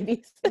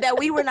babies. that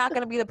we were not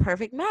gonna be the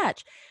perfect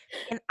match.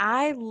 And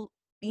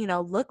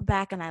look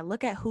back and I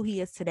look at who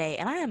he is today,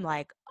 and I am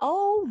like,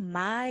 oh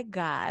my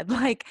God,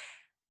 like,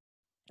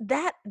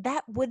 that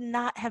would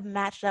not have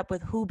matched up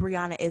with who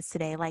Brianna is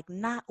today, like,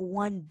 not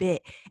one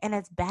bit. And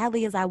as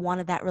badly as I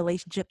wanted that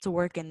relationship to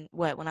work in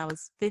when I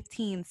was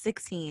 15,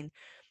 16,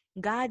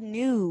 God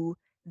knew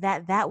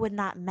that that would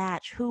not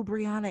match who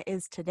Brianna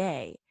is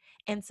today.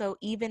 And so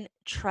even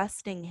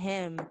trusting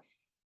him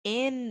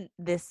in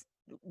this,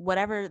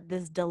 whatever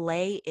this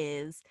delay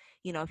is,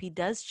 if he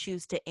does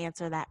choose to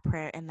answer that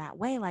prayer in that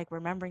way, like,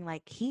 remembering,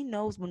 like, he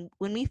knows when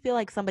we feel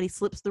like somebody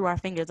slips through our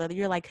fingers, or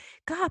you're like,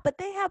 God, but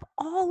they have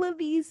all of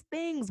these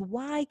things,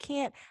 why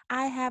can't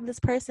I have this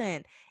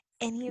person?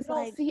 And You he's don't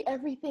like, see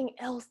everything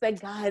else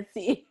that God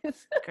sees.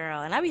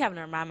 girl, and I be having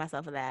to remind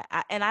myself of that.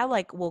 I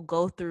like will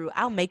go through,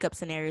 I'll make up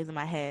scenarios in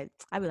my head.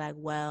 I'll be like,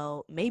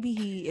 well, maybe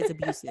he is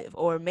abusive,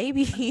 or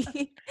maybe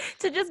he,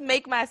 to just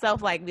make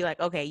myself, like, be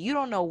like, okay, you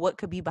don't know what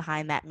could be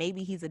behind that.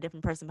 Maybe he's a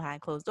different person behind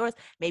closed doors.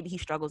 Maybe he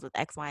struggles with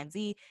X, Y, and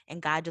Z,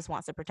 and God just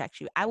wants to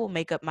protect you. I will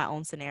make up my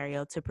own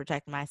scenario to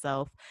protect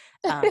myself,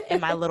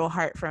 in my little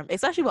heart from,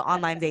 especially with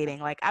online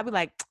dating. Like, I'll be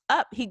like,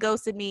 up, he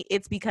ghosted me.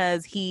 It's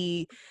because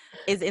he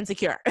is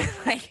insecure.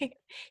 Like,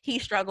 he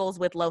struggles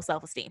with low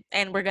self-esteem,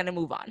 and we're gonna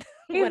move on.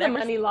 He's a Whatever.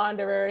 money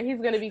launderer.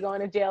 He's going to be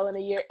going to jail in a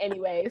year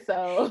anyway.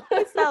 So,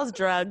 He sells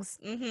drugs.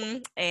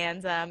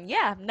 And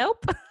yeah,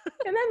 nope.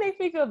 and that makes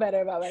me feel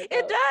better about It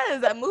myself.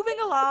 does. I'm moving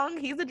along.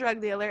 He's a drug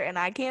dealer, and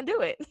I can't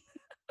do it.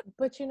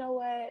 But you know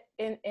what?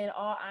 In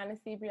all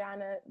honesty,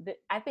 Brianna,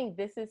 I think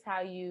this is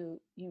how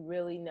you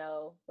really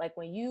know. Like,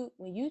 when you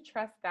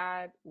trust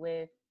God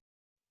with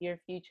your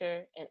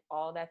future and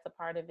all that's a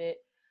part of it,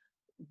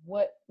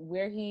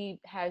 where He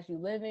has you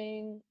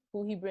living,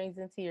 who He brings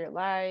into your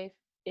life,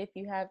 if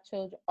you have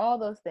children, all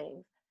those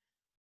things.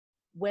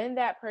 When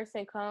that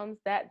person comes,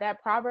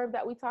 that proverb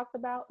that we talked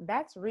about,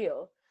 that's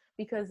real.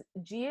 Because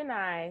G and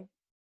I,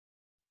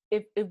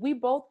 if we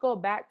both go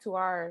back to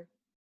our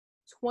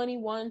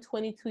 21,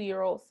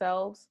 22-year-old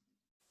selves,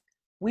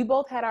 we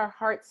both had our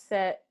hearts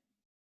set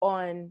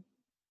on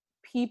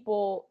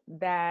people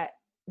that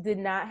did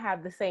not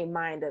have the same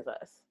mind as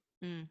us.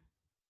 Mm.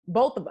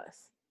 Both of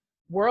us,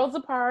 worlds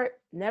apart,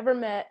 never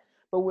met,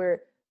 but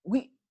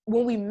we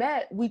when we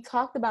met, we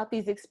talked about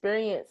these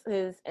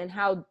experiences and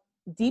how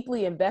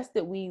deeply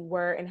invested we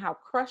were and how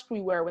crushed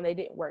we were when they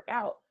didn't work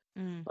out.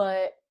 Mm.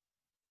 But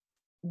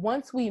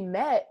once we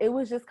met, it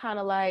was just kind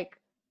of like,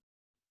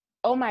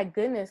 oh my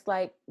goodness,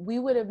 like, we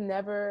would have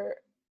never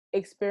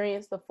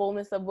experienced the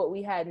fullness of what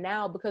we had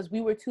now because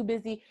we were too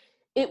busy.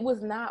 It was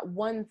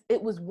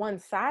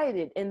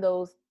one-sided in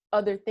those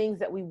other things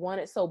that we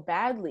wanted so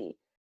badly.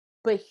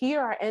 But here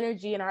our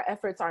energy and our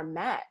efforts are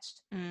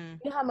matched. Mm.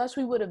 You know how much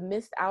we would have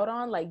missed out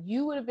on? Like,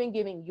 you would have been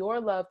giving your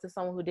love to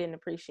someone who didn't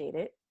appreciate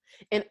it.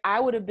 And I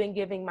would have been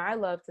giving my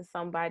love to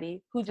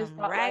somebody who just Some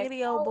thought, like,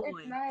 raggedy old oh, it's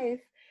boy. nice.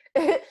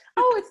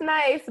 Oh, it's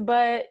nice,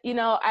 but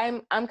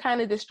I'm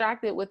kind of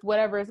distracted with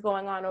whatever is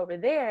going on over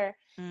there.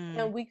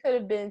 Mm. And we could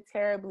have been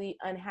terribly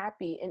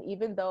unhappy. And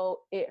even though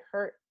it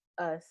hurt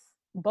us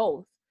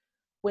both,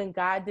 when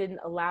God didn't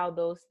allow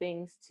those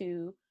things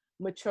to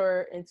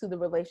mature into the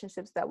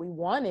relationships that we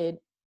wanted,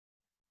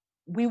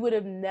 we would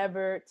have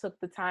never took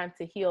the time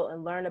to heal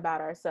and learn about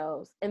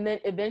ourselves and then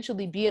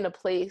eventually be in a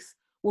place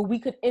where we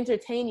could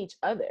entertain each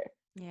other.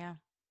 Yeah.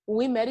 When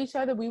we met each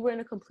other, we were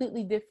in a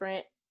completely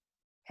different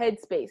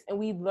headspace, and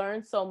we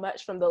learned so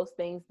much from those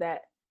things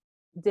that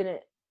didn't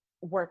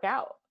work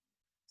out.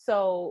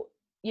 So,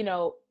 you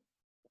know,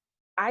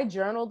 I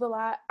journaled a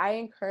lot. I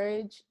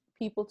encourage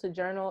people to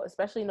journal,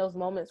 especially in those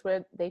moments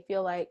where they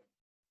feel like,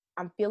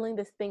 I'm feeling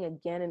this thing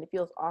again and it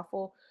feels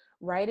awful.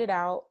 Write it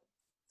out,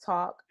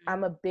 talk.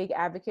 I'm a big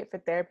advocate for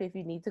therapy. If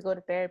you need to go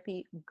to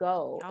therapy,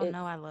 go. Y'all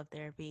know I love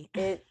therapy.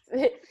 It's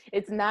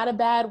it's not a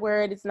bad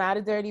word. It's not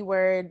a dirty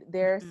word.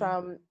 There are Mm.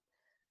 some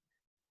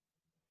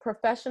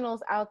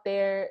professionals out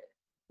there,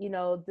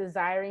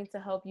 desiring to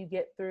help you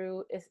get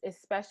through,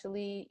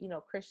 especially,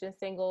 Christian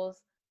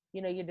singles,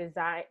 you're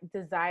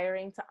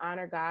desiring to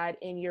honor God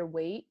in your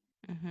weight.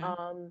 Mhm.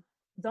 Um,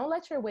 don't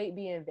let your weight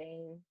be in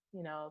vain.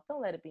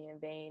 don't let it be in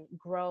vain.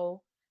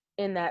 Grow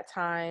in that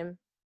time,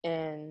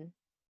 and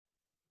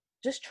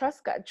just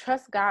trust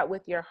God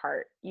with your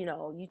heart.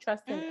 You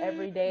trust him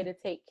every day Mm. to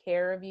take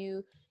care of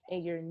you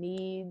and your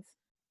needs,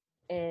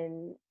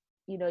 and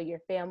your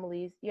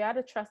families. You got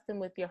to trust him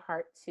with your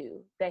heart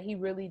too, that he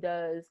really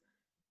does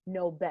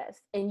know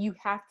best. And you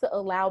have to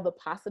allow the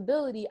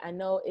possibility. I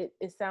know it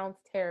sounds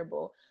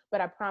terrible,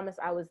 but I promise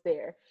I was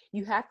there.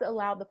 You have to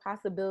allow the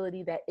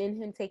possibility that in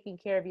him taking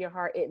care of your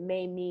heart, it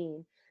may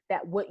mean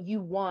that what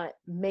you want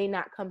may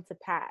not come to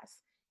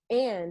pass.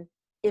 And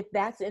if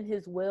that's in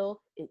his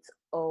will, it's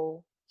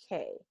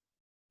okay.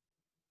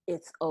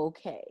 It's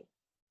okay.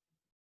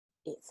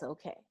 It's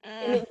okay.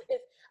 And Mm.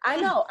 I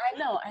Mm. know,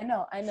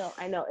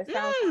 I know. It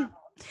sounds Mm.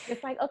 horrible.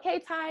 It's like, okay,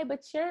 Ty,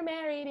 but you're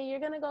married and you're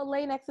gonna go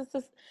lay next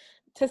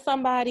to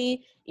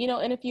somebody, in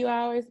a few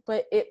hours.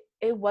 But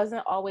it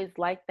wasn't always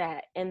like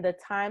that. And the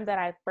time that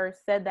I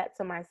first said that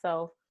to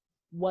myself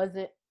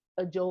wasn't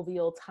a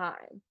jovial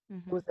time. It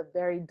Mhm. was a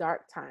very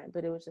dark time.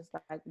 But it was just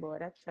like,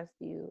 Lord, I trust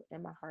you,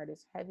 and my heart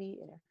is heavy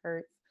and it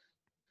hurts.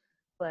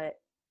 But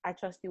I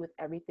trust you with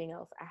everything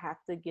else. I have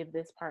to give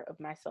this part of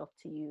myself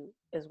to you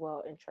as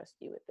well and trust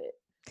you with it.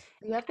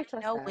 You have to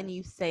trust Know when God.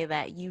 you say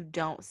that, you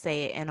don't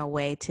say it in a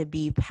way to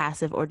be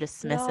passive or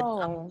dismissive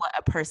of No, what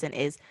a person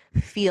is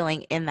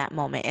feeling in that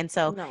moment. And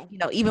so,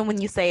 no. even when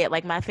you say it,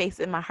 like my face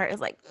and my heart is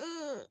like,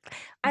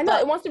 I know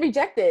but it wants to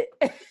reject it.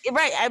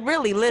 right, I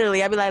really,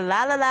 literally, I'd be like,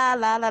 la la la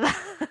la la la.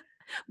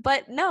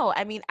 But no,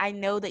 I mean, I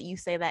know that you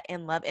say that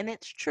in love, and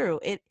it's true.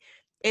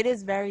 It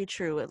is very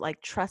true.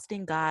 Like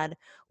trusting God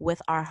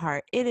with our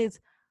heart. It is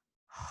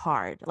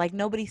hard. Like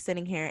nobody's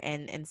sitting here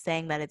and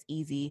saying that it's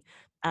easy.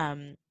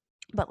 Um,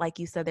 but like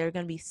you said, there are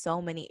going to be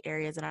so many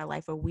areas in our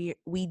life where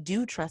we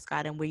do trust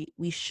God, and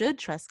we should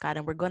trust God,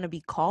 and we're going to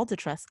be called to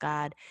trust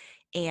God.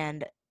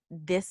 And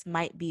this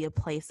might be a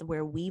place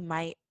where we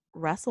might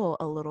wrestle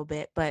a little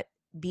bit, but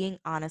being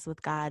honest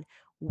with God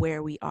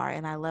where we are.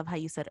 And I love how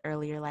you said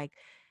earlier, like,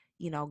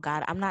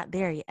 God, I'm not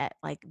there yet.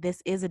 Like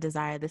this is a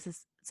desire. This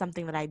is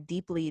something that I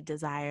deeply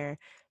desire,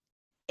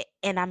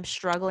 and I'm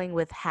struggling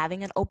with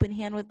having an open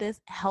hand with this.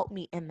 Help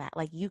me in that.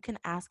 Like you can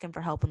ask him for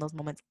help in those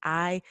moments.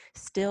 I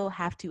still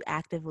have to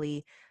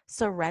actively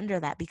surrender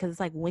that, because it's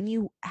like when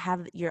you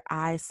have your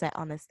eyes set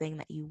on this thing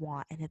that you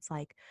want, and it's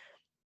like,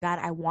 God,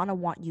 I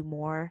want you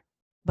more,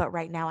 but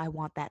right now I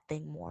want that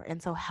thing more.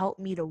 And so help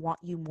me to want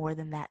you more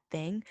than that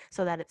thing,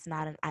 so that it's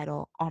not an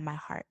idol on my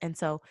heart. And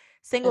so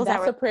And singles that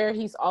that's were a prayer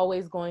he's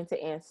always going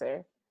to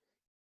answer.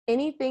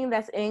 Anything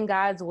that's in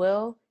God's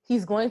will,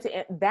 he's going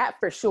to that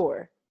for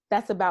sure.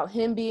 That's about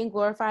him being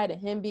glorified and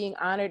him being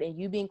honored and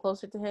you being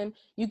closer to him.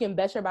 You can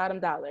bet your bottom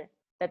dollar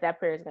that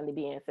prayer is going to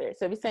be answered.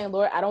 So if you're saying,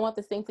 Lord, I don't want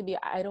this thing to be an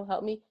idol,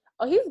 help me.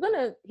 Oh, he's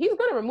gonna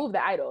remove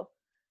the idol.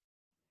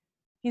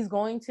 He's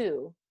going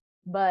to,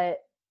 but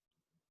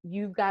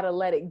you've got to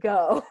let it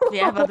go.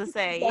 yeah, I'm about to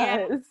say, yeah,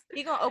 Because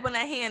he gonna open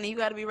that hand and you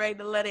gotta be ready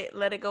to let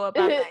it go up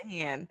out that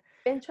hand.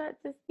 and try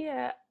just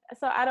yeah.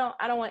 So I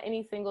don't want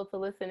any single to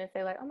listen and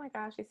say like, oh my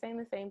gosh, she's saying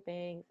the same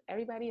things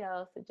everybody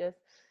else, to just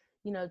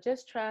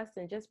just trust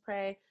and just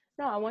pray.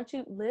 No, I want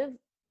you live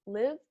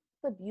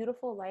the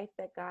beautiful life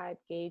that God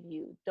gave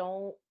you.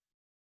 Don't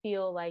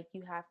feel like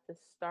you have to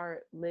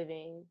start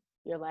living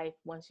your life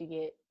once you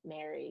get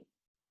married.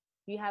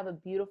 You have a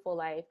beautiful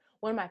life.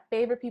 One of my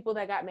favorite people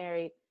that got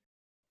married,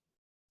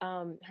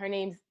 her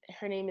name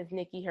is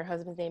Nikki. Her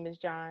husband's name is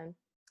John.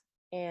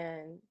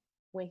 And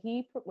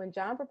when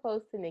John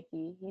proposed to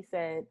Nikki, he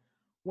said,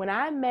 "When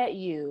I met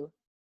you,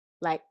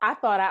 like I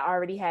thought I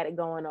already had it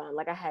going on.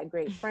 Like I had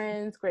great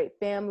friends, great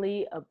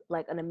family,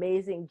 like an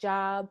amazing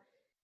job,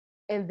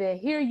 and then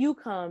here you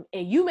come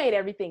and you made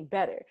everything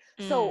better."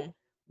 So Mm,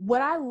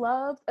 what I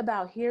loved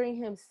about hearing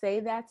him say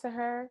that to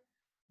her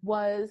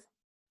was,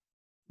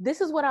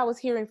 this is what I was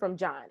hearing from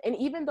John. And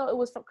even though it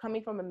was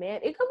coming from a man,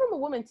 it come from a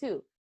woman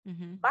too.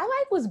 mm-hmm, My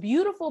life was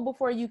beautiful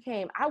before you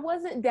came. I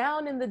wasn't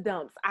down in the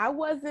dumps. I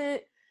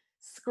wasn't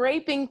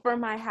scraping for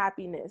my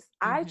happiness.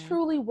 I mm-hmm,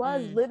 truly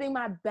was mm, living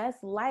my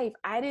best life.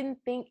 I didn't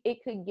think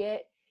it could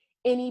get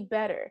any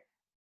better.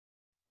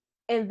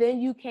 And then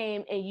you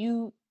came and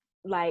you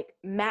like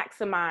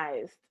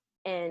maximized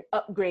and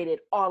upgraded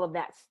all of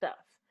that stuff.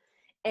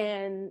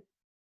 And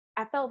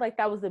I felt like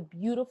that was a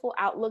beautiful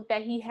outlook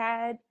that he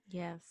had.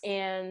 yes.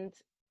 And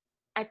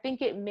I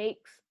think it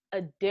makes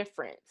a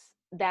difference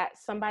that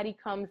somebody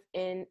comes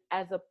in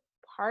as a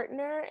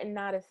partner and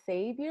not a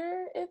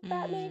savior, if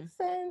that Mm. makes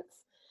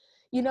sense.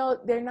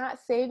 They're not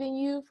saving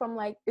you from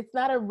like, it's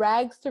not a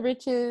rags to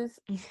riches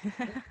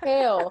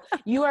tale.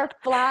 You are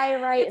fly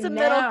right It's a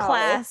middle now.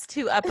 class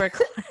to upper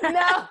class.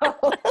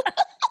 No,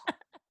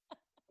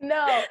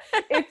 no,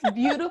 it's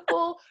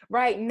beautiful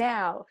right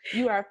now.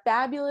 You are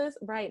fabulous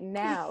right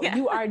now. Yeah.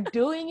 You are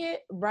doing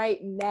it right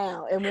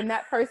now. And when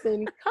that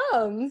person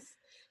comes,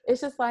 it's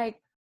just like,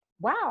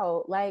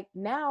 wow, like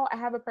now I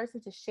have a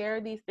person to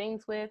share these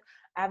things with.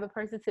 I have a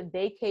person to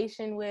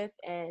vacation with.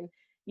 And,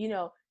 you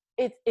know,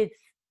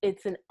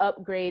 it's an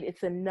upgrade.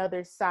 It's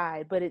another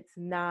side, but it's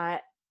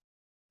not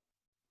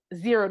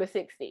 0 to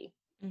 60.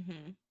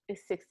 Mm-hmm.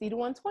 is 60 to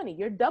 120.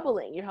 You're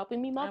doubling. You're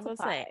helping me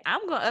multiply.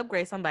 I'm going to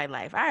upgrade somebody's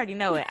life. I already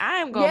know it. I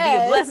am going to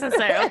Yes. be a blessing,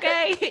 sir,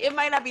 okay? It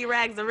might not be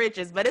rags to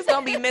riches, but it's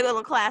going to be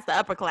middle class to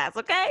upper class,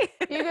 okay?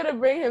 You're going to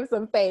bring him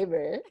some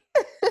favor.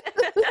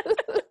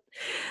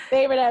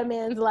 Favor that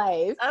man's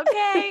life.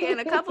 Okay, and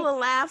a couple of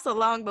laughs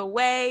along the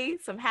way,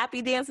 some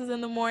happy dances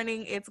in the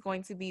morning. It's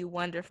going to be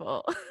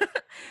wonderful.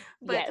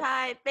 But Yes.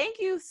 Ty, thank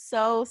you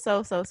so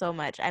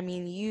much. I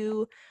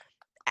mean,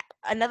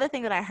 another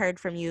thing that I heard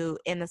from you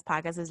in this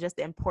podcast is just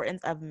the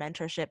importance of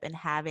mentorship and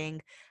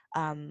having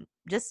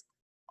just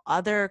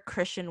other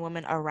Christian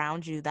women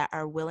around you that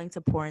are willing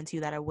to pour into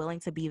you, that are willing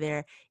to be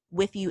there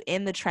with you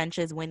in the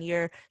trenches when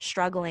you're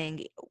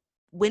struggling,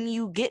 when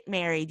you get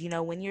married,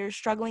 when you're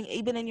struggling,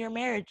 even in your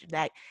marriage,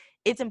 that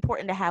it's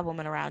important to have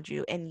women around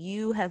you. And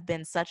you have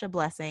been such a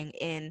blessing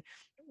in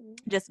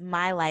just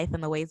my life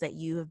and the ways that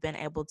you have been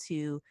able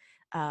to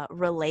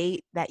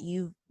relate, that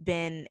you've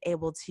been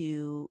able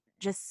to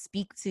just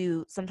speak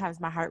to sometimes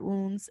my heart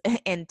wounds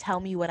and tell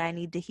me what I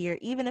need to hear,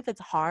 even if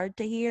it's hard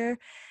to hear.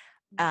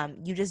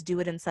 You just do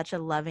it in such a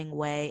loving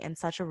way and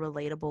such a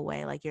relatable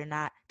way. Like, you're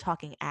not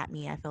talking at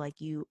me. I feel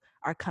like you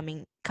are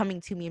coming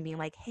to me and being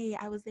like, hey,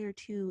 I was there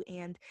too,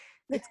 and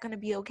it's going to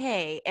be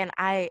okay. And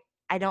I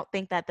don't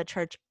think that the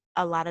church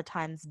a lot of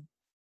times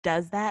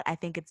does that. I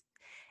think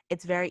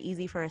it's very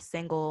easy for a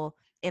single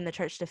in the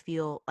church to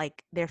feel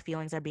like their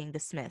feelings are being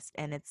dismissed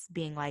and it's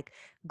being like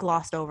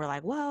glossed over,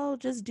 like, well,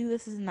 just do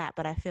this and that.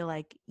 But I feel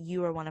like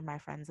you are one of my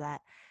friends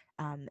that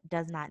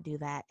does not do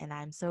that. And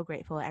I'm so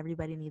grateful.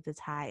 Everybody needs a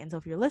Ty. And so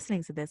if you're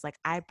listening to this, like,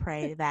 I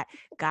pray that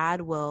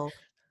God will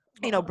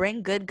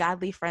bring good,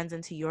 godly friends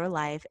into your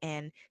life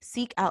and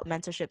seek out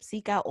mentorship,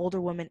 seek out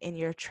older women in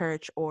your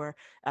church or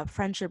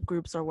friendship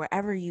groups or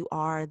wherever you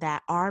are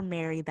that are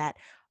married, that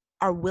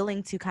are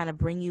willing to kind of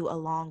bring you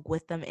along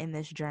with them in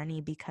this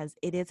journey, because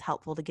it is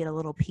helpful to get a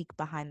little peek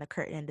behind the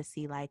curtain to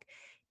see, like,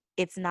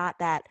 it's not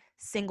that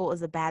single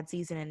is a bad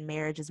season and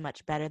marriage is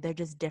much better. They're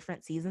just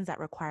different seasons that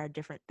require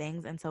different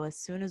things. And so as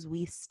soon as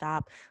we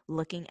stop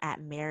looking at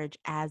marriage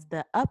as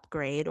the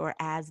upgrade or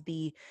as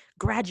the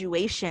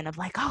graduation of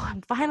like, oh,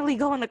 I'm finally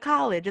going to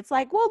college, it's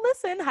like, well,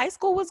 listen, high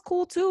school was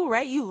cool too,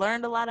 right? You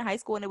learned a lot in high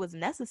school and it was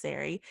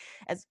necessary.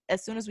 As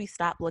soon as we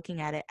stop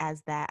looking at it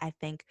as that, I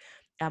think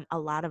a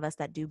lot of us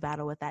that do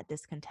battle with that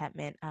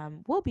discontentment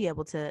will be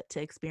able to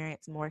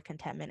experience more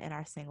contentment in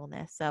our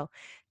singleness. So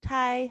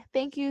Ty,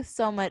 thank you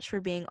so much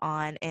for being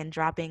on and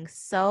dropping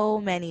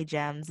so many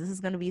gems. This is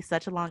going to be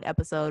such a long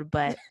episode,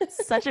 but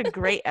such a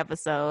great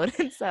episode.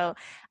 And so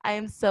I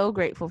am so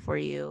grateful for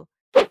you.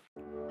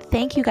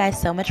 Thank you guys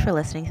so much for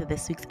listening to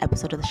this week's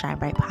episode of the Shine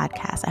Bright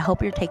podcast. I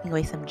hope you're taking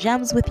away some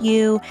gems with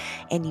you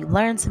and you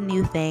learned some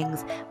new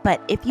things.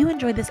 But if you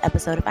enjoyed this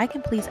episode, if I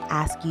can please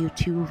ask you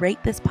to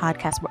rate this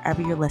podcast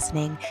wherever you're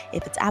listening,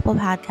 if it's Apple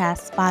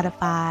Podcasts,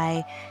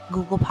 Spotify,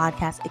 Google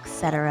Podcasts,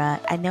 etc.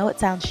 I know it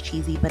sounds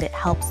cheesy, but it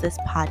helps this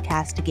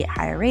podcast to get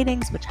higher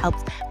ratings, which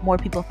helps more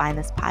people find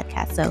this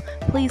podcast. So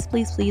please,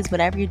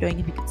 whatever you're doing,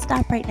 if you could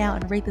stop right now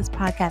and rate this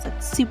podcast,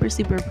 I'd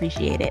super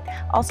appreciate it.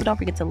 Also, don't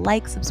forget to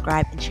like,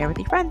 subscribe, and share with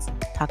your friends.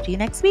 Talk to you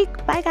next week.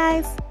 Bye,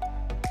 guys.